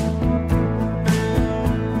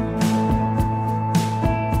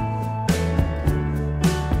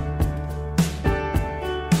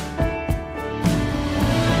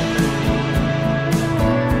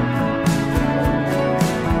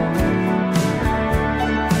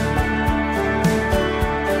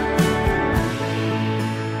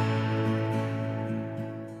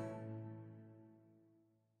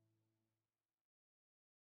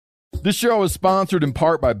 This show is sponsored in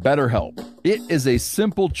part by BetterHelp. It is a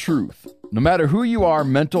simple truth. No matter who you are,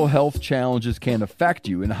 mental health challenges can affect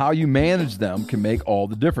you, and how you manage them can make all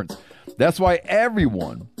the difference. That's why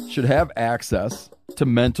everyone should have access to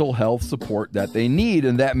mental health support that they need,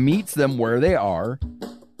 and that meets them where they are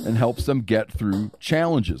and helps them get through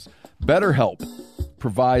challenges. BetterHelp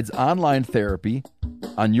provides online therapy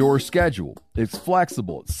on your schedule. It's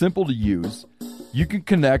flexible, it's simple to use, You can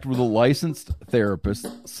connect with a licensed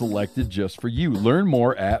therapist selected just for you. Learn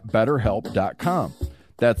more at BetterHelp.com.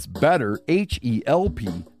 That's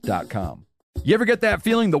BetterHelp.com. You ever get that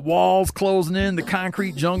feeling the walls closing in, the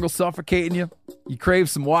concrete jungle suffocating you? You crave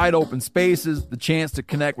some wide open spaces, the chance to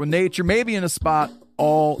connect with nature, maybe in a spot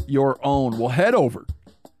all your own. Well, head over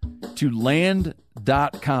to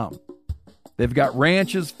Land.com. They've got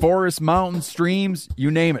ranches, forests, mountains, streams,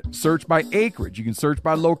 you name it. Search by acreage. You can search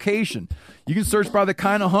by location. You can search by the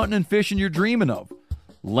kind of hunting and fishing you're dreaming of.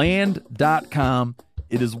 Land.com.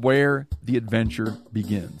 It is where the adventure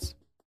begins.